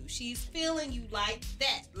into you. She's feeling you like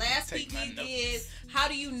that. Last week we did how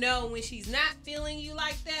do you know when she's not feeling you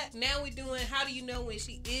like that. Now we're doing how do you know when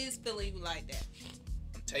she is feeling you like that.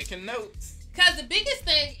 I'm taking notes. Cause the biggest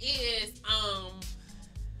thing is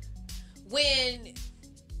when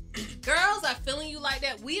girls are feeling you like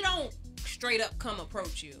that, we don't straight up come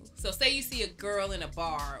approach you. So say you see a girl in a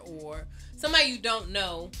bar or somebody you don't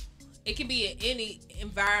know. It can be in any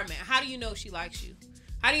environment. How do you know she likes you?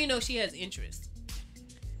 How do you know she has interest?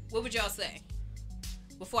 What would y'all say?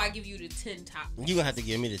 Before I give you the 10 top. You gonna have to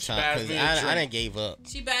give me the top buys because me a I drink. done gave up.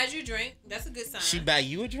 She buys you a drink. That's a good sign. She buy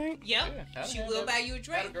you a drink? Yep. Yeah, She will buy you a Had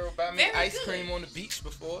a drink. girl buy me Very ice good. cream on the beach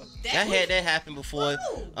before. I had that happen before. It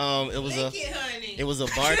was Lick it, honey. it was a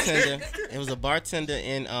bartender. It was a bartender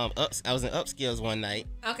in I was in Upscales one night,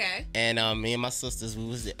 Okay. and me and my sisters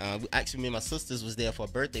me and my sisters was there for a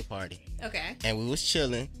birthday party, Okay. and we was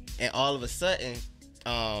chilling, and all of a sudden,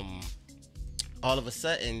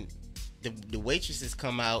 the waitresses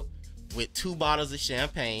come out with 2 bottles of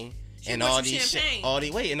champagne She and bought all you these champagne.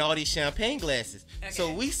 all these champagne glasses. Okay.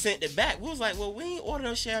 So we sent it back. We was like, well, we ain't order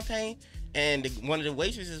no champagne. And one of the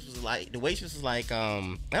waitresses was like,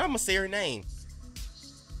 I'm gonna say her name.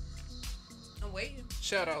 I'm waiting.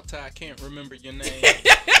 Shout out to I can't remember your name.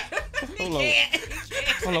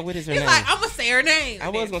 Hold on, what is her He's name? like, I'm gonna say her name. I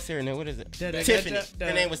was gonna say her name. What is it? Da-da-da-da-da. Tiffany.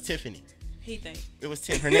 Her name was Tiffany. He think. It was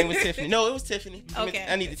Tiffany. Her name was Tiffany. No, it was Tiffany. Okay.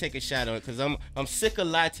 I need to take a shot on it because I'm sick of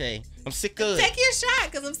latte. I'm sick of Take your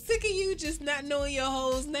shot, cause I'm sick of you just not knowing your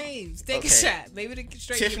hoes' names. Take Okay. a shot. Maybe to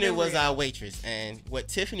straight. Tiffany your was memory. our waitress, and what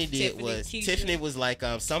Tiffany did Tiffany, was Keisha. Tiffany was like,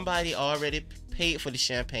 somebody already paid for the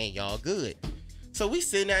champagne, y'all good. So we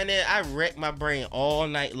sitting down there. I wrecked my brain all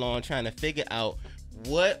night long trying to figure out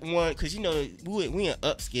what one, cause you know we in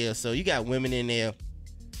upscale, so you got women in there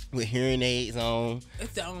with hearing aids on.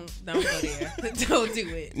 Don't go there. Don't do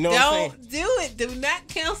it. Know what I'm Don't do it. Do not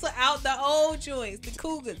cancel out the old joints, the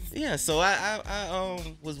cougars. Yeah, so I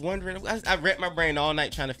was wondering. I wrecked my brain all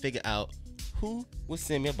night trying to figure out who would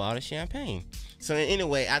send me a bottle of champagne. So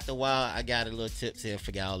anyway, after a while, I got a little tipsy and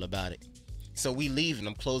forgot all about it. So we leaving.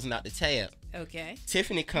 I'm closing out the tab. Okay.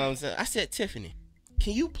 Tiffany comes up. I said, Tiffany,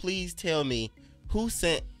 can you please tell me who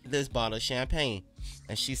sent this bottle of champagne?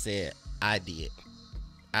 And she said, I did.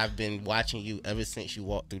 I've been watching you ever since you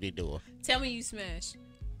walked through the door. Tell me you smashed.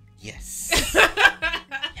 Yes.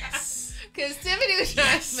 Cause Tiffany was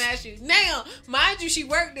trying to smash you. Now, mind you, she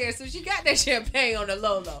worked there, so she got that champagne on the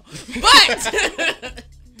low.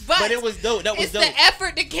 But it was dope. That was it's dope. the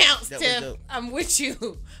effort that counts, That was Tiff. dope. I'm with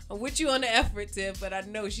you. I'm with you on the effort, Tiff. But I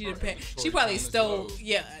know she didn't pay. She inventory probably count is stole. low.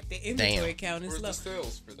 Yeah, the inventory Damn. count is Where's low. the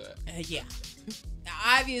sales for that? Yeah. Now,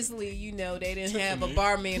 obviously, you know they didn't have a Tiffany.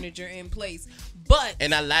 bar manager in place, but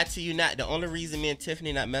And I lied to you not. The only reason me and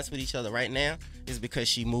Tiffany not mess with each other right now is because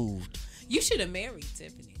she moved. you should have married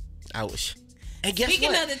Tiffany. I was. And guess Speaking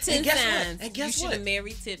what? of the 10 And guess signs, what? And you guess should what? have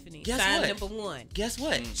married Tiffany. Guess Sign what? number 1. Guess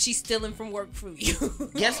what? She's stealing from work for you.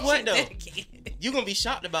 Guess what though? Dedicated. You're gonna be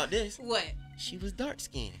shocked about this. What? She was dark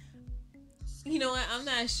skinned. You know what? I'm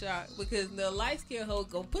not shocked because the light skinned hoe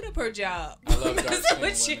gonna put up her job. I love dark-skinned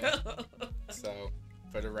With you. women. So,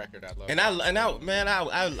 for the record, I love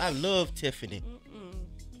I love Tiffany.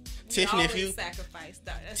 Tiffany, if you sacrifice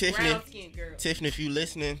that. That's Tiffany- brown skinned girl. Tiffany, if you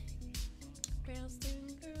listening, Brown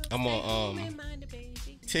skinned girl. I'm on, stay home and mind the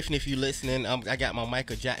baby. Tiffany, if you listening, I got my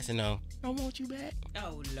Michael Jackson on. I want you back.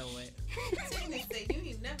 Oh Lord. Tiffany said you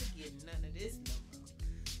ain't never getting none of this no more.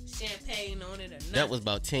 Champagne on it or nothing. That was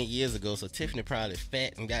about 10 years ago, so Tiffany probably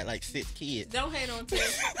fat and got like 6 kids. Don't hate on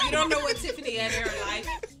Tiffany. You don't know what Tiffany had in her life.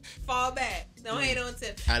 Fall back. Don't hate on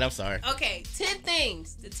Tiffany. I'm sorry. Okay, 10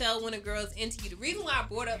 things to tell when a girl's into you. The reason why I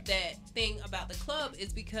brought up that thing about the club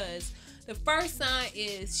is because the first sign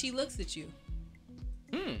is she looks at you.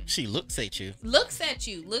 She looks at you. Looks at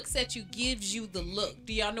you, gives you the look.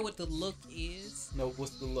 Do y'all know what the look is? No,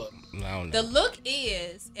 what's the look? I don't The know. look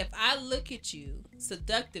is if I look at you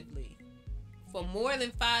seductively for more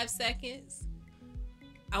than 5 seconds,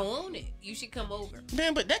 I want it. You should come over.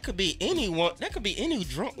 Man, but that could be anyone. That could be any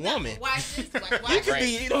drunk woman. Watch this. Watch You this. could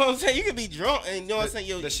be, you know what I'm saying? You could be drunk and you know what I'm saying?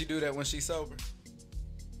 Yo, Does she do that when she's sober?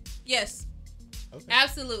 Yes. Okay.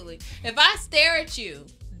 Absolutely. If I stare at you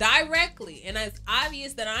directly and it's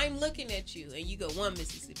obvious that I'm looking at you and you go 1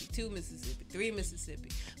 Mississippi, 2 Mississippi, 3 Mississippi.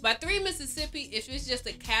 By 3 Mississippi, if it's just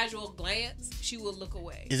a casual glance, she will look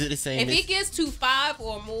away. is it the same? If it gets to 5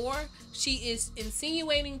 or more, she is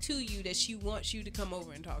insinuating to you that she wants you to come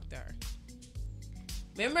over and talk to her.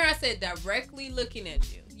 Remember I said directly looking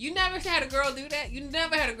at you. You never had a girl do that? You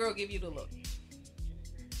never had a girl give you the look.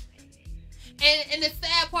 And the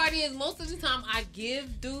sad part is most of the time I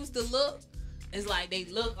give dudes the look. It's like they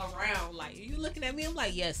look around like, you looking at me? I'm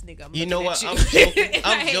like, yes, nigga, I'm You looking know at what? you. I'm joking. In my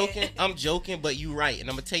I'm head. joking. I'm joking, but you right. And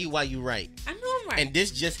I'm going to tell you why you right. I know I'm right. And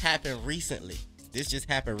this just happened recently.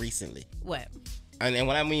 What? And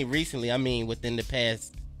when I mean recently, I mean within the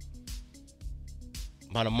past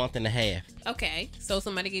about a month and a half. Okay, so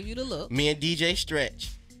somebody gave you the look. Me and DJ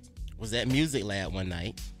Stretch was at Music Lab one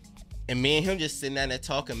night. And me and him just sitting down there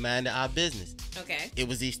talking, minding our business. Okay. It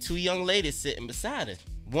was these 2 young ladies sitting beside us.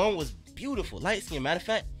 One was beautiful, light skin. Matter of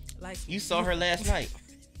fact, Like you saw her last night.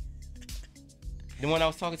 The one I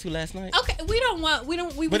was talking to last night. Okay, we was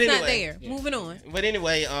But not anyway, there. Moving on. But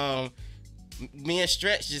anyway, me and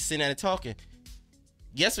Stretch just sitting there talking.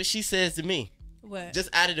 Guess what she says to me? What? Just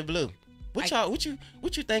out of the blue.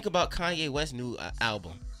 What you think about Kanye West's new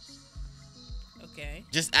album? Okay.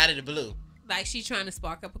 Just out of the blue. Like she trying to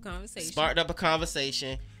spark up a conversation. Sparked up a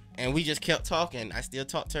conversation, and we just kept talking. I still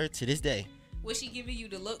talk to her to this day. Was she giving you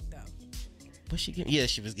the look though? But she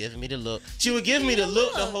was giving me the look. She was giving me the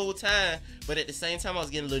look the whole time, but at the same time, I was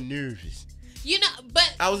getting a little nervous. You know,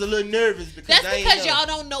 but I was a little nervous because that's I ain't because know. y'all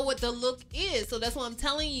don't know what the look is. So that's what I'm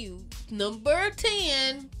telling you. Number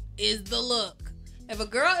 10 is the look. If a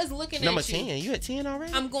girl is looking Number at you, 10. You at 10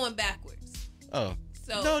 already? I'm going backwards. Oh.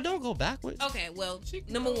 So No, don't go backwards. okay, well,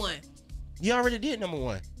 number 1. You already did number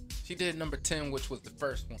 1. She did number 10, which was the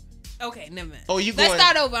first one. Okay, never mind. Oh, you Let's going?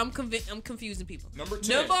 start over. I'm confusing people. Number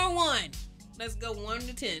 10. Number 1. Let's go 1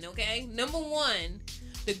 to 10, okay? Number 1,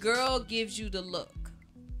 the girl gives you the look.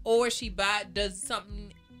 Or she does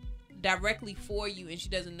something directly for you and she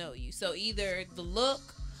doesn't know you. So either the look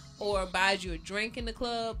or buys you a drink in the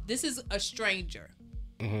club. This is a stranger.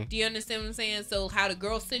 Mm-hmm. Do you understand what I'm saying? So how the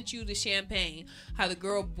girl sent you the champagne, how the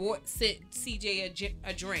girl sent CJ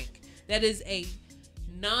a drink. That is a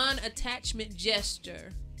non-attachment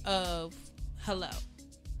gesture of hello.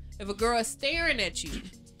 If a girl is staring at you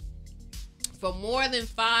for more than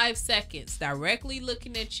 5 seconds, directly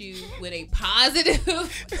looking at you with a positive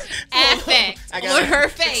affect on her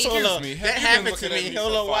face. Hold on. Me, That have you been happened to looking at me.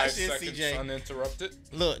 Hold for on, watch 5 this, seconds CJ. Uninterrupted.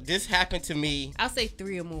 Look, this happened to me. I'll say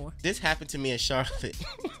 3 or more. This happened to me in Charlotte.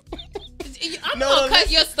 I'm No, gonna cut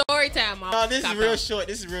listen. your story time off. No, this is Stop real off. short.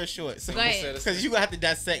 This is real short. So, Go ahead. because you gonna have to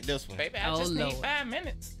dissect this one. Baby, I just need 5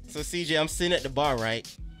 minutes. So CJ, I'm sitting at the bar, right?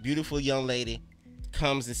 Beautiful young lady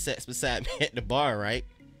comes and sits beside me at the bar, right?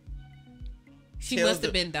 She Tells must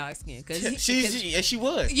have the- been dark skinned She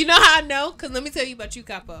was. you know how I know? Because let me tell you about you,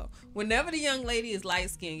 Capo. Whenever the young lady is light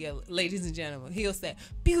skinned, ladies and gentlemen, he'll say,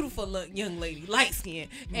 beautiful young lady, light skinned.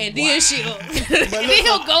 And then she'll then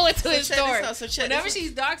he'll go into his check this story. out, so check Whenever this out.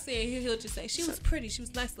 she's dark skinned, he'll just say, she was pretty, she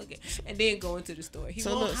was nice looking. And then go into the story. He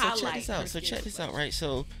So won't look, highlight so check this her out. So skin check this color. out, right?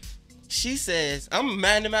 So she says, I'm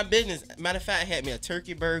minding my business. Matter of fact, I had me a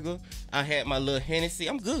turkey burger. I had my little Hennessy.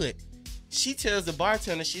 I'm good. She tells the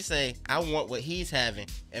bartender, she say, I want what he's having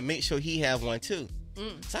and make sure he have one too.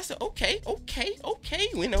 So I said, okay.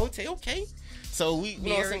 We in the hotel, okay. So we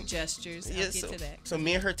mirror gestures. I'll get to that. So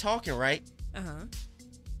me and her talking, right?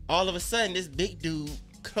 All of a sudden, this big dude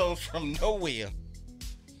comes from nowhere,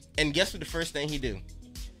 and guess what? The first thing he do?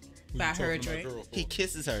 Buy her a drink. He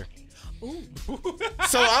kisses her. Ooh.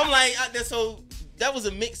 So I'm like, so that was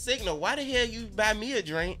a mixed signal. Why the hell you buy me a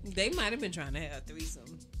drink? They might have been trying to have a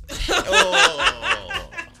threesome. Oh.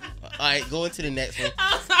 All right, go into the next one.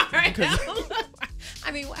 I'm sorry.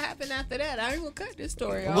 I mean, what happened after that? I ain't gonna cut this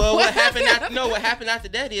story off. Well, what happened after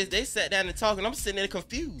that is they sat down and talked, and I'm sitting there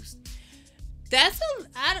confused. I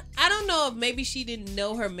don't know if maybe she didn't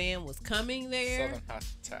know her man was coming there. Southern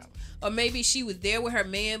hospitality. Or maybe she was there with her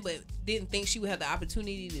man but didn't think she would have the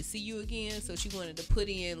opportunity to see you again. So she wanted to put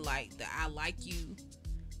in like the I like you,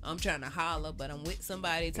 I'm trying to holler, but I'm with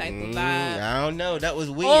somebody type of vibe. I don't know. That was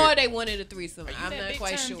weird. Or they wanted a threesome. I'm not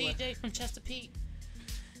quite sure. DJ from Chesapeake.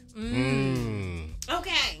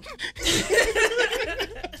 Okay.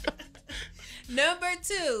 Number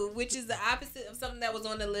 2, which is the opposite of something that was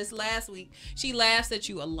on the list last week. She laughs at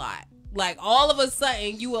you a lot. Like all of a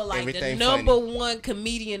sudden you are like Everything the number funny. 1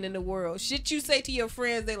 comedian in the world. Shit you say to your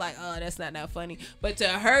friends, they like, oh, that's not that funny. But to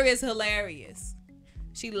her, it's hilarious.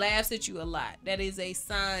 She laughs at you a lot. That is a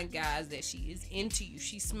sign, guys, that she is into you.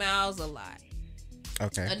 She smiles a lot.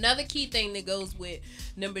 Okay. Another key thing that goes with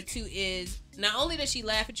number 2 is not only does she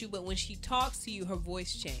laugh at you, but when she talks to you, her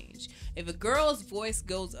voice changes. If a girl's voice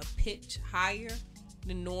goes a pitch higher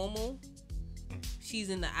than normal, she's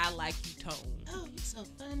in the I like you tone. Oh, you're so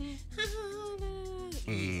funny.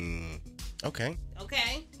 Okay.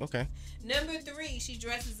 Okay. Number 3, she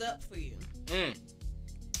dresses up for you. Man,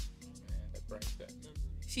 that brings back memories.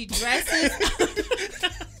 She dresses.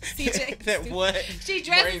 CJ, That what? she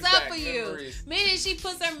dresses Brings up back for you. memories. Meaning she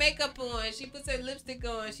puts her makeup on. She puts her lipstick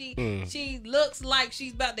on. She looks like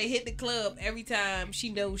she's about to hit the club every time she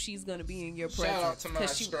knows she's gonna be in your presence. Shout out to my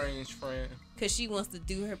strange friend. Because she wants to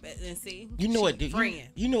do her best. And see, You know what? friend.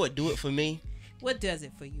 You know what? Do it for me What does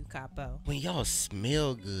it for you, Capo? when y'all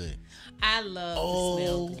smell good. I love to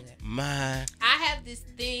smell good. My. I have this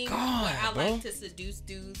thing God, where I bro. like to seduce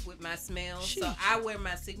dudes with my smell. So Sheesh. I wear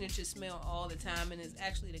my signature smell all the time, and it's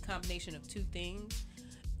actually the combination of 2 things,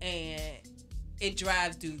 and it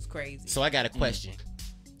drives dudes crazy. So I got a question.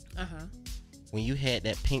 When you had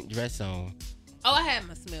that pink dress on Oh, I had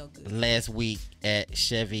my smell good. last week at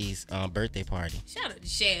Chevy's birthday party, Shout out to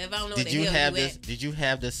Chev. I don't know did what you the hell have you this? at. Did you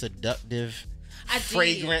have the seductive I did.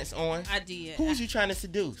 fragrance on? I did. Who was you trying to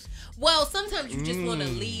seduce? Well, sometimes you just want to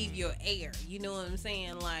leave your air. You know what I'm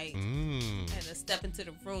saying? Like, Mm. I had to step into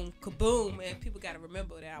the room, kaboom, and people got to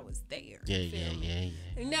remember that I was there. Yeah, You feel me?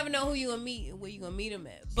 You never know who you gonna meet and where you gonna meet them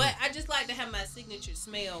at. But I just like to have my signature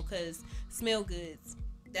smell because smell goods.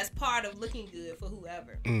 That's part of looking good for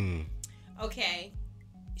whoever. Mm. Okay.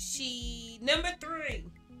 Number 3.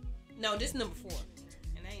 No, this is number 4.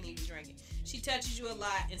 And I ain't even drinking. She touches you a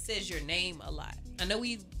lot and says your name a lot. I know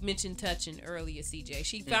we mentioned touching earlier, CJ.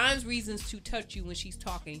 She finds reasons to touch you when she's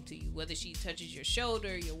talking to you, whether she touches your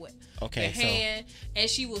shoulder, your hand, and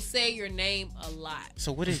she will say your name a lot.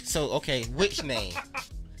 So what is okay? Which name?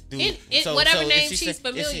 Whatever if name she she's say-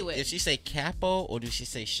 familiar with. If she say Capo or does she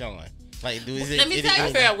say Sean? Like, Let me tell you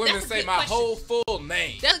I've had women That's a say good my question. whole full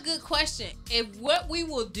name. That's a good question. If what we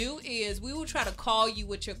will do is we will try to call you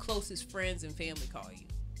what your closest friends and family call you.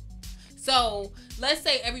 So let's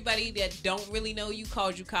say everybody that don't really know you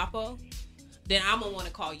calls you Capo, then I'm gonna want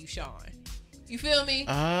to call you Sean. You feel me?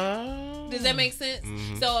 Does that make sense?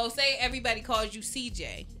 Mm-hmm. So say everybody calls you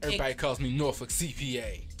CJ. Everybody calls me Norfolk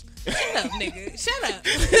CPA. Shut up, nigga. Shut up.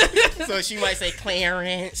 So she might say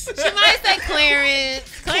Clarence. She might say Clarence.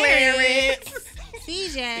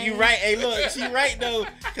 CJ. You right? Hey, look, she right though.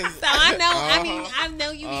 So So I know, I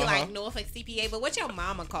know you be like Norfolk CPA, but what your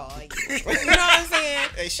mama call you? You know what I'm saying?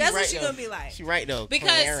 Hey, she That's right what she though. gonna be like. She right though.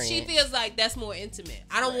 Because Clarence. she feels like that's more intimate.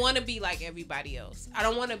 I don't want to be like everybody else. I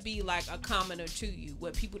don't want to be like a commoner to you,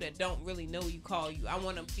 what people that don't really know you call you. I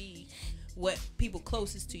want to be what people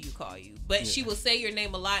closest to you call you. But she will say your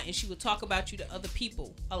name a lot, and she will talk about you to other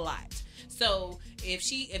people a lot. So if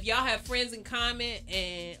y'all have friends in common,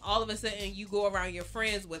 and all of a sudden you go around your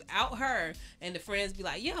friends without her, and the friends be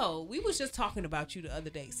like, "Yo, we was just talking about you the other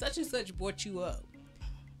day. Such and such brought you up."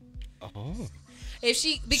 Oh. Because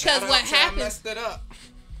Shout what out to I happens? messed it up.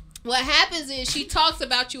 What happens is she talks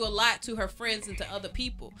about you a lot to her friends and to other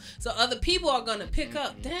people. So other people are going to pick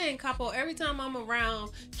up, dang, Capo, every time I'm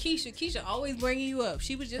around Keisha always bringing you up.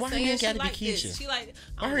 She was just Why her saying name she gotta be like this. Keisha? She like,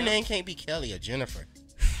 I Why don't her know. name can't be Kelly or Jennifer?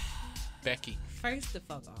 Becky. First the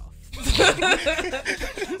fuck off.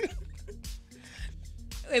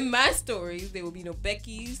 In my stories, there will be no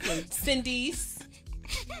Beckys, no Cindy's,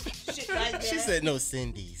 Shit like that. She said no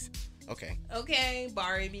Cindy's. Okay. Okay,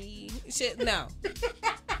 Barbie. Shit, no.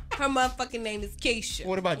 Her motherfucking name is Keisha.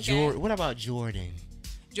 What about okay? Jordan? What about Jordan?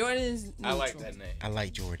 Jordan's neutral. I like that name. I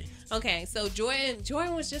like Jordan. Okay, so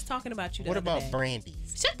Jordan was just talking about you. What about day.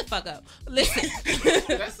 Brandy's? Shut the fuck up. Listen.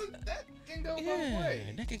 That can go both ways.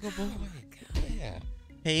 That can go both ways. Yeah.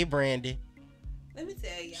 Hey, Brandy. Let me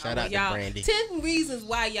tell y'all. Shout out to y'all, Brandy. 10 reasons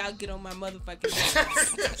why y'all get on my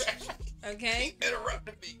motherfucking nerves. Okay?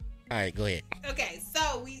 Interrupted me. All right, go ahead. Okay,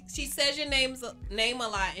 so she says your name a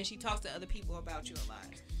lot, and she talks to other people about you a lot.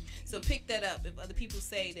 So pick that up. If other people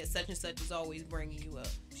say that such and such is always bringing you up,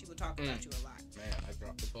 she will talk about you a lot. Man, I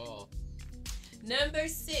dropped the ball. Number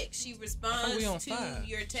 6, she responds to 5.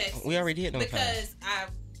 your text. We already did number 5. Because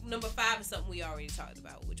number 5 is something we already talked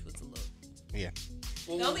about, which was a look. Yeah.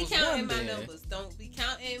 Well, Don't be what was counting one my then? numbers. Don't be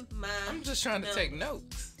counting my. I'm just trying to take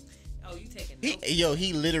notes. Oh, you taking notes?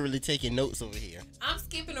 He literally taking notes over here. I'm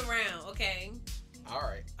skipping around. Okay. All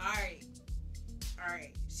right. All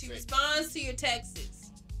right. She Great. responds to your texts,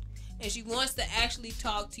 and she wants to actually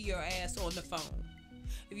talk to your ass on the phone.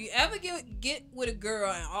 If you ever get with a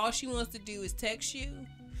girl and all she wants to do is text you,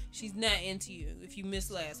 she's not into you. If you missed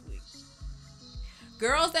last week,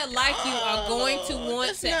 girls that like you are going to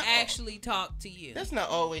want to actually talk to you. That's not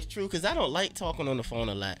always true because I don't like talking on the phone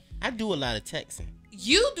a lot. I do a lot of texting.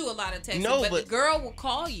 You do a lot of texting, No, but but the girl will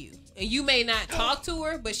call you, and you may not talk to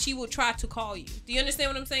her, but she will try to call you. Do you understand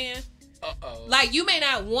what I'm saying? Uh-oh. Like, you may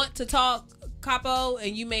not want to talk, Capo,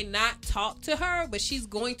 and you may not talk to her, but she's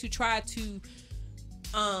going to try to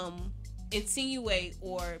insinuate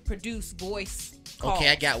or produce voice calls. Okay,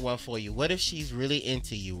 I got one for you. What if she's really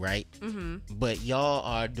into you, right? Mm-hmm. But y'all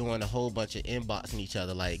are doing a whole bunch of inboxing each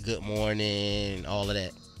other, like good morning, all of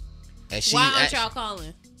that. And she Why aren't y'all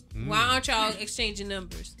calling? Why aren't y'all exchanging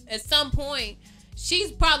numbers? At some point,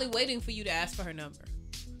 she's probably waiting for you to ask for her number.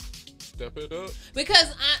 Step it up.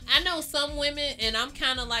 Because I know some women, and I'm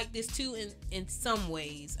kind of like this too in some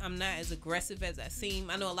ways. I'm not as aggressive as I seem.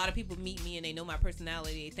 I know a lot of people meet me and they know my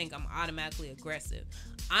personality. They think I'm automatically aggressive.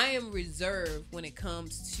 I am reserved when it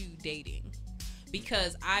comes to dating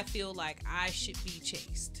because I feel like I should be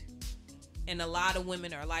chased. And a lot of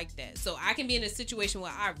women are like that. So I can be in a situation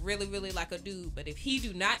where I really, really like a dude, but if he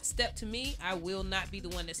do not step to me, I will not be the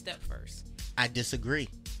one to step first. I disagree.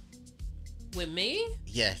 With me?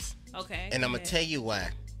 Yes. Okay. And I'm going to tell you why.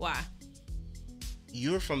 Why?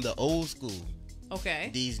 You're from the old school. Okay.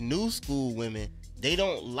 These new school women, they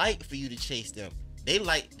don't like for you to chase them. They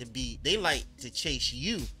like to chase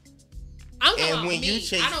you. I'm talking And about when me. you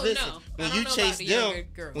chase, I don't listen, know. when I you don't know chase about the younger them,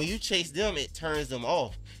 girls. when you chase them, it turns them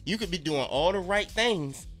off. You could be doing all the right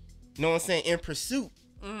things, you know what I'm saying, in pursuit.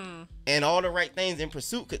 Mm. And all the right things in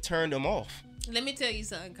pursuit could turn them off. Let me tell you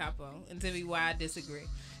something, Capo, and tell me why I disagree.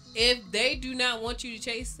 If they do not want you to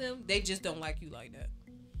chase them, they just don't like you like that.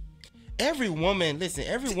 Every woman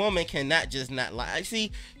cannot just not lie.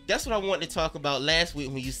 See, that's what I wanted to talk about last week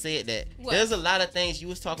when you said that. What? There's a lot of things you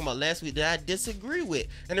was talking about last week that I disagree with.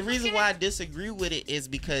 And the reason why I disagree with it is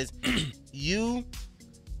because you,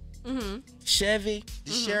 Chevy,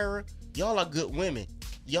 DeShera, y'all are good women.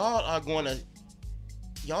 Y'all are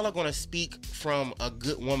gonna speak from a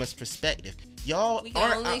good woman's perspective. Y'all We can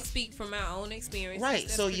aren't only speak from our own experience. right.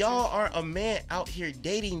 So y'all are a man out here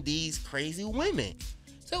dating these crazy women.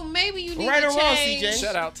 So maybe you need Right to or wrong, change. CJ?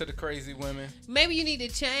 Shout out to the crazy women. Maybe you need to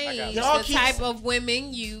change Y'all the keep- type of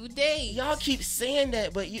women you date. Y'all keep saying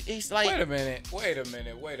that, but it's like Wait a minute.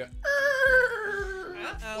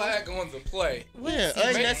 Flag on the play. yeah, See,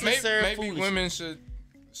 unnecessary Maybe foolishness. women should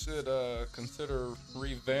consider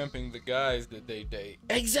revamping the guys that they date.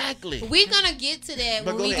 Exactly. We're gonna get to that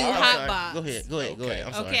But when we do I'm hot sorry. box. Go ahead.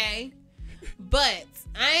 I'm sorry. Okay. But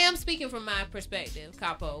I am speaking from my perspective,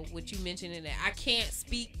 Capo, what you mentioned in that. I can't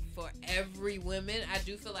speak for every woman. I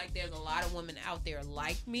do feel like there's a lot of women out there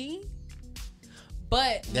like me.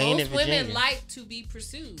 But They ain't in most women Virginia. like to be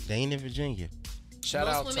pursued. They ain't in Virginia. Shout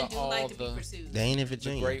most out women to do all like to be the pursued. They ain't in the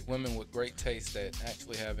Virginia. great women with great taste that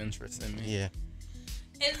actually have interest in me. Yeah.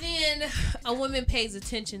 And then a woman pays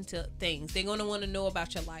attention to things. They're going to want to know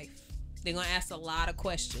about your life. They're going to ask a lot of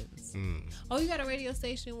questions. Mm. Oh, you got a radio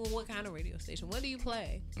station? Well, what kind of radio station? What do you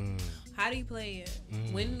play? Mm. How do you play it?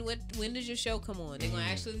 When does your show come on? They're going to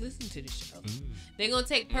actually listen to the show. Mm. They're going to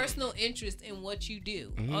take personal interest in what you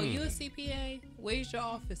do. Oh, you a CPA? Where's your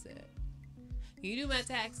office at? You do my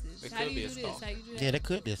taxes. It How do could be you a do this? stalker. How you do that? Yeah, that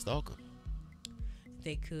could be a stalker.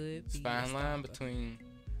 They could It's be fine a line stalker. between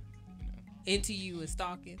Into you and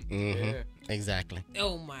stalking. Mm-hmm. yeah, Exactly.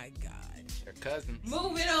 Oh, my God. their cousins.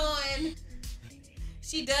 Moving on.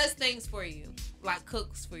 She does things for you, like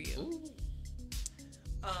cooks for you.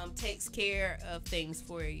 takes care of things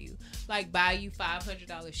for you, like buy you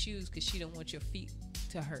 $500 shoes because she don't want your feet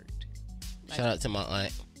to hurt. Like, shout out to my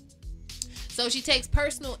aunt. so she takes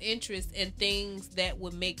personal interest in things that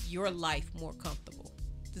would make your life more comfortable.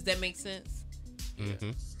 Does that make sense?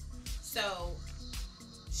 Mm-hmm. So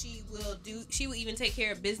she will even take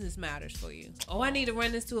care of business matters for you. Oh, I need to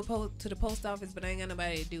run this to the post office, but I ain't got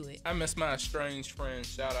nobody to do it. I miss my estranged friend.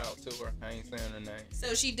 Shout out to her. I ain't saying her name.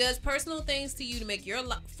 So she does personal things to you to make your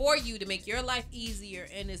life easier,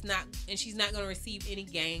 and she's not going to receive any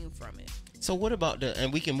gain from it. So what about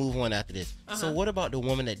and we can move on after this. So what about the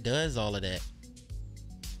woman that does all of that,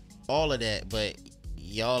 but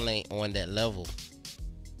y'all ain't on that level?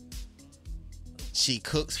 She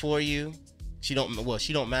cooks for you. She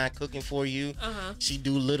don't mind cooking for you. She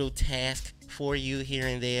do little tasks for you here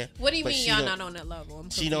and there. What do you mean y'all not on that level? I'm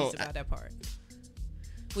confused about that part.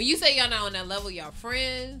 When you say y'all not on that level, y'all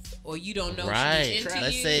friends, or you don't know she's into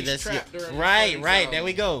Let's you? say that's right. There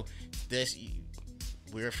we go.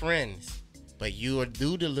 We're friends, but you'll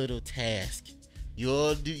do the little task.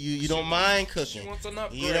 You don't mind cooking. She wants an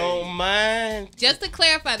upgrade. You don't mind. Just to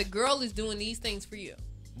clarify, the girl is doing these things for you.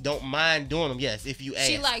 Don't mind doing them. Yes, if you ask.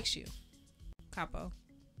 She likes you, Capo.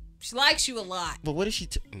 She likes you a lot. But what if she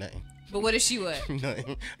nothing? But what if she would?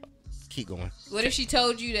 Nothing. Keep going. What if she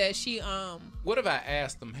told you that she What if I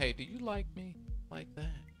asked them, hey, do you like me like that?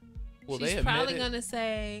 Well, she's probably gonna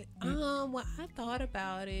say, well, I thought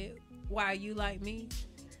about it. Why, you like me?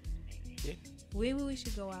 Yeah. Maybe we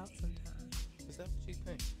should go out sometime. Is that what you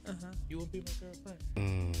think? You will be my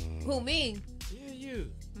girlfriend? Who, me? Yeah,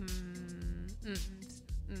 you.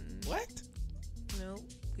 What? No,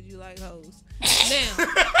 because you like hoes. Now.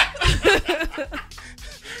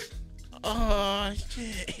 Oh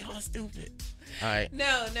shit, y'all stupid. All right.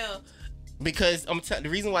 No. Because the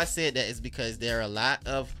reason why I said that is because there are a lot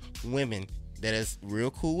of women that is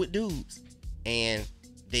real cool with dudes, and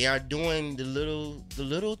they are doing the little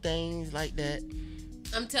things like that.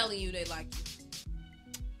 I'm telling you, they like you.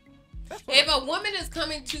 If a woman is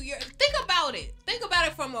coming to your, think about it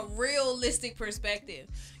from a realistic perspective.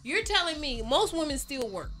 You're telling me most women still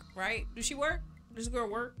work, right? Does she work? Does the girl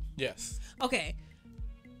work? Yes. Okay.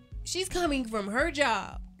 She's coming from her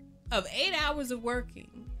job of 8 hours of working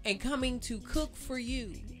and coming to cook for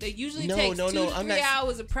you. That usually takes 2 to 3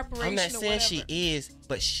 hours of preparation. I'm not saying she is,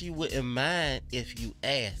 but she wouldn't mind if you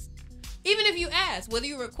asked. Even if you ask, whether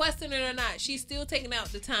you're requesting it or not, she's still taking out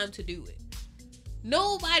the time to do it.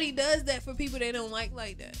 Nobody does that for people they don't like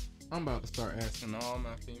that. I'm about to start asking all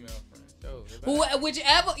my female friends.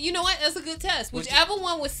 Whichever, you know what? That's a good test. Whichever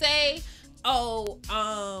one would say, maybe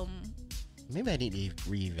I need to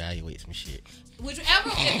reevaluate some shit. Whichever,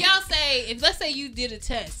 if y'all say, let's say you did a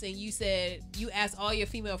test and you said, you asked all your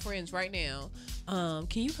female friends right now,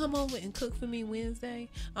 can you come over and cook for me Wednesday?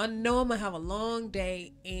 I know I'm gonna have a long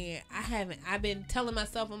day and I've been telling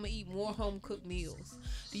myself I'm gonna eat more home cooked meals.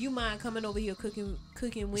 Do you mind coming over here cooking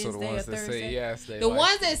Wednesday or Thursday? So the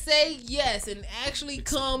ones that say yes, ones that say yes and actually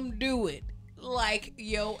come do it. Like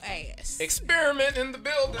your ass. Experiment in the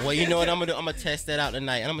building. Well, you know what I'm gonna do? I'm gonna test that out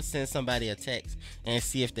tonight, and I'm gonna send somebody a text and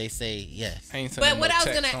see if they say yes. But what I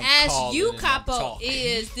was gonna ask you, Capo,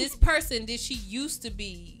 is this person? Did you used to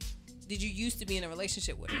be in a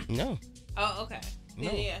relationship with her? No. Oh, okay.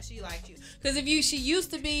 No. Yeah, she liked you. Because if she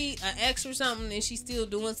used to be an ex or something, and she's still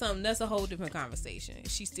doing something, that's a whole different conversation.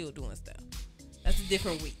 She's still doing stuff. That's a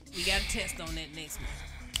different week. We got a test on that next month.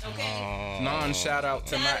 Okay. Non-shout out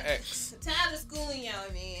to my ex. Tired of schooling y'all,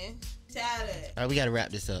 man. Tired of it. All right, we gotta wrap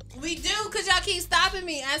this up. We do, because y'all keep stopping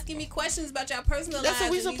me, asking me questions about y'all personal lives. That's what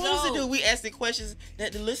we supposed to do. We ask the questions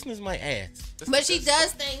that the listeners might ask. But she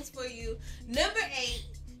does things for you. Number 8,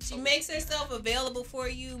 she makes herself available for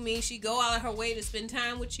you. Means she go out of her way to spend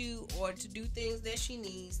time with you or to do things that she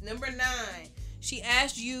needs. Number 9, she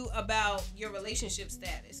asked you about your relationship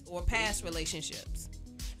status or past relationships.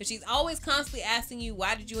 If she's always constantly asking you,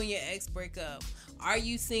 why did you and your ex break up? Are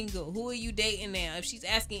you single? Who are you dating now? If she's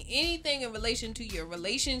asking anything in relation to your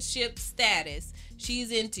relationship status, she's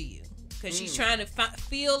into you. Because she's trying to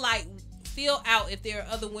feel out if there are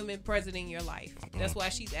other women present in your life. That's why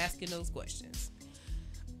she's asking those questions.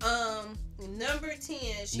 Number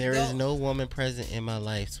 10. There is no woman present in my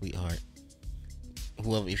life, sweetheart.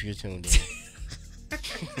 Whoever, if you're tuned in.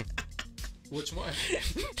 Which one?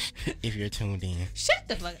 If you're tuned in. Shut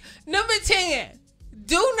the fuck up. Number 10.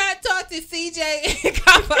 Do not talk to CJ and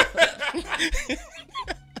Capo.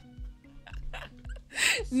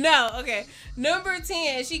 No, okay. Number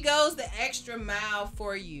 10. She goes the extra mile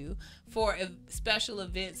for you for special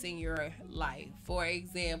events in your life. For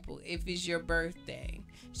example, if it's your birthday,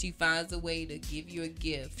 she finds a way to give you a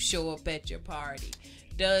gift, show up at your party.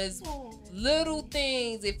 does little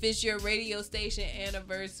things if it's your radio station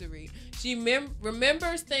anniversary. She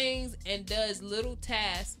remembers things and does little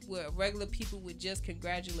tasks where regular people would just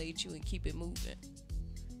congratulate you and keep it moving.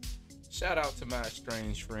 Shout out to my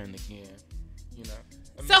estranged friend again. You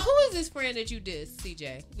know. So who is this friend that you did,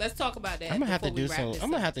 CJ? Let's talk about that. I'm gonna have to before we do wrap some. this I'm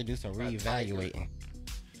gonna up. have to do some reevaluating.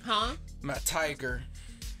 Huh? My tiger.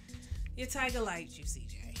 Your tiger liked you,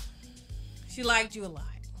 CJ. She liked you a lot.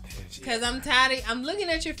 Because I'm tired. I'm looking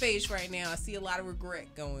at your face right now. I see a lot of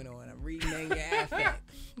regret going on. I'm reading in your affect.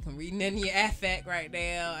 I'm reading in your affect right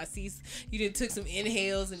now. I see you done took some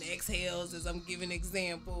inhales and exhales as I'm giving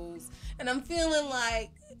examples. And I'm feeling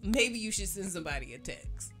like maybe you should send somebody a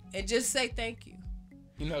text and just say thank you.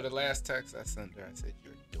 You know, the last text I sent her, I said,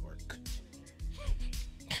 "You're a dork."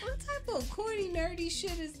 What type of corny, nerdy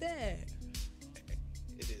shit is that?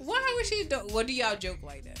 It is. Why would she do? What do y'all joke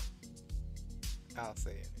like that? I'll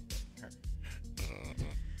say anything. Her.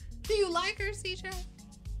 Do you like her, CJ?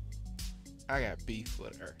 I got beef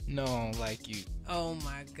with her. No, I don't like you. Oh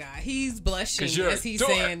my God, he's blushing 'Cause you're as a he's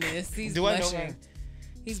dork. saying this. He's Do I know blushing. her?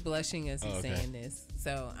 He's blushing as he's okay. saying this.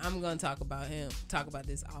 So I'm gonna talk about him. Talk about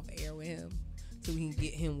this off air with him, so we can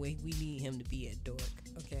get him where we need him to be at dork.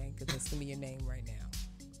 Okay, because that's gonna be your name right now.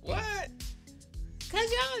 What? Cause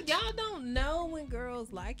y'all don't know when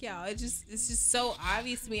girls like y'all. It's just so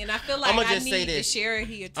obvious to me, and I feel like I'ma I just say need to this. share it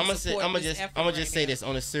here to I'm support this effort gonna right just say now. this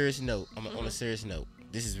on a serious note. On a serious note.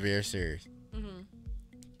 This is very serious. Mm-hmm.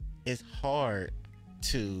 It's hard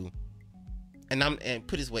to, and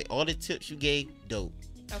put it this way, all the tips you gave, dope.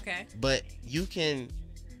 Okay. But you can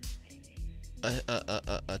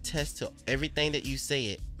attest to everything that you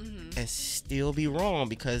said and still be wrong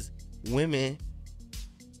because women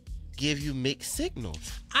give you mixed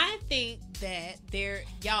signals. I think that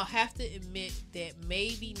y'all have to admit that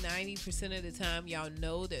maybe 90% of the time y'all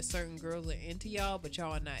know that certain girls are into y'all, but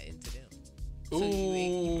y'all are not into them. So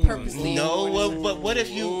you purposely but what if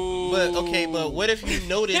you? But what if you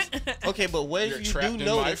notice? Okay, but what You're if you trapped do in my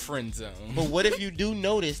notice? friend zone. But what if you do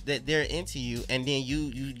notice that they're into you, and then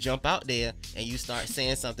you jump out there and you start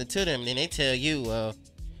saying something to them, and then they tell you,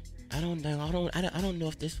 I don't know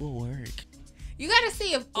if this will work. You gotta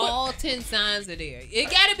see if all 10 signs are there. It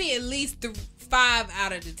gotta be at least 5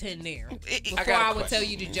 out of the 10 there before I would tell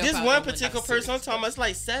you to jump This out. one the particular window. person I'm talking about, it's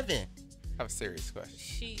like 7. I have a serious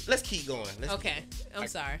question. Let's keep going. Okay, I'm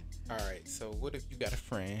sorry. All right, so what if you got a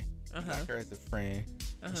friend, you like her as a friend,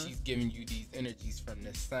 and she's giving you these energies from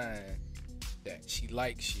this sign that she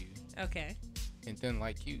likes you, Okay. and then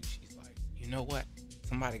like you, she's like, you know what?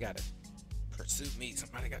 Somebody gotta pursue me.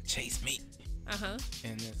 Somebody gotta chase me.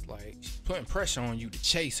 And it's like she's putting pressure on you to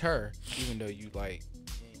chase her, even though you ain't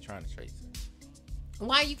trying to chase her.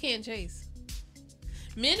 Why you can't chase?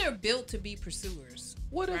 Men are built to be pursuers.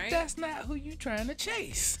 What if right? that's not who you trying to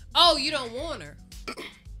chase? Oh, you don't want her.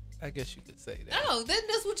 I guess you could say that. Oh, then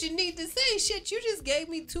that's what you need to say. Shit, you just gave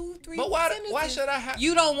me 2, 3. But why sentences. should I have?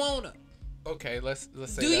 You don't want her. Okay, let's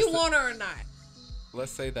say. Do you want her or not?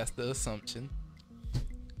 Let's say that's the assumption.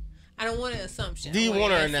 I don't want an assumption. Do you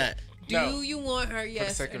want her or not? Do No. you want her? For the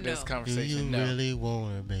Yes sake or of no? this Do conversation, you no. really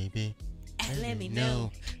want her, baby? Let me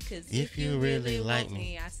know. Cause if you really want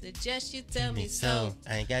me, I suggest you tell me so.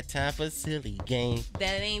 I ain't got time for silly games.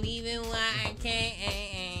 That ain't even why I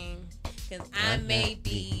can't. Cause I may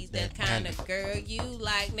be the kind of girl you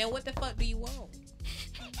like. Now, what the fuck do you want?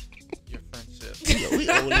 Your friendship. We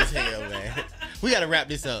old as hell, man. We gotta wrap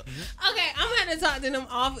this up. Okay, I'm gonna talk to them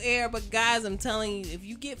off air, but guys, I'm telling you, if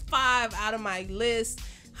you get 5 out of my list,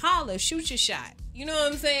 holla, shoot your shot. You know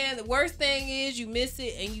what I'm saying? The worst thing is you miss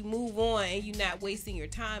it and you move on and you're not wasting your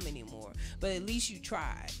time anymore. But at least you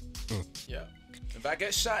tried. Yeah. If I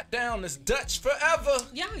get shot down, it's Dutch forever.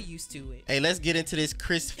 Y'all used to it. Hey, let's get into this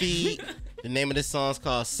Chris feed. The name of the song's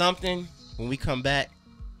called Something. When we come back,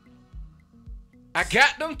 I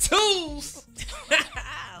got them tools.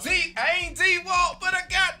 I ain't D-Walt, but I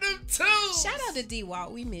got them tools. Shout out to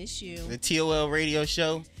D-Walt. We miss you. the TOL radio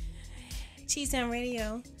show. Cheese Town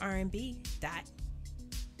Radio, R&B.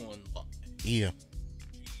 Online. Yeah.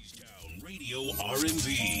 Down Radio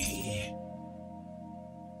R&B.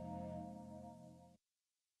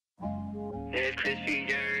 It's Crispy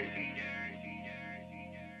Dirt.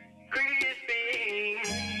 Crispy.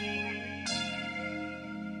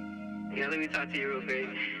 Yeah, let me talk to you real quick.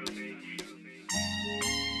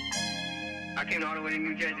 I came all the way to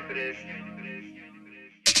New Jersey for this.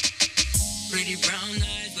 Pretty brown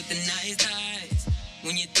eyes with the nice eyes.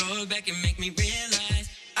 When you throw it back and make me realize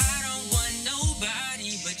I don't want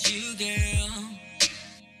nobody but you, girl.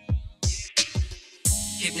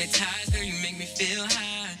 Hypnotized, girl, you make me feel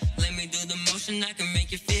high. Let me do the motion, I can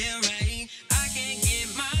make you feel right. I can't get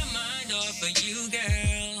my mind off of you,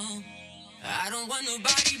 girl. I don't want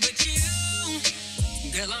nobody but you.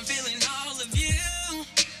 Girl, I'm feeling all of you.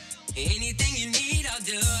 Anything you need, I'll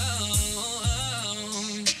do. Oh.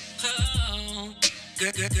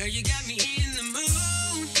 Girl, you got me in the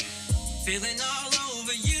mood. Feeling all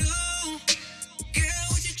over you. Girl,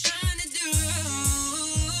 what you trying to do?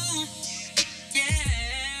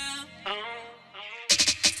 Yeah.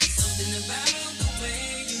 Something about the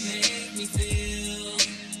way you make me feel.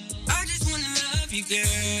 I just wanna love you, girl.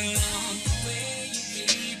 The way you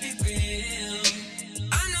keep it real.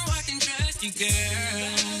 I know I can trust you, girl.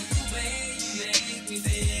 The way you make me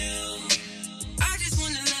feel. I just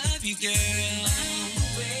wanna love you, girl. The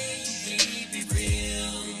way you keep it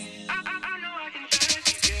real. I know I can trust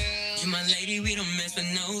you, girl. You my lady, we don't mess with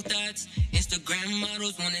no thoughts. Instagram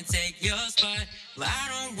models wanna take your spot. But I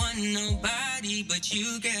don't want nobody but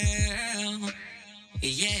you, girl.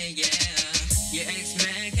 Yeah. Your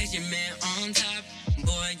ex-man, cause your man on top.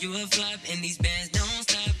 Boy, you a flop, and these bands don't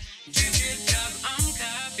stop. Drip, drop, I'm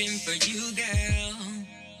copping for you, girl.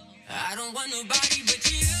 I don't want nobody but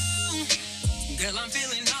you. Girl, I'm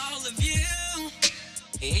feeling all of you.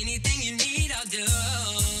 Anything you need, I'll do.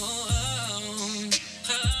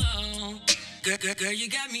 Oh. Girl, you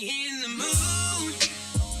got me in the mood.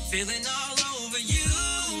 Feeling all over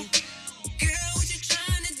you. Girl, what you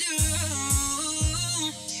trying to do?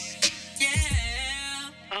 Yeah.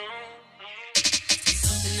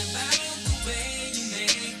 Something about the way you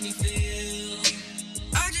make me feel.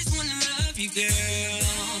 I just wanna love you, girl.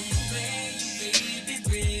 The way you keep it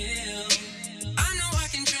real. I know I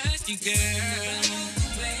can trust you, girl. The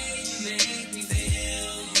way you make me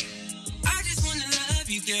feel. I just wanna love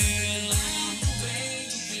you, girl. The way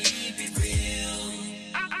you keep it real.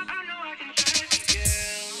 I know I can trust you,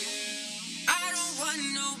 girl. I don't want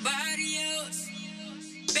nobody else,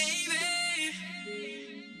 baby.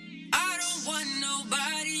 I don't want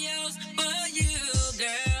nobody else but you,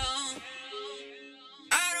 girl.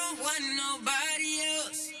 I don't want nobody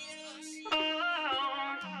else.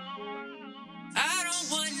 I don't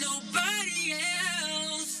want nobody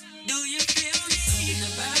else. Do you feel me? Something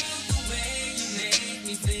about the way you make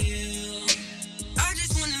me feel. I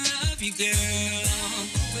just wanna love you, girl.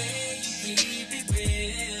 The way you keep it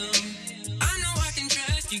real. I know I can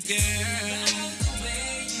trust you, girl. The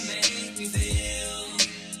way you make me feel.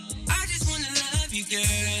 I just wanna love you, girl.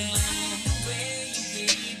 The way you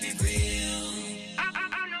keep it real. I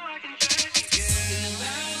know I can trust you, girl. Something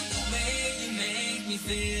about the way you make me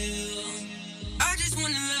feel. I just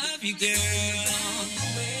wanna love you, girl. The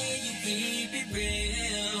way you keep it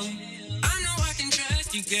real. I know I can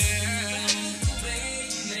trust you, girl. The way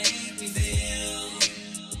you make me feel.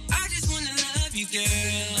 I just wanna love you, girl.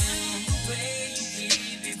 The way you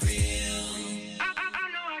keep it real. I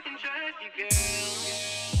know I can trust you, girl.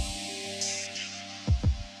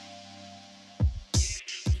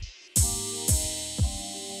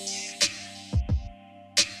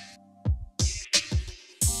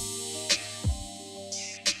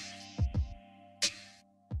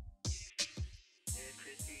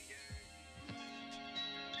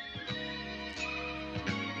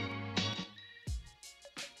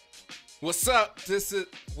 What's up? This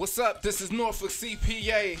is Norfolk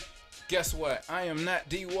CPA. Guess what? I am not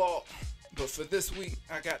D-Walt, but for this week,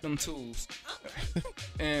 I got them tools.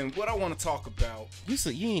 And what I want to talk about. You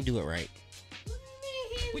ain't do it right.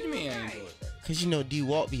 What do you mean I ain't do it right? Cause you know D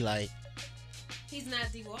Walt be like. He's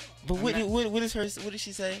not D-Walt. But what did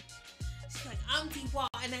she say? She's like, I'm D-Walt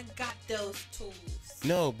and I got those tools.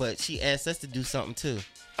 No, but she asked us to do something too.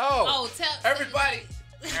 Oh, tell everybody,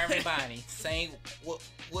 say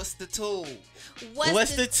what's the tool?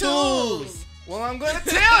 What's the tools? Well, I'm gonna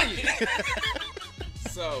tell you.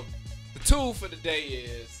 So, the tool for the day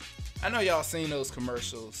is, I know y'all seen those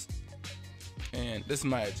commercials, and this is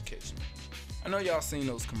my education. I know y'all seen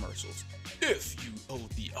those commercials. If you owe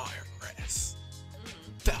the IRS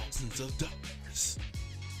thousands of dollars,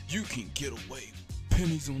 you can get away with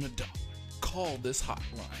pennies on a dollar. Call this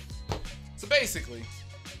hotline. So basically,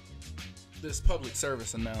 this public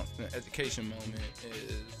service announcement, education moment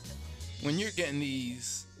is when you're getting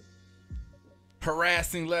these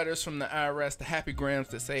harassing letters from the IRS, the happy grams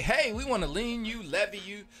that say, hey, we want to lien you,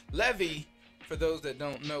 levy. For those that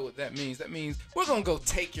don't know what that means we're going to go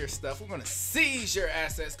take your stuff. We're going to seize your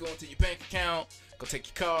assets, go into your bank account, go take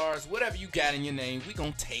your cars, whatever you got in your name. We're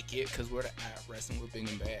going to take it because we're the IRS and we're big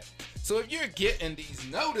and bad. So if you're getting these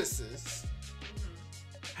notices,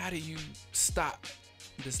 how do you stop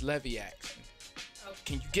this levy action?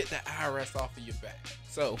 Can you get the IRS off of your back?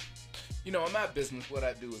 So, you know, in my business, what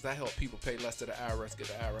I do is I help people pay less to the IRS, get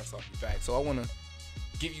the IRS off your back. So I want to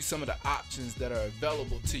give you some of the options that are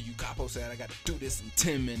available to you. Capo said I got to do this in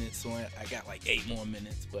 10 minutes, so I got like 8 more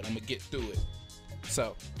minutes, but I'm gonna get through it.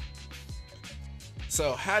 So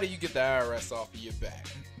how do you get the IRS off of your back?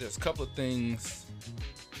 There's a couple of things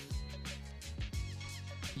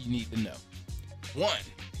you need to know. One,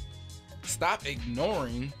 stop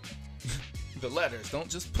ignoring the letters. Don't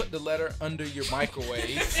just put the letter under your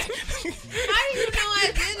microwave. How do you know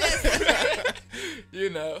I did this? You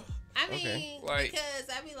know. I mean, Okay. Like, because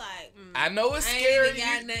I be like, I know it's I scary. ain't even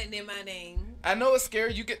got nothing in my name. I know it's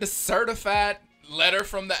scary. You get the certified letter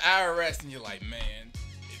from the IRS, and you're like, man,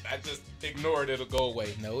 if I just ignore it, it'll go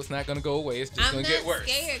away. No, it's not gonna go away. It's just I'm gonna not get worse.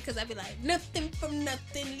 scared because I be like, nothing from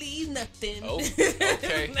nothing leaves nothing. Oh,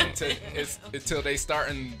 okay. Until they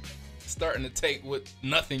starting to take what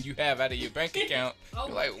nothing you have out of your bank account. Oh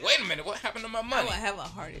You're my like, wait a minute, what happened to my I money? would have a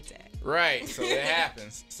heart attack. Right. So it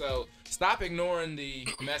happens. So stop ignoring the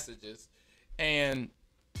messages and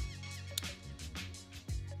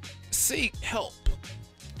seek help.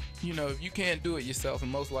 You know, if you can't do it yourself,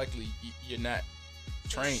 and most likely you're not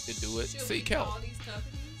trained to do it, Should seek we help. call these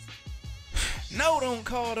companies? No, don't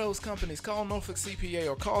call those companies. Call Norfolk CPA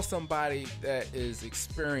or call somebody that is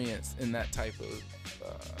experienced in that type of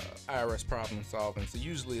IRS problem solving. So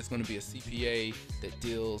usually it's going to be a CPA that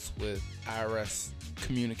deals with IRS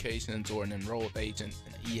communications, or an enrolled agent,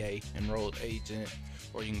 an EA enrolled agent,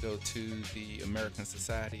 or you can go to the American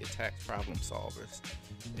Society of Tax Problem Solvers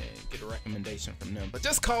and get a recommendation from them. But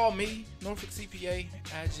just call me, Norfolk CPA,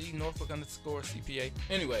 IG Norfolk_CPA.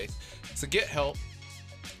 Anyways, so get help.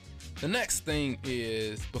 The next thing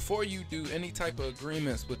is, before you do any type of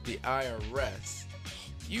agreements with the IRS,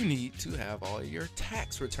 you need to have all your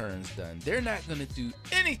tax returns done. They're not going to do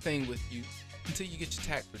anything with you until you get your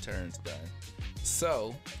tax returns done.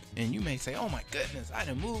 So, and you may say, oh my goodness, I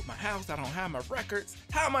done moved my house, I don't have my records.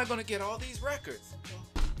 How am I going to get all these records?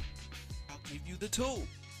 Well, I'll give you the tool.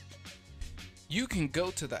 You can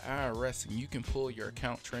go to the IRS and you can pull your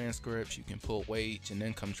account transcripts, you can pull wage and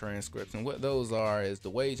income transcripts, and what those are is the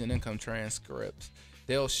wage and income transcripts.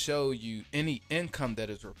 They'll show you any income that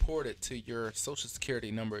is reported to your social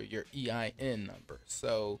security number, your EIN number.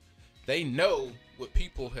 So they know what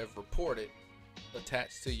people have reported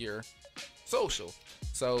attached to your social.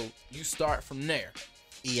 So you start from there.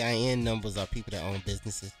 EIN numbers are people that own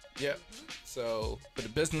businesses. Yep. So for the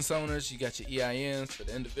business owners, you got your EINs. For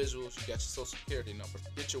the individuals, you got your social security number.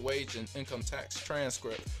 Get your wage and income tax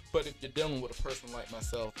transcript. But if you're dealing with a person like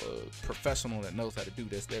myself, a professional that knows how to do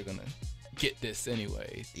this, they're gonna get this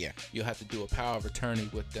anyways. Yeah. You'll have to do a power of attorney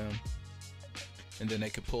with them, and then they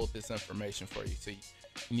can pull this information for you. So you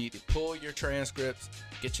need to pull your transcripts,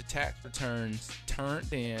 get your tax returns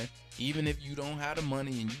turned in. Even if you don't have the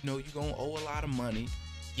money and you know you're gonna owe a lot of money,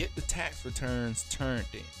 get the tax returns turned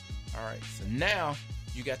in. All right, so now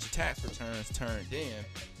you got your tax returns turned in.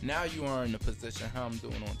 Now you are in the position, how I'm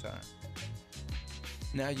doing on time.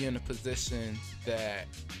 Now you're in a position that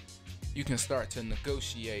you can start to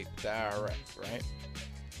negotiate with the IRS, right?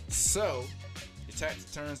 So your tax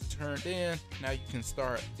returns are turned in. Now you can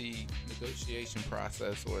start the negotiation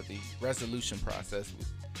process, or the resolution process,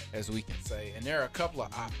 as we can say. And there are a couple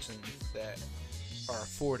of options that are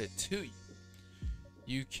afforded to you.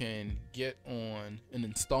 You can get on an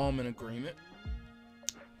installment agreement.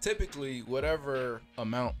 Typically, whatever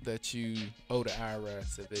amount that you owe the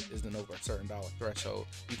IRS, if it isn't over a certain dollar threshold,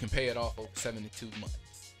 you can pay it off over 72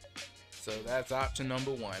 months. So that's option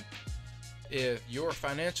number one. If your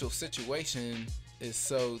financial situation is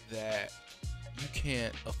so that you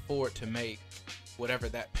can't afford to make whatever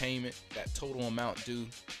that payment, that total amount due,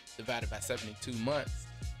 divided by 72 months,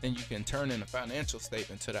 then you can turn in a financial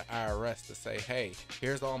statement to the IRS to say, hey,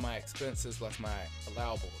 here's all my expenses, less my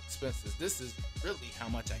allowable expenses. This is really how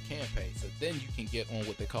much I can pay. So then you can get on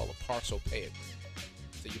what they call a partial pay agreement.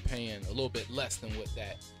 So you're paying a little bit less than what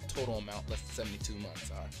that total amount, less than 72 months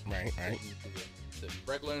are. Right, So right. you can do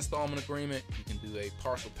the regular installment agreement. You can do a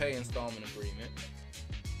partial pay installment agreement.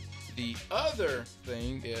 The other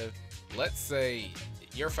thing is, let's say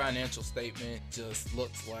your financial statement just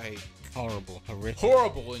looks like Horrible, horrific.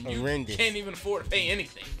 horrible and you Horrendous. can't even afford to pay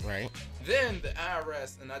anything. Right. Then the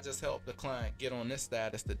IRS, and I just helped the client get on this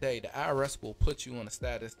status today, the IRS will put you on a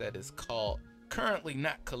status that is called currently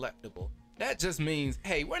not collectible. That just means,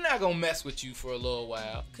 hey, we're not gonna mess with you for a little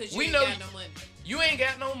while. Cause you We ain't know got no money. you ain't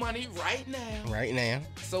got no money right now. Right now.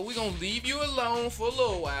 So we're gonna leave you alone for a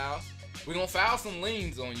little while. We're gonna file some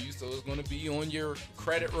liens on you, so it's gonna be on your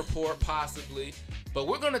credit report possibly. But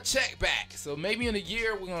we're gonna check back. So maybe in a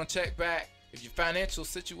year we're gonna check back. If your financial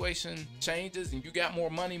situation changes and you got more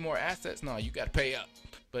money, more assets, no, you gotta pay up.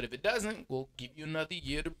 But if it doesn't, we'll give you another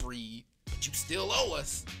year to breathe. but you still owe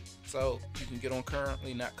us. So you can get on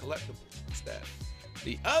currently not collectible status.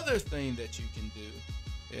 The other thing that you can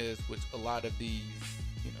do is, which a lot of these,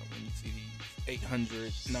 when you see these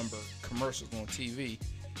 800 number commercials on TV,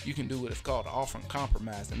 you can do what is called offer and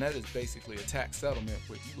compromise, and that is basically a tax settlement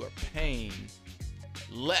where you are paying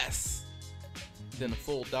less than a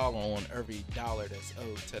full dollar on every dollar that's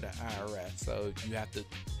owed to the IRS. So you have to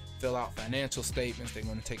fill out financial statements. They're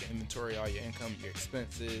going to take an inventory of all your income, your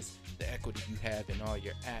expenses, the equity you have in all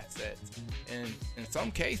your assets. And in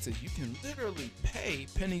some cases, you can literally pay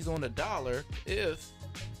pennies on the dollar if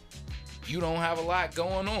you don't have a lot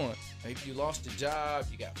going on. Maybe you lost your job,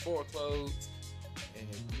 you got foreclosed, and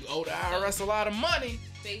you owe the IRS a lot of money.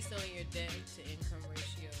 Based on your debt to income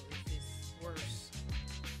ratio, if it's worse,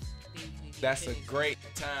 then you need to That's a great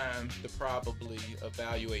time to probably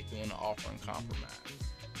evaluate doing an offer and compromise.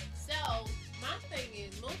 So, my thing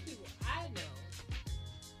is, most people I know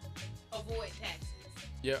avoid taxes.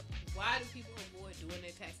 Yep. Why do people avoid doing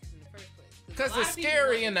their taxes in the first place? Because it's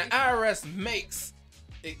scary and the IRS makes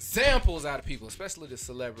examples out of people, especially the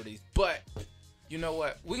celebrities. But you know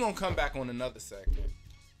what? We're going to come back on another segment,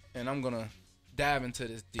 and I'm going to dive into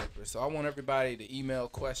this deeper. So I want everybody to email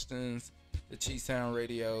questions to Cheese Sound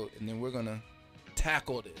Radio, and then we're going to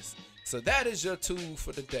tackle this. So that is your tool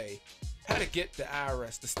for the day. How to get the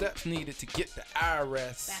IRS, the steps needed to get the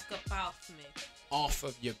IRS back up off me. Off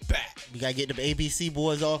of your back. You gotta get the ABC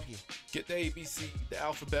boys off you. Get the ABC, the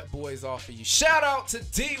alphabet boys off of you. Shout out to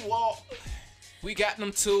D-Walt. We got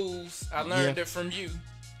them tools. I learned it from you.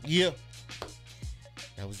 Yeah.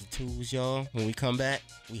 That was the tools, y'all. When we come back,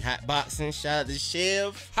 we hot boxing. Shout out to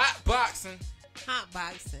Chev. Hot boxing. Hot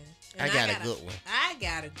boxing. I got a good one. I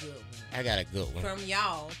got a good one. I got a good one. From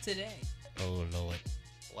y'all today. Oh, Lord.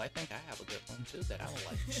 Well, I think I have a good one, too, that I would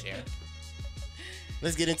like to share.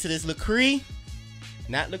 Let's get into this Lecrae.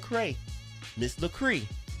 Not Lecrae. Miss Lecrae.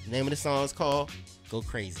 The name of the song is called Go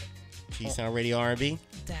Crazy. Cheese Sound Radio R&B.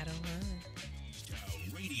 That don't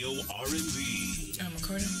Down Radio R&B. I'm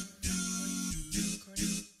recording.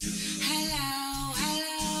 Hello,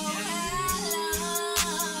 hello,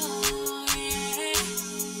 yeah.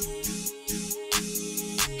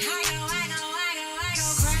 I go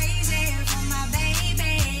crazy for my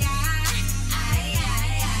baby.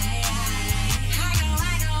 I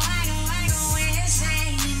go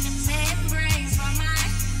insane in the membrane for my.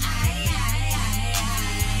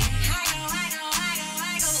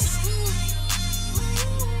 I go ooh.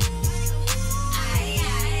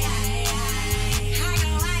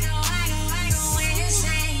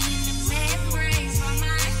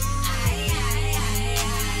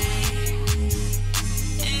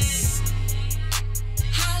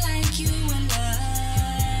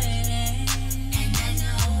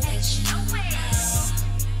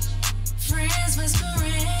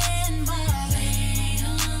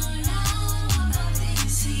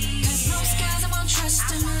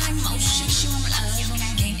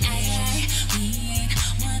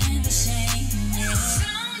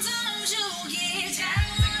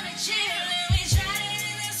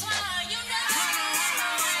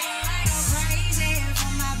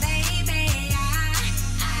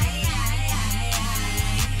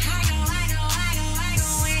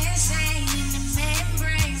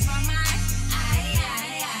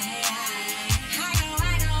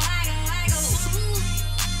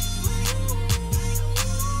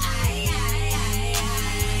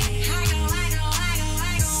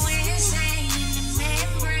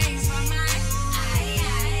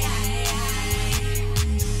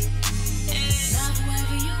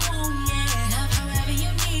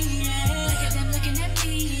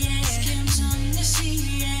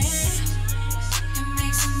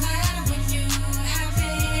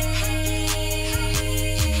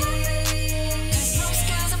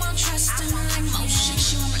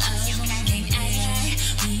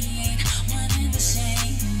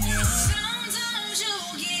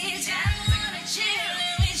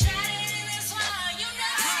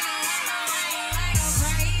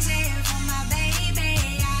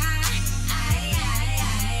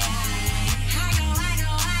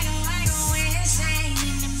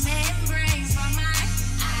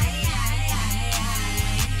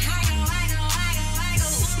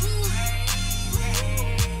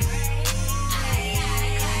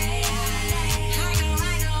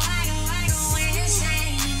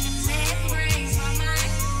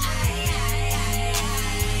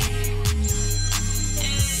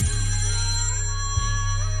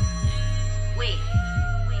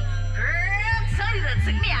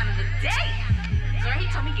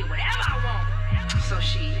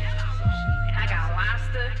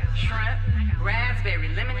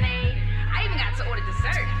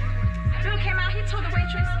 Bill came out, he told the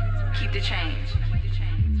waitress, keep the change.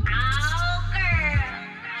 Oh, girl,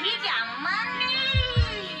 he got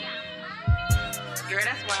money. Girl,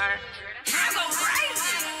 that's why I go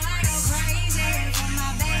crazy.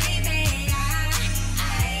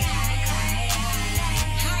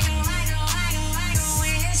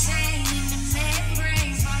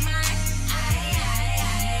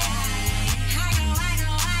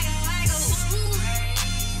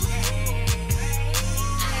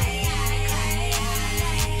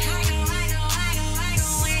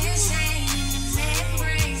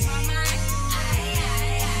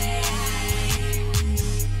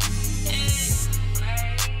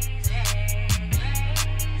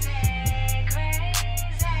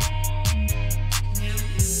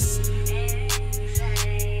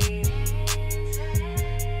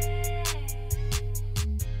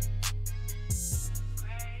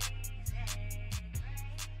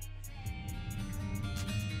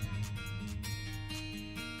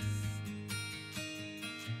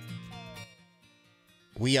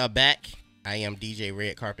 We are back. I am DJ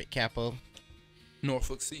Red Carpet Capo.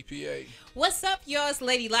 Norfolk CPA. What's up, y'all? It's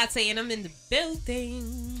Lady Latte, and I'm in the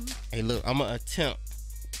building. Hey, look, I'm gonna attempt.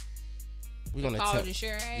 We're gonna Call attempt. the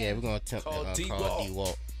sheriff. Yeah, we're gonna attempt Call to call D-Walk.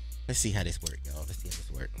 D-Walk. Let's see how this works, y'all. Let's see how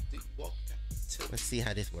this works. Let's see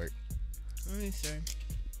how this works. Let me see.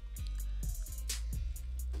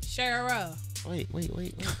 Sheriff. Wait.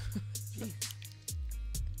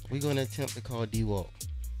 We're gonna attempt to call D-Walk.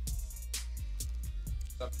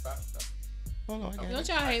 Hold on, I got Don't it.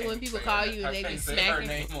 y'all hate when people call you and they be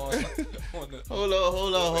smacking? Hold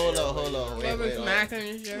on. Wait. Smacking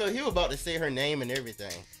and shit. Look, he was about to say her name and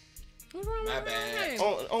everything. What's wrong with My her bad. name?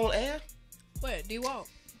 On air? What? D-Walk?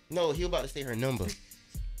 No, he was about to say her number.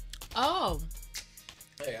 Oh.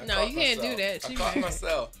 Hey, I No, caught you can't myself. do that. I She caught mad.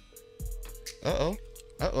 myself.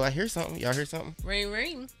 I hear something. Y'all hear something? Ring,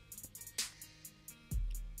 ring.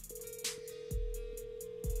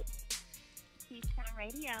 Keystone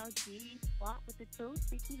Radio, G Walk with the two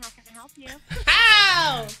speaking. How can I help you?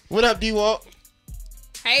 How? What up, D-Walk?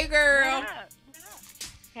 Hey, girl. What up?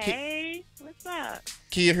 Hey, what's up?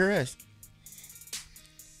 Can you hear us?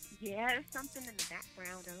 Yeah, there's something in the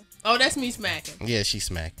background though. Oh, that's me smacking. Yeah, she's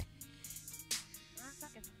smacking. Sounds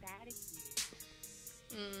like a static.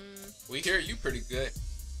 We hear you pretty good.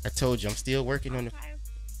 I told you I'm still working on the. Okay.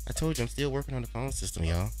 I told you I'm still working on the phone system,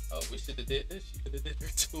 y'all. Oh, we should have did this. You could have did her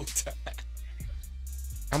 2 times.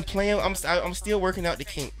 I'm playing. I'm still working out the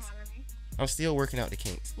Thanks kinks. for calling me. I'm still working out the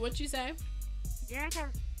kinks. What you say? Yeah, 'cause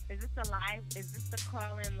is this the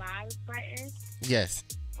call in live button Yes.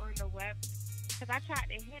 on the web? Because I tried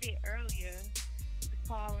to hit it earlier to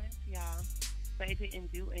call in to y'all, but it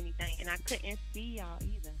didn't do anything, and I couldn't see y'all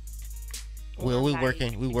either. Well, we Once I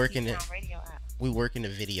working. hit We the working Keystone it. Radio app. We working the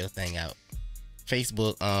video thing out.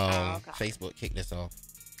 Facebook. okay. Facebook kicked us off.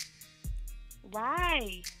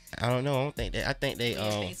 Why? I don't know. I don't think that. I think they. We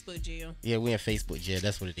in Facebook jail. Yeah, we in Facebook jail.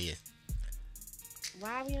 That's what it is.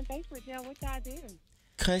 Why are we in Facebook jail? What y'all do?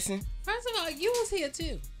 Cussing. First of all, you was here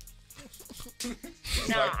too.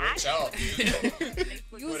 No, Like, what y'all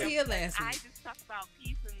do? You was here last I week. just talk about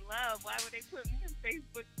peace and love. Why would they put me in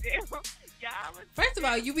Facebook jail? Y'all was First of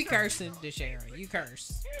all, you be cursing, DeSharon. You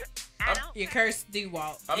curse. I don't You curse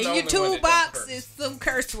D-Walk. I'm In the your only one that toolbox don't curse. is some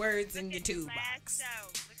curse words in look your at the toolbox. last show.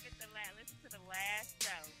 Look at the listen to the last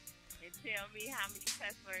show and tell me how many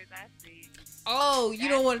cuss words I see. Oh, you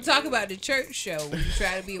don't want to talk about the church show when you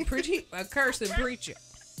try to be a cursing preacher.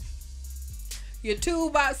 Your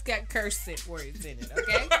toolbox got cursing words in it,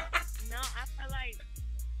 okay? No,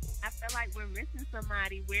 I feel like we're missing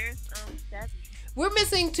somebody. Where's Chevy? We're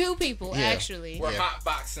missing 2 people, Yeah. actually. We're Yeah. hot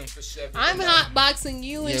boxing for Chevy. I'm tonight. hot boxing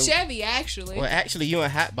you and Yeah. Chevy, actually. Well, actually, you in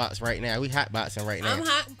hotbox right now. We hotboxing right now. I'm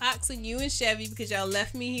hot boxing you and Chevy because y'all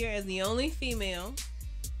left me here as the only female.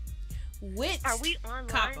 With Are we online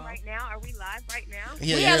Capo. right now? Are we live right now?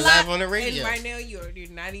 Yeah, we you're are live on the radio. And right now you're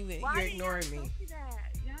not even Why you're didn't y'all ignoring me. tell me that?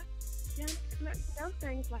 Y'all let me know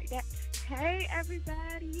things like that. Hey,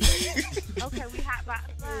 everybody. Okay, we hot box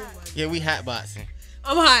live. Yeah, we hotboxing.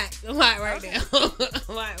 I'm hot right Okay. now.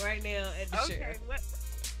 I'm hot right now at the Okay, sheriff. what?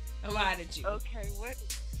 I'm hot at you. Okay, what?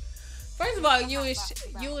 First of all, What you and hot box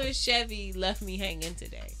about? you and Chevy left me hanging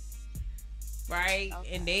today, right?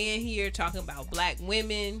 Okay. And they in here talking about black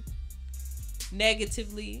women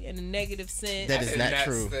negatively in a negative sense, That I is did not not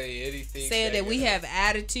true. say anything saying that we negative.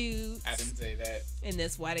 have attitudes, I didn't say that. and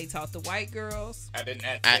that's why they talk to white girls. I did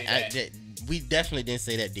not say that. We definitely didn't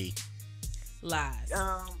say that, D. Lies.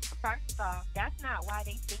 First off, that's not why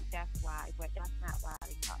they think that's why, but that's not why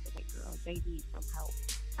they talk to white girls. They need some help.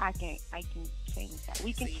 I can change that.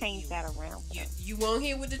 We can See, change that around. You won't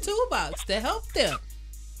hear with the toolbox to help them.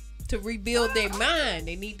 to rebuild their mind.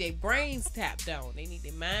 They need their brains tapped on. They need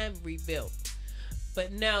their mind rebuilt.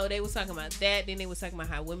 But no, they was talking about that. Then they was talking about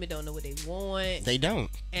how women don't know what they want. They don't.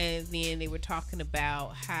 And then they were talking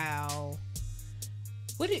about how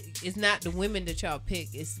it's not the women that y'all pick.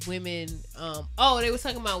 It's women. They was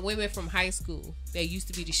talking about women from high school. They used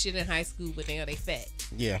to be the shit in high school, but now they fat.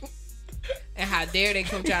 Yeah. And how dare they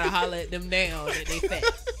come try to holler at them now that they fat.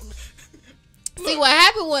 See, what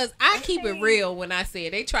happened was, I keep it real when I say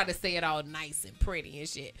it. They try to say it all nice and pretty and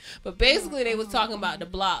shit. But basically, they was talking about the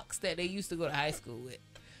blocks that they used to go to high school with.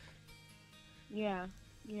 Yeah.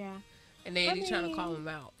 And they trying to call them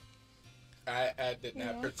out. I did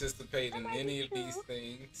not participate in any of these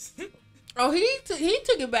things. Oh, he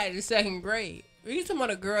took it back to second grade. He's talking about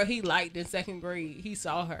a girl he liked in second grade. He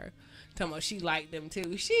saw her. Talking about she liked them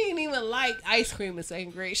too. She didn't even like ice cream in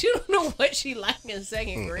second grade. She don't know what she liked in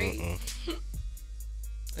second grade.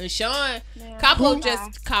 And Sean, Capo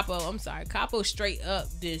straight up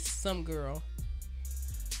dissed some girl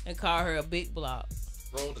and called her a big block.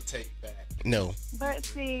 Roll the tape back. No. But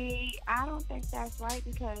see, I don't think that's right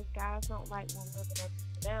because guys don't like when women are to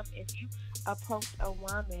them. If you approach a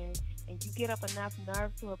woman and you get up enough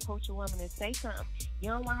nerve to approach a woman and say something, you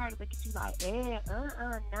don't want her to look at you like,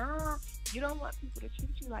 nah. You don't want people to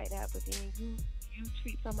treat you like that, but then you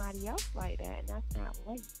treat somebody else like that, and that's not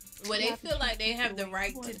right. Well, they feel like they have the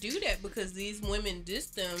right to do that because these women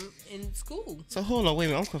dissed them in school. So hold on, wait a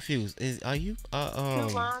minute, I'm confused. Are you Two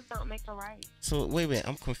wrongs don't make a right. So wait a minute,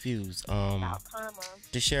 I'm confused.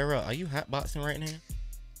 DeShera, are you hotboxing right now?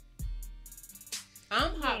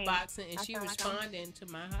 I'm hotboxing, and she responding to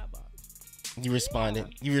my hotbox. You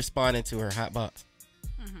responded. You responded to her hotbox.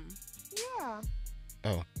 Yeah. Oh,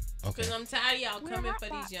 okay. Because I'm tired of y'all coming for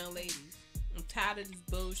these young ladies. I'm tired of this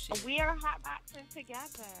bullshit. We are hotboxing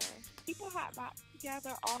together. People hotbox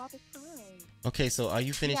together all the time. Okay, so are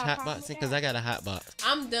you finished hotboxing? Because I got a hotbox.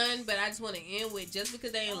 I'm done, but I just want to end with, just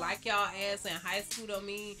because they ain't like y'all ass in high school don't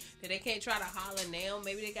mean that they can't try to holler now.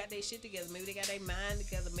 Maybe they got their shit together. Maybe they got their mind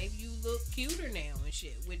together. Maybe you look cuter now and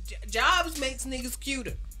shit. With jobs makes niggas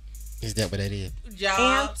cuter. Is that what that is?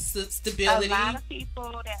 Jobs, stability. A lot of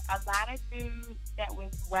dudes that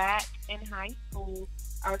was whack in high school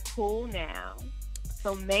are cool now.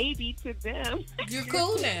 So maybe to them, you're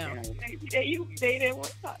cool now. Maybe they didn't want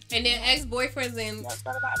to talk. And then ex-boyfriends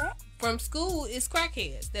from school is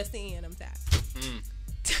crackheads. That's the end. I'm tired.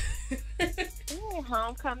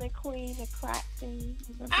 Homecoming queen, the crack scene.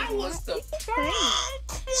 I was the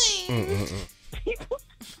queen.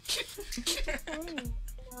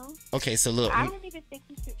 Okay, so look. I don't even think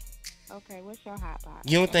you should. Okay, what's your hot box?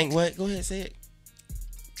 You don't think what? Go ahead, say it.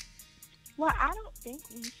 Well, I don't think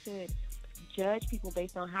we should judge people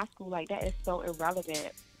based on high school. Like, that is so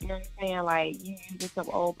irrelevant. You know what I'm saying? Like, you using some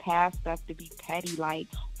old past stuff to be petty. Like,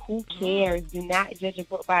 who cares? Do not judge a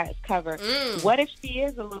book by its cover. What if she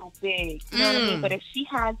is a little big? You know what I mean? But if she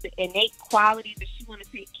has the innate qualities that she want to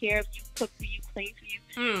take care of you, cook for you, clean for you,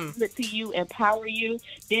 look to you, empower you,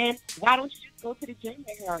 then why don't you just go to the gym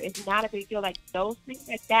with her? It's not a big deal. Like, those things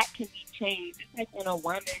like that can be changed. It's like when a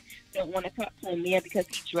woman don't want to talk to a man because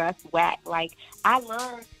he dressed whack. Like, I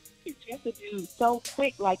learned you dress a dude so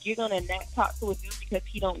quick, like you're gonna not talk to a dude because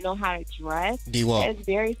he don't know how to dress. D-Walk. It's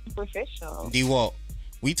very superficial. D-Walk.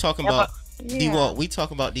 We talking about D-Walk. We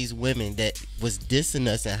talk about these women that was dissing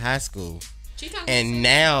us in high school, and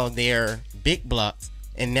now they're big blocks,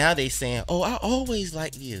 and now they saying, "Oh, I always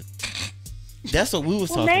liked you." That's what we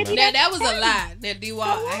was talking about. That was a lie. That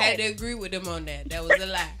D-Walk, I had to agree with them on that. That was a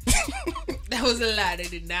lie. That was a lie. They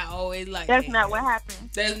did not always like That's not what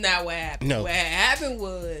happened. That's not what happened. No. What happened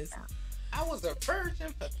was, I was a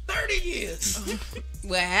virgin for 30 years.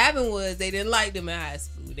 What happened was they didn't like them in high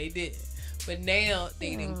school. They did. But now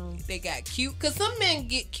they got cute. Because some men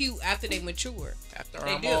get cute after they mature. After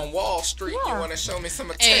I'm on Wall Street, you want to show me some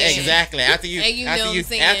attention. Exactly. After you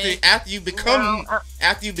become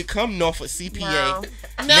Norfolk CPA. No,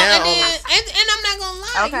 and I'm not gonna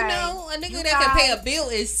lie. You know, a nigga that can pay a bill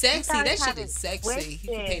is sexy. That shit is sexy. He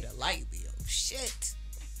can pay the light bill. Shit.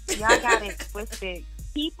 Y'all got it twisted.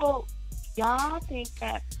 Y'all think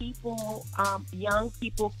that people, young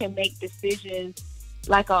people, can make decisions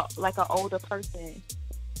like a older person.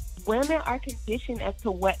 Women are conditioned as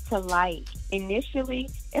to what to like. Initially,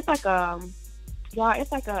 it's like a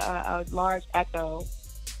large echo,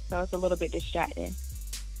 so it's a little bit distracting.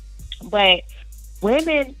 But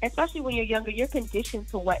women, especially when you're younger, you're conditioned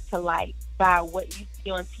to what to like by what you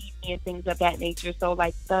see on TV and things of that nature. So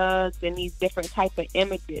like thugs and these different type of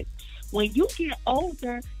images. when you get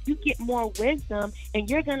older, you get more wisdom, and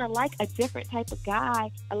you're gonna like a different type of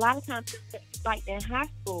guy. A lot of times, it's like in high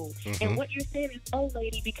school. And what you're saying is, oh,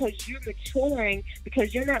 lady, because you're maturing,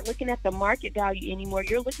 because you're not looking at the market value anymore.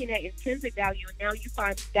 You're looking at intrinsic value, and now you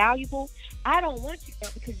find me valuable. I don't want you now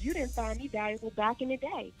because you didn't find me valuable back in the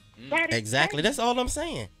day. Exactly. That's all I'm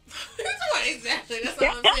saying. Exactly. That's all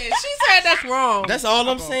I'm saying. She said that's wrong. That's all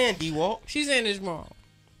I'm saying, D-Walk. She's saying it's wrong.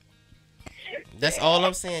 That's all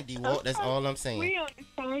I'm saying, D-Walk. That's all I'm saying. We on the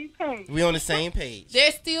same page. We on the same page.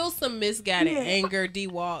 There's still some misguided anger,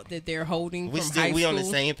 D-Walk, that they're holding from high school. We on the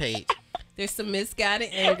same page. There's some misguided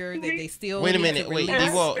anger that they still Wait a need minute. to Wait,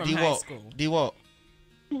 release D-Walk. from high school. D-Walk.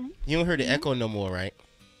 You don't hear the echo no more, right?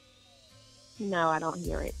 No, I don't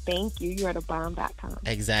hear it. Thank you. You're at a bomb.com.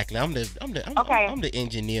 Exactly. I'm the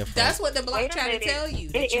engineer. That's what the block tried to tell you.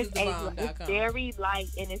 That you was the bomb.com. It's very light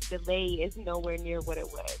and it's delayed. It's nowhere near what it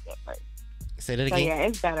was at first. Say that again. So yeah,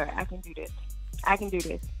 it's better. I can do this.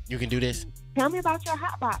 You can do this. Tell me about your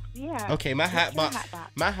hot box. Yeah. Okay, my hot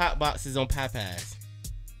box is on Popeyes.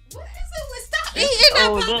 What is it? Stop eating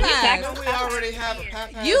that Popeyes. We already have a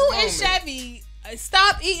Popeyes. You and Chevy.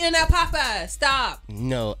 Stop eating that Popeyes. Stop.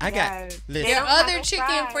 No, I got. Listen. There are other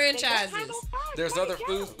chicken franchises. There's other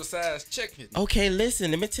foods besides chicken. Okay,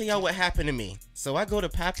 listen. Let me tell y'all what happened to me. So I go to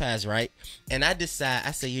Popeyes, right? And I decide.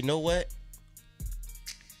 I say, you know what?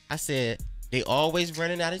 I said they always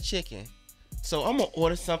running out of chicken, so I'm gonna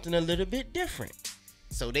order something a little bit different.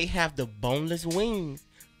 So they have the boneless wings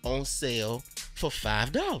on sale for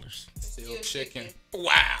 $5. Still chicken.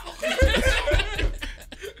 Wow.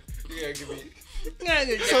 Yeah, give me.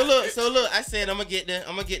 So look, I said I'm gonna get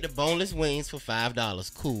the boneless wings for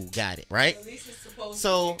 $5. Cool, got it, right?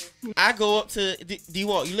 So I go up to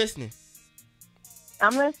D-Walk, you listening?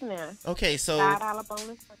 I'm listening. Okay, so $5 boneless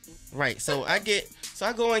wings. Right, so I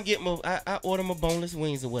go and get I order my boneless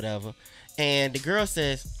wings or whatever, and the girl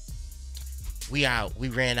says, we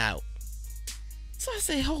ran out. So I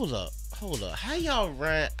say, hold up, how y'all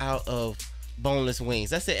ran out of boneless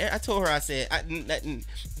wings? I told her,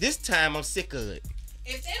 this time I'm sick of it.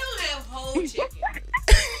 If they don't have whole chicken.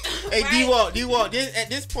 Hey, right? D-Walk, at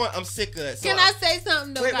this point I'm sick of it. So Can I say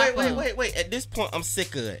something though? Wait. At this point I'm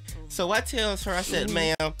sick of it. So I tells her, I said,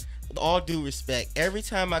 ma'am, with all due respect, every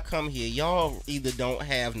time I come here, y'all either don't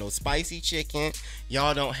have no spicy chicken,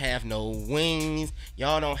 y'all don't have no wings,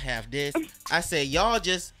 y'all don't have this. I said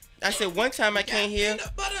one time I came here.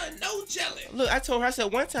 Peanut butter and no jelly. Look, I told her, I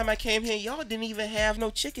said one time I came here, y'all didn't even have no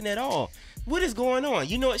chicken at all. What is going on?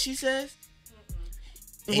 You know what she says?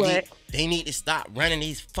 They need to stop running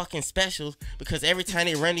these fucking specials, because every time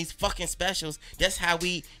they run these fucking specials, that's how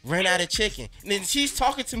we run out of chicken. And then she's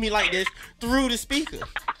talking to me like this through the speaker. Give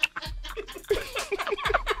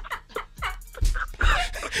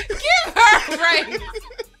her a raise.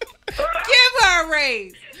 Give her a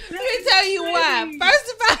raise. Let me tell you why.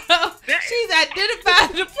 First of all, she's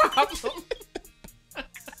identified the problem.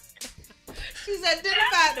 She's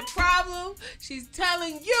identified the problem. She's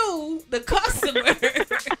telling you, the customer,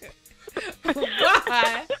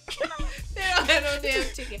 why they don't have no damn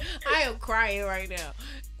chicken. I am crying right now.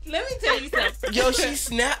 Let me tell you something. Yo, she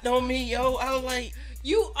snapped on me, yo. I was like,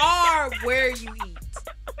 you are where you eat.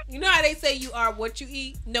 You know how they say you are what you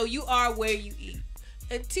eat? No, you are where you eat.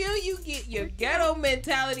 Until you get your ghetto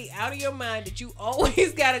mentality out of your mind that you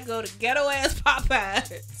always gotta go to ghetto ass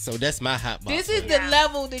Popeyes. So that's my hot box. This is the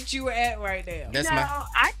level that you are at right now.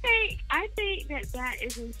 I think that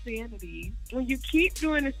is insanity. When you keep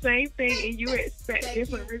doing the same thing and you expect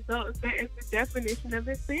different results, that is the definition of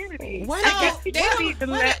insanity. Why they need to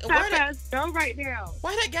let Popeyes go right now.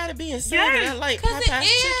 Why that gotta be insanity? I like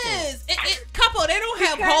Popeyes chicken. Couple, they don't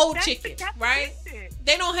have whole chicken, right?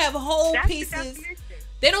 They don't have whole pieces.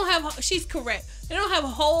 They don't have. She's correct. They don't have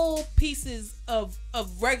whole pieces of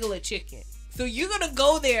regular chicken. So you're gonna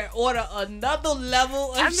go there and order another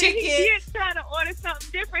level of chicken. He did try to order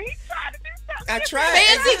something different. He tried to do something different.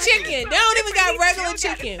 Fancy chicken. They don't even got regular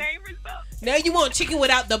chicken. Now you want chicken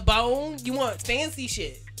without the bone. You want fancy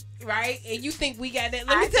shit, right? And you think we got that?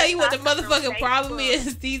 Let me tell you what the motherfucking problem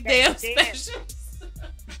is. These damn specials.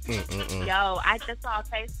 Yo, I just saw a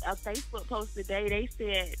Facebook post today. They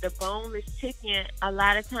said the boneless chicken a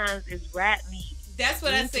lot of times is rat meat. That's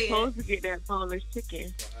what I said. You're supposed to get that boneless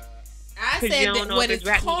chicken. I said that what it's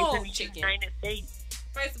called chicken. United States.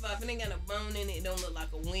 First of all, if it ain't got a bone in it, it don't look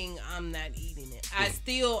like a wing, I'm not eating it. I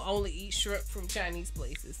still only eat shrimp from Chinese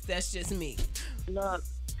places. That's just me. Look,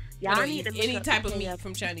 y'all need to any type of meat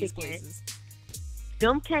from Chinese places.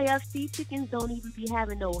 Them KFC chickens don't even be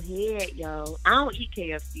having no head, yo. I don't eat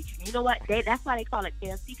KFC chicken. You know what? That's why they call it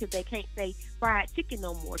KFC, because they can't say fried chicken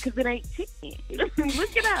no more, because it ain't chicken.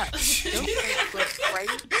 Look it up. Them things look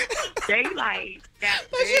crazy. They like that.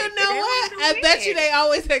 But you know what? I bet you they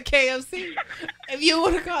always had KFC. If you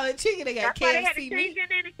want to call it chicken, they got That's why they KFC had to change meat. their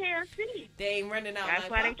name to KFC. They ain't running out That's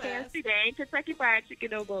like why they Popeyes. KFC. They ain't Kentucky Fried Chicken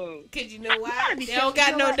no more. Cause you know why? Because They don't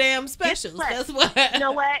got you know no what? damn specials. Guess That's what?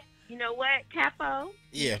 why. You know what, Capo?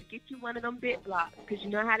 Yeah. Get you one of them big blocks, because you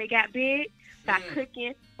know how they got big? By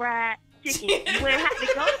cooking fried chicken. You wouldn't have to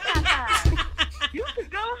go to Popeyes. You could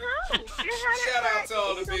go home. Shout out to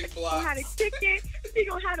all the big He gonna have blocks. the chicken. He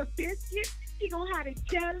gonna have the biscuit. He gonna have the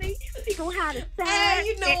jelly. He gonna have the salad. Hey,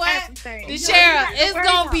 you know and what? everything. The You sheriff, don't have to it's worry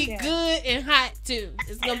gonna about be that. good and hot too.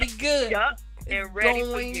 It's gonna be good. Yup. And ready for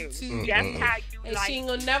Going you. to That's how you And like. she ain't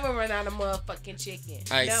gonna never run out of motherfucking chicken.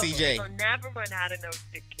 All right, Never. CJ. You'll never run out of no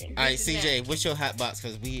chicken. All right, CJ, what's your hot box?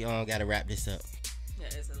 Because we gotta wrap this up.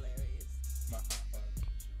 That is hilarious. My hot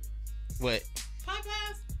box. What?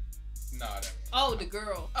 Popeyes? Nah, that. Oh, the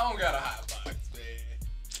girl. I don't got a hot box,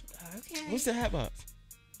 man. Okay. What's the hot box?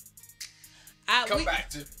 Come back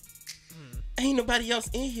to. Ain't nobody else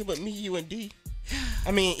in here but me, you, and D.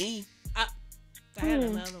 I mean E. I had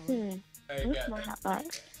another one. Hey, What's got my that. hot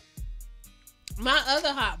box? My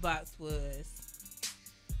other hot box was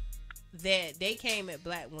that they came at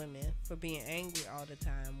black women for being angry all the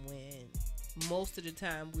time, when most of the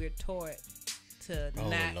time we're taught to Oh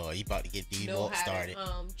not Lord, you about to get D know Walk how started.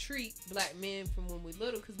 to treat black men from when we're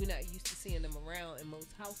little, because we're not used to seeing them around in most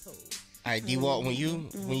households. All right, D Walk, when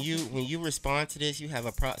you respond to this, you have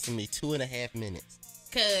approximately 2.5 minutes.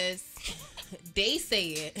 Cause they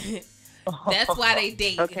said that's why they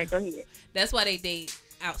date. Okay, go ahead. That's why they date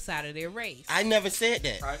outside of their race. I never said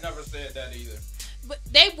that. I never said that either. But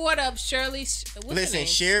they brought up Shirley. What's her Listen, name?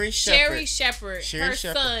 Sherry Sherry Shepherd. Shepherd. Sherry Her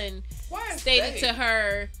Shepherd. son Why is stated they? to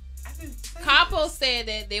her. I didn't say Capo this. said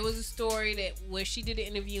that there was a story that where she did an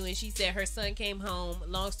interview and she said her son came home.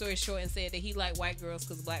 Long story short, and said that he liked white girls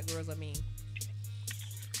because black girls are mean.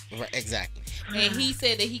 Right, exactly. And he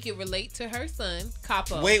said that he could relate to her son,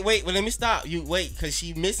 Capo. Wait, well, let me stop. You wait, because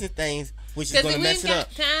she missing things, which is because going to we mess ain't it got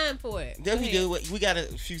up. time for it. Then Go we ahead. do. We got a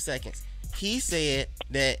few seconds. He said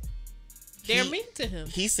that They're mean to him.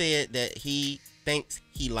 He said that he thinks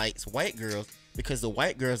he likes white girls because the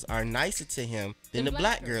white girls are nicer to him than the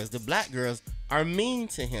black girls. The black girls are mean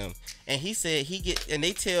to him, and he said and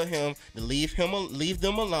they tell him to leave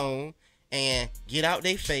them alone and get out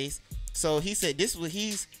their face. So he said this is what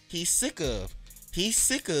he's sick of. He's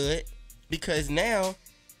sick of it because now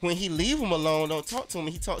when he leave them alone, don't talk to him,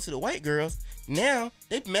 he talks to the white girls. Now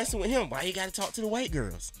they messing with him. Why you got to talk to the white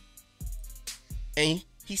girls? And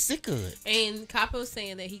he's sick of it. And Capo's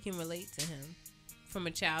saying that he can relate to him from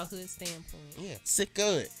a childhood standpoint. Yeah, sick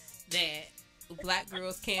of it. That black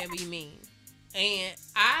girls can be mean. And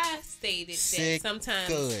I stated Sick that sometimes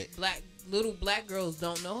good. little black girls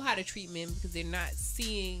don't know how to treat men because they're not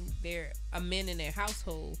seeing a men in their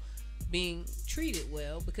household being treated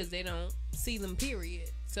well because they don't see them, period.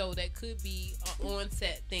 So that could be an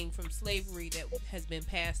onset thing from slavery that has been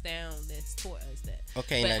passed down that's taught us that.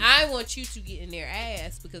 Okay, but now- I want you to get in their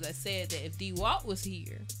ass because I said that if D Walt was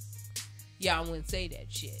here, y'all wouldn't say that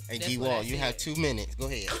shit. Hey, That's D what I Wall, you have said. 2 minutes. Go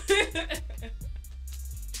ahead.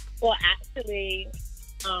 Well, actually,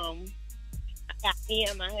 I got me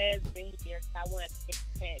and my husband here because I want to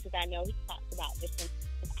because I know he talks about this one.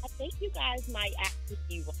 I think you guys might actually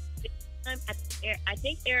be right. I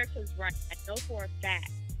think Erica's right. I know for a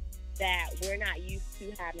fact that we're not used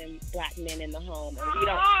to having black men in the home. And we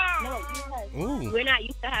don't. No, Ooh. we're not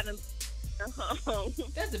used to having in the home.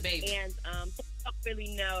 That's a baby. And we don't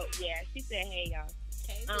really know. Yeah, she said, "Hey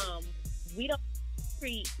y'all." We don't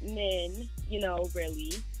treat men,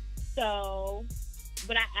 really. So,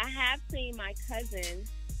 but I have seen my cousin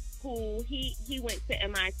who he went to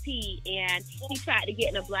MIT and he tried to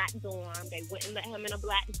get in a black dorm. They wouldn't let him in a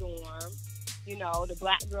black dorm. The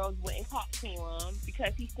black girls wouldn't talk to him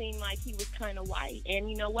because he seemed like he was kind of white. And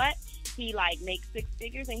you know what? He makes 6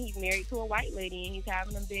 figures and he's married to a white lady and he's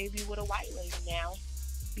having a baby with a white lady now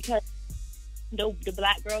because the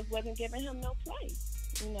black girls wasn't giving him no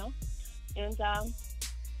place, And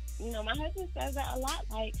my husband says that a lot.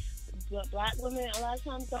 Black women a lot of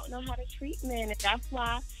times don't know how to treat men, and that's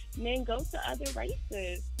why men go to other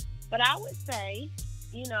races. But I would say,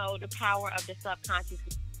 the power of the subconscious.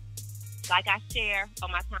 Like I share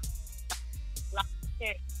on my time,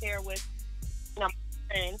 share with my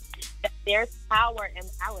friends that there's power in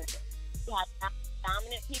balance. You have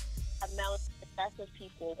dominant people, you have melanin-recessive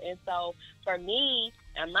people, and so for me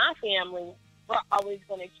and my family, we're always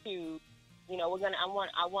going to choose You know, I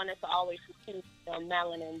want us to always choose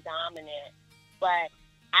melanin dominant. But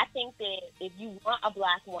I think that if you want a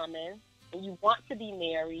black woman and you want to be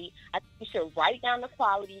married, I think you should write down the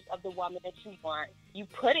qualities of the woman that you want. You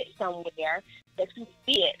put it somewhere that you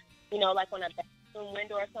see it, you know, like on a bathroom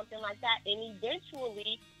window or something like that. And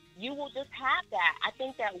eventually, you will just have that. I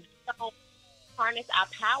think that we don't harness our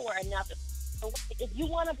power enough. If you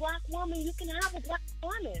want a black woman, you can have a black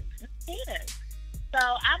woman. You can. So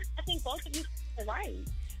I think both of you are right.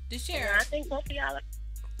 DeShera, I think both of y'all are.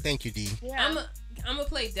 Thank you, D. Yeah. I'm gonna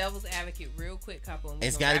play devil's advocate real quick, couple.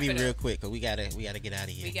 It's got to be real quick because we gotta get out of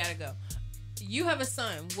here. We gotta go. You have a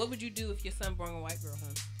son. What would you do if your son brought a white girl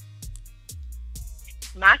home?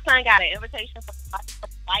 My son got an invitation from a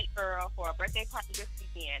white girl for a birthday party this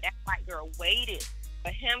weekend. That white girl waited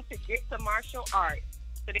for him to get to martial arts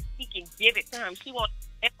so that he can give it to him. She wanted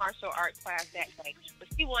a martial arts class that day, but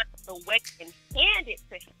she wanted to wait and hand it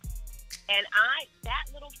to him. And that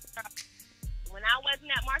little girl, when I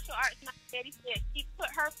wasn't at martial arts, my daddy said she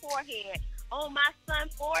put her forehead on my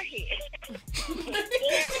son's forehead.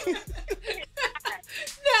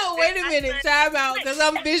 No, wait a minute. Time out, because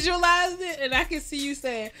I'm visualizing it, and I can see you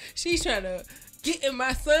saying she's trying to get in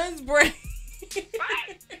my son's brain.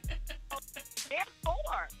 Right.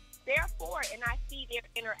 Therefore, and I see their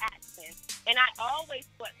interaction, and I always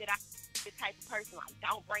thought that I was the type of person like,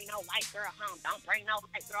 don't bring no white girl home, don't bring no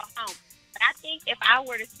white girl home. But I think if I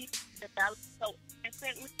were to see develop so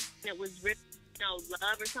instantly, and it was really,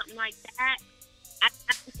 love or something like that, I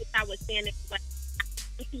think if I was saying it like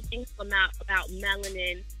teaching about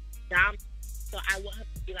melanin dominant. So I want her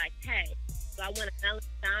to be like, hey, do I want a melanin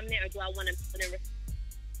dominant or do I want a melanin?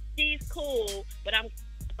 She's cool, but I'm going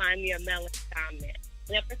to find me a melanin dominant.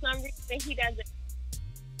 And if for some reason he doesn't,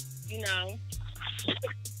 I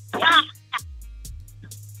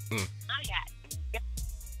got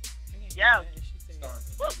yo,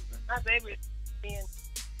 my baby is being.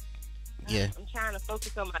 Yeah. I'm trying to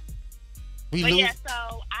focus on my. We but lose. yeah,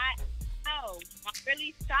 so I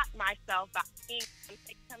really shocked myself by seeing him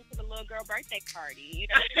come to the little girl birthday party.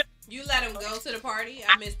 You let him go to the party?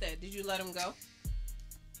 I missed that. Did you let him go?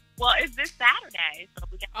 Well, it's this Saturday, so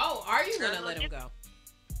we got. Oh, are you gonna let him go? Yeah,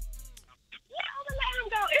 I'm gonna let him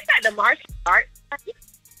go. It's at the martial arts.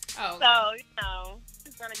 Oh. Okay. So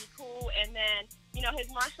it's gonna be cool, and then his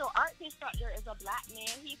martial arts instructor is a black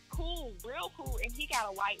man. He's cool, real cool, and he got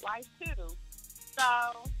a white wife too. So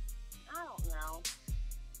I don't know.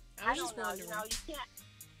 I don't know. You can't.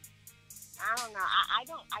 I don't know. I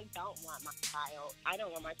don't want my child. I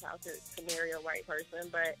don't want my child to marry a white person.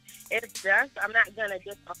 But it's just I'm not gonna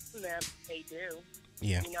disown them if they do.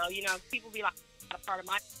 Yeah. People be like, a part of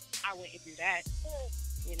my. I wouldn't do that.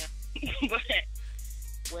 But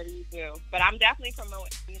what do you do? But I'm definitely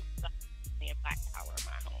promoting Black Power in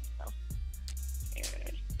my home. So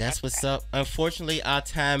yeah. That's what's up. Unfortunately, our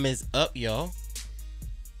time is up, y'all.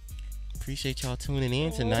 Appreciate y'all tuning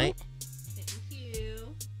in tonight. Thank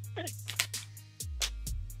you.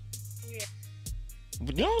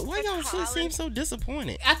 Yeah. Why y'all seem so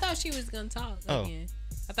disappointed? I thought she was gonna talk again.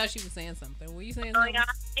 I thought she was saying something. Were you saying something? Y'all,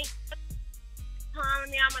 thanks for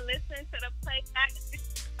telling me I'm gonna listen to the playback of the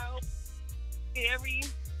show.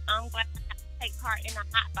 I'm glad I take part in the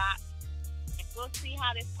hot box. And we'll see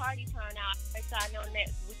how this party turn out. I'll let y'all know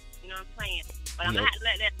next week. You know what I'm saying? But I'm gonna have to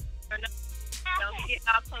let that turn up. Don't get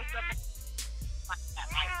all close up.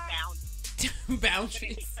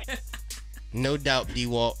 Boundaries. No doubt,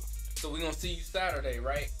 D-Walk. So we're gonna see you Saturday,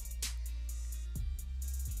 right?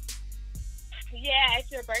 Yeah, it's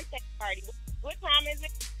your birthday party. What time is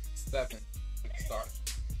it? 7. Start.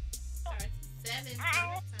 7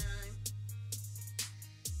 time.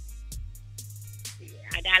 Yeah,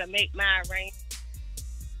 I gotta make my arrangements.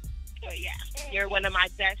 So yeah, you're one of my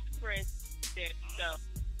best friends. So.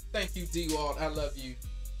 Thank you, D-Walt. I love you.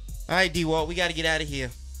 All right, D-Walt, we gotta get out of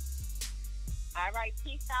here. All right,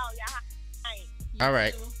 peace out, y'all. All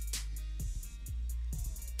right.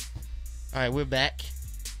 All right, we're back.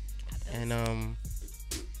 And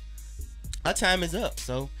our time is up,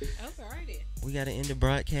 so we gotta end the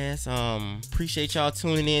broadcast. Appreciate y'all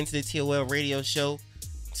tuning in to the TOL radio show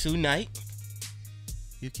tonight.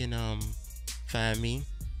 You can find me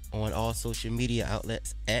on all social media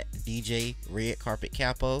outlets at DJ Red Carpet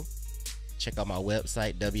Capo. Check out my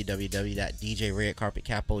website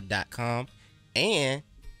www.djredcarpetcapo.com, and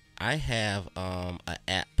I have an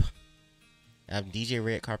app. I have DJ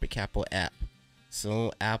Red Carpet Capo app.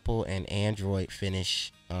 Soon Apple and Android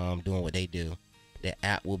finish doing what they do. The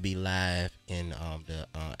app will be live in the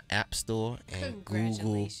App Store and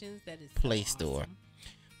Google Play Store.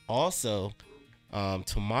 Also,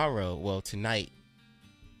 tonight,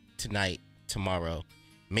 tomorrow.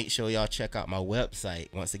 Make sure y'all check out my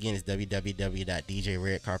website. Once again, it's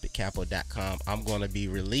www.djredcarpetcapo.com. I'm going to be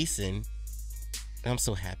releasing, I'm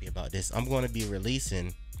so happy about this. I'm going to be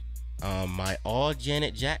releasing my all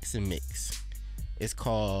Janet Jackson mix. It's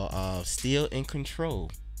called Still in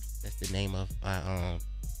Control. That's the name of my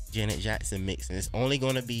Janet Jackson mix. And it's only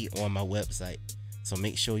going to be on my website. So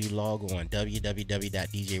make sure you log on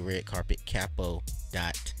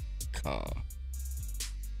www.djredcarpetcapo.com.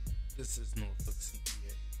 This is Norfolk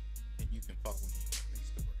CPA, and you can follow me on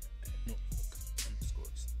Instagram at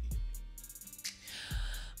Norfolk_CPA.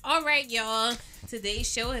 All right, y'all.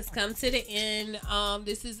 Today's show has come to the end.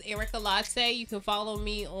 This is Erica Latte. You can follow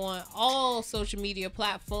me on all social media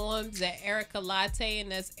platforms at Erica Latte,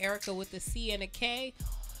 and that's Erica with a C and a K.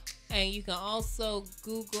 And you can also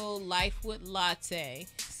Google Life with Latte,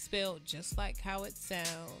 spelled just like how it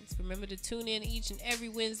sounds. Remember to tune in each and every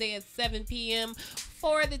Wednesday at 7 p.m.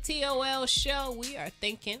 for the TOL show. We are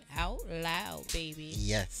thinking out loud, baby.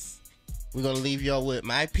 Yes. We're going to leave y'all with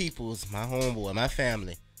my peoples, my homeboy, my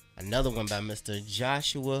family. Another one by Mr.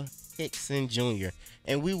 Joshua Hickson Jr.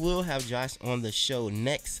 And we will have Josh on the show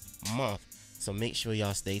next month. So make sure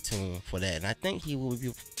y'all stay tuned for that. And I think he will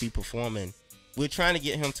be performing. We're trying to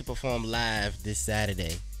get him to perform live this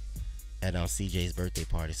Saturday at CJ's birthday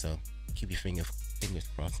party. So keep your fingers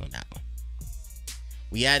crossed on that one.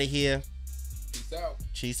 We out of here. Peace out.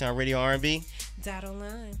 Cheesetown Radio R&B. Dot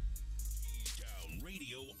online. Cheesetown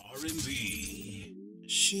Radio R&B.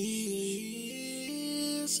 She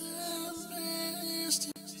is a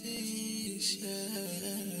masterpiece, yeah.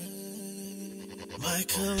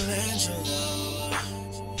 Michelangelo,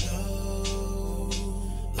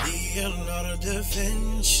 Leonardo da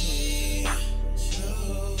Vinci,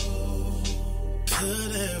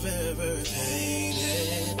 could have ever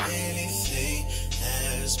painted anything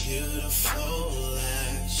as beautiful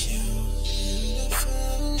as you.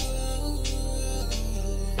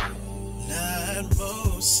 Not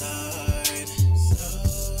Mozart,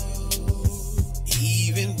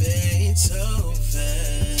 even Beethoven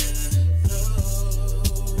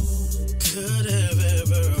could have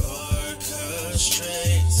ever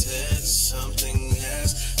orchestrated something as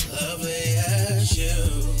lovely as you.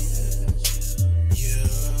 You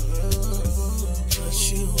put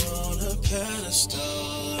you on a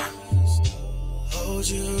pedestal, hold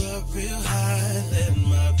you up real high, let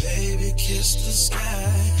my baby kiss the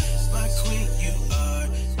sky. My queen, you are,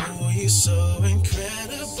 ooh, you so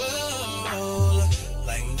incredible,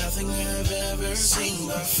 like nothing I've ever seen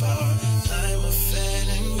before. I'm a fan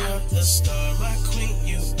and you're the star. My queen,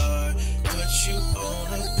 you are, put you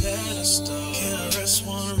on a pedestal. KRS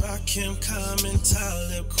One, Rakim, Common,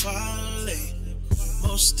 Talib Kweli,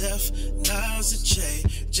 Mos Def, Nas, J,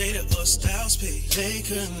 Jada or Styles P. They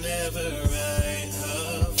could never write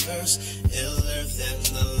a verse iller than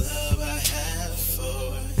the love I have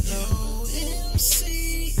for no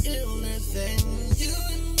MC iller than you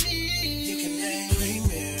and me. You can name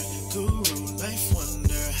Premier, Guru, Life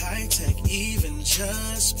Wonder, High Tech, even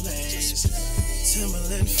Just Blaze,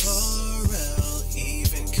 Timbaland, Pharrell,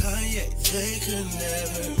 even Kanye. They could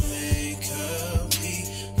never make a beat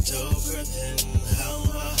doper than how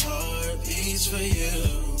my heart beats for you.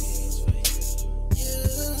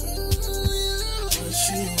 Put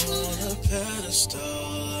you on a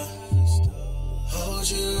pedestal, hold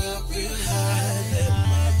you up real high, let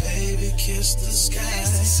my baby kiss the sky.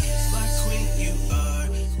 My queen, you are,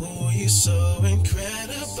 ooh, you so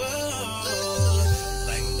incredible,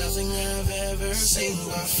 like nothing I've ever seen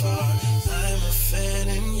before. I'm a fan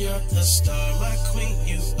and you're the star. My queen,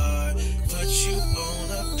 you are, put you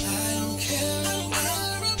on a, I don't care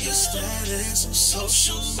your status on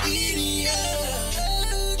social media.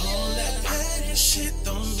 All that petty shit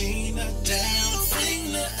don't mean a damn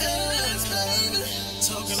thing to us, baby.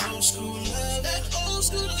 Talking old school love, that old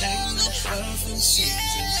school love, ain't no cuffing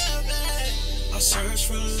season. Our search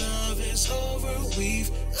for love is over. We've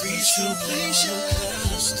reached a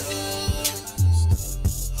pedestal.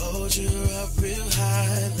 Hold you up real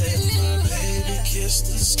high, let my baby kiss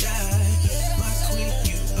the sky. My queen,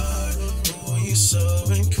 you are, ooh, you so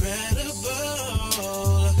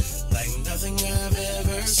incredible, like nothing I've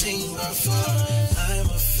ever seen before. I'm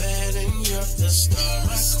a fan and you're the star.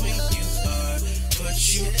 My queen, you are,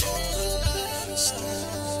 put you on a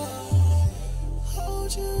pedestal.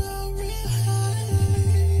 Hold you up real high,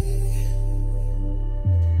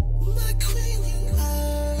 my queen, you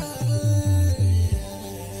are,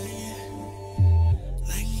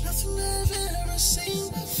 like nothing I've ever seen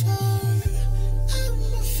before. I'm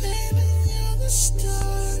a fan and you're the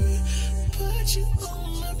star. Put you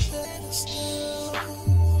on my pedestal.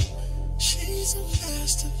 She's a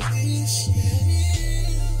masterpiece. face,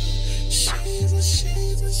 yeah. She's a,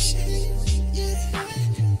 yeah.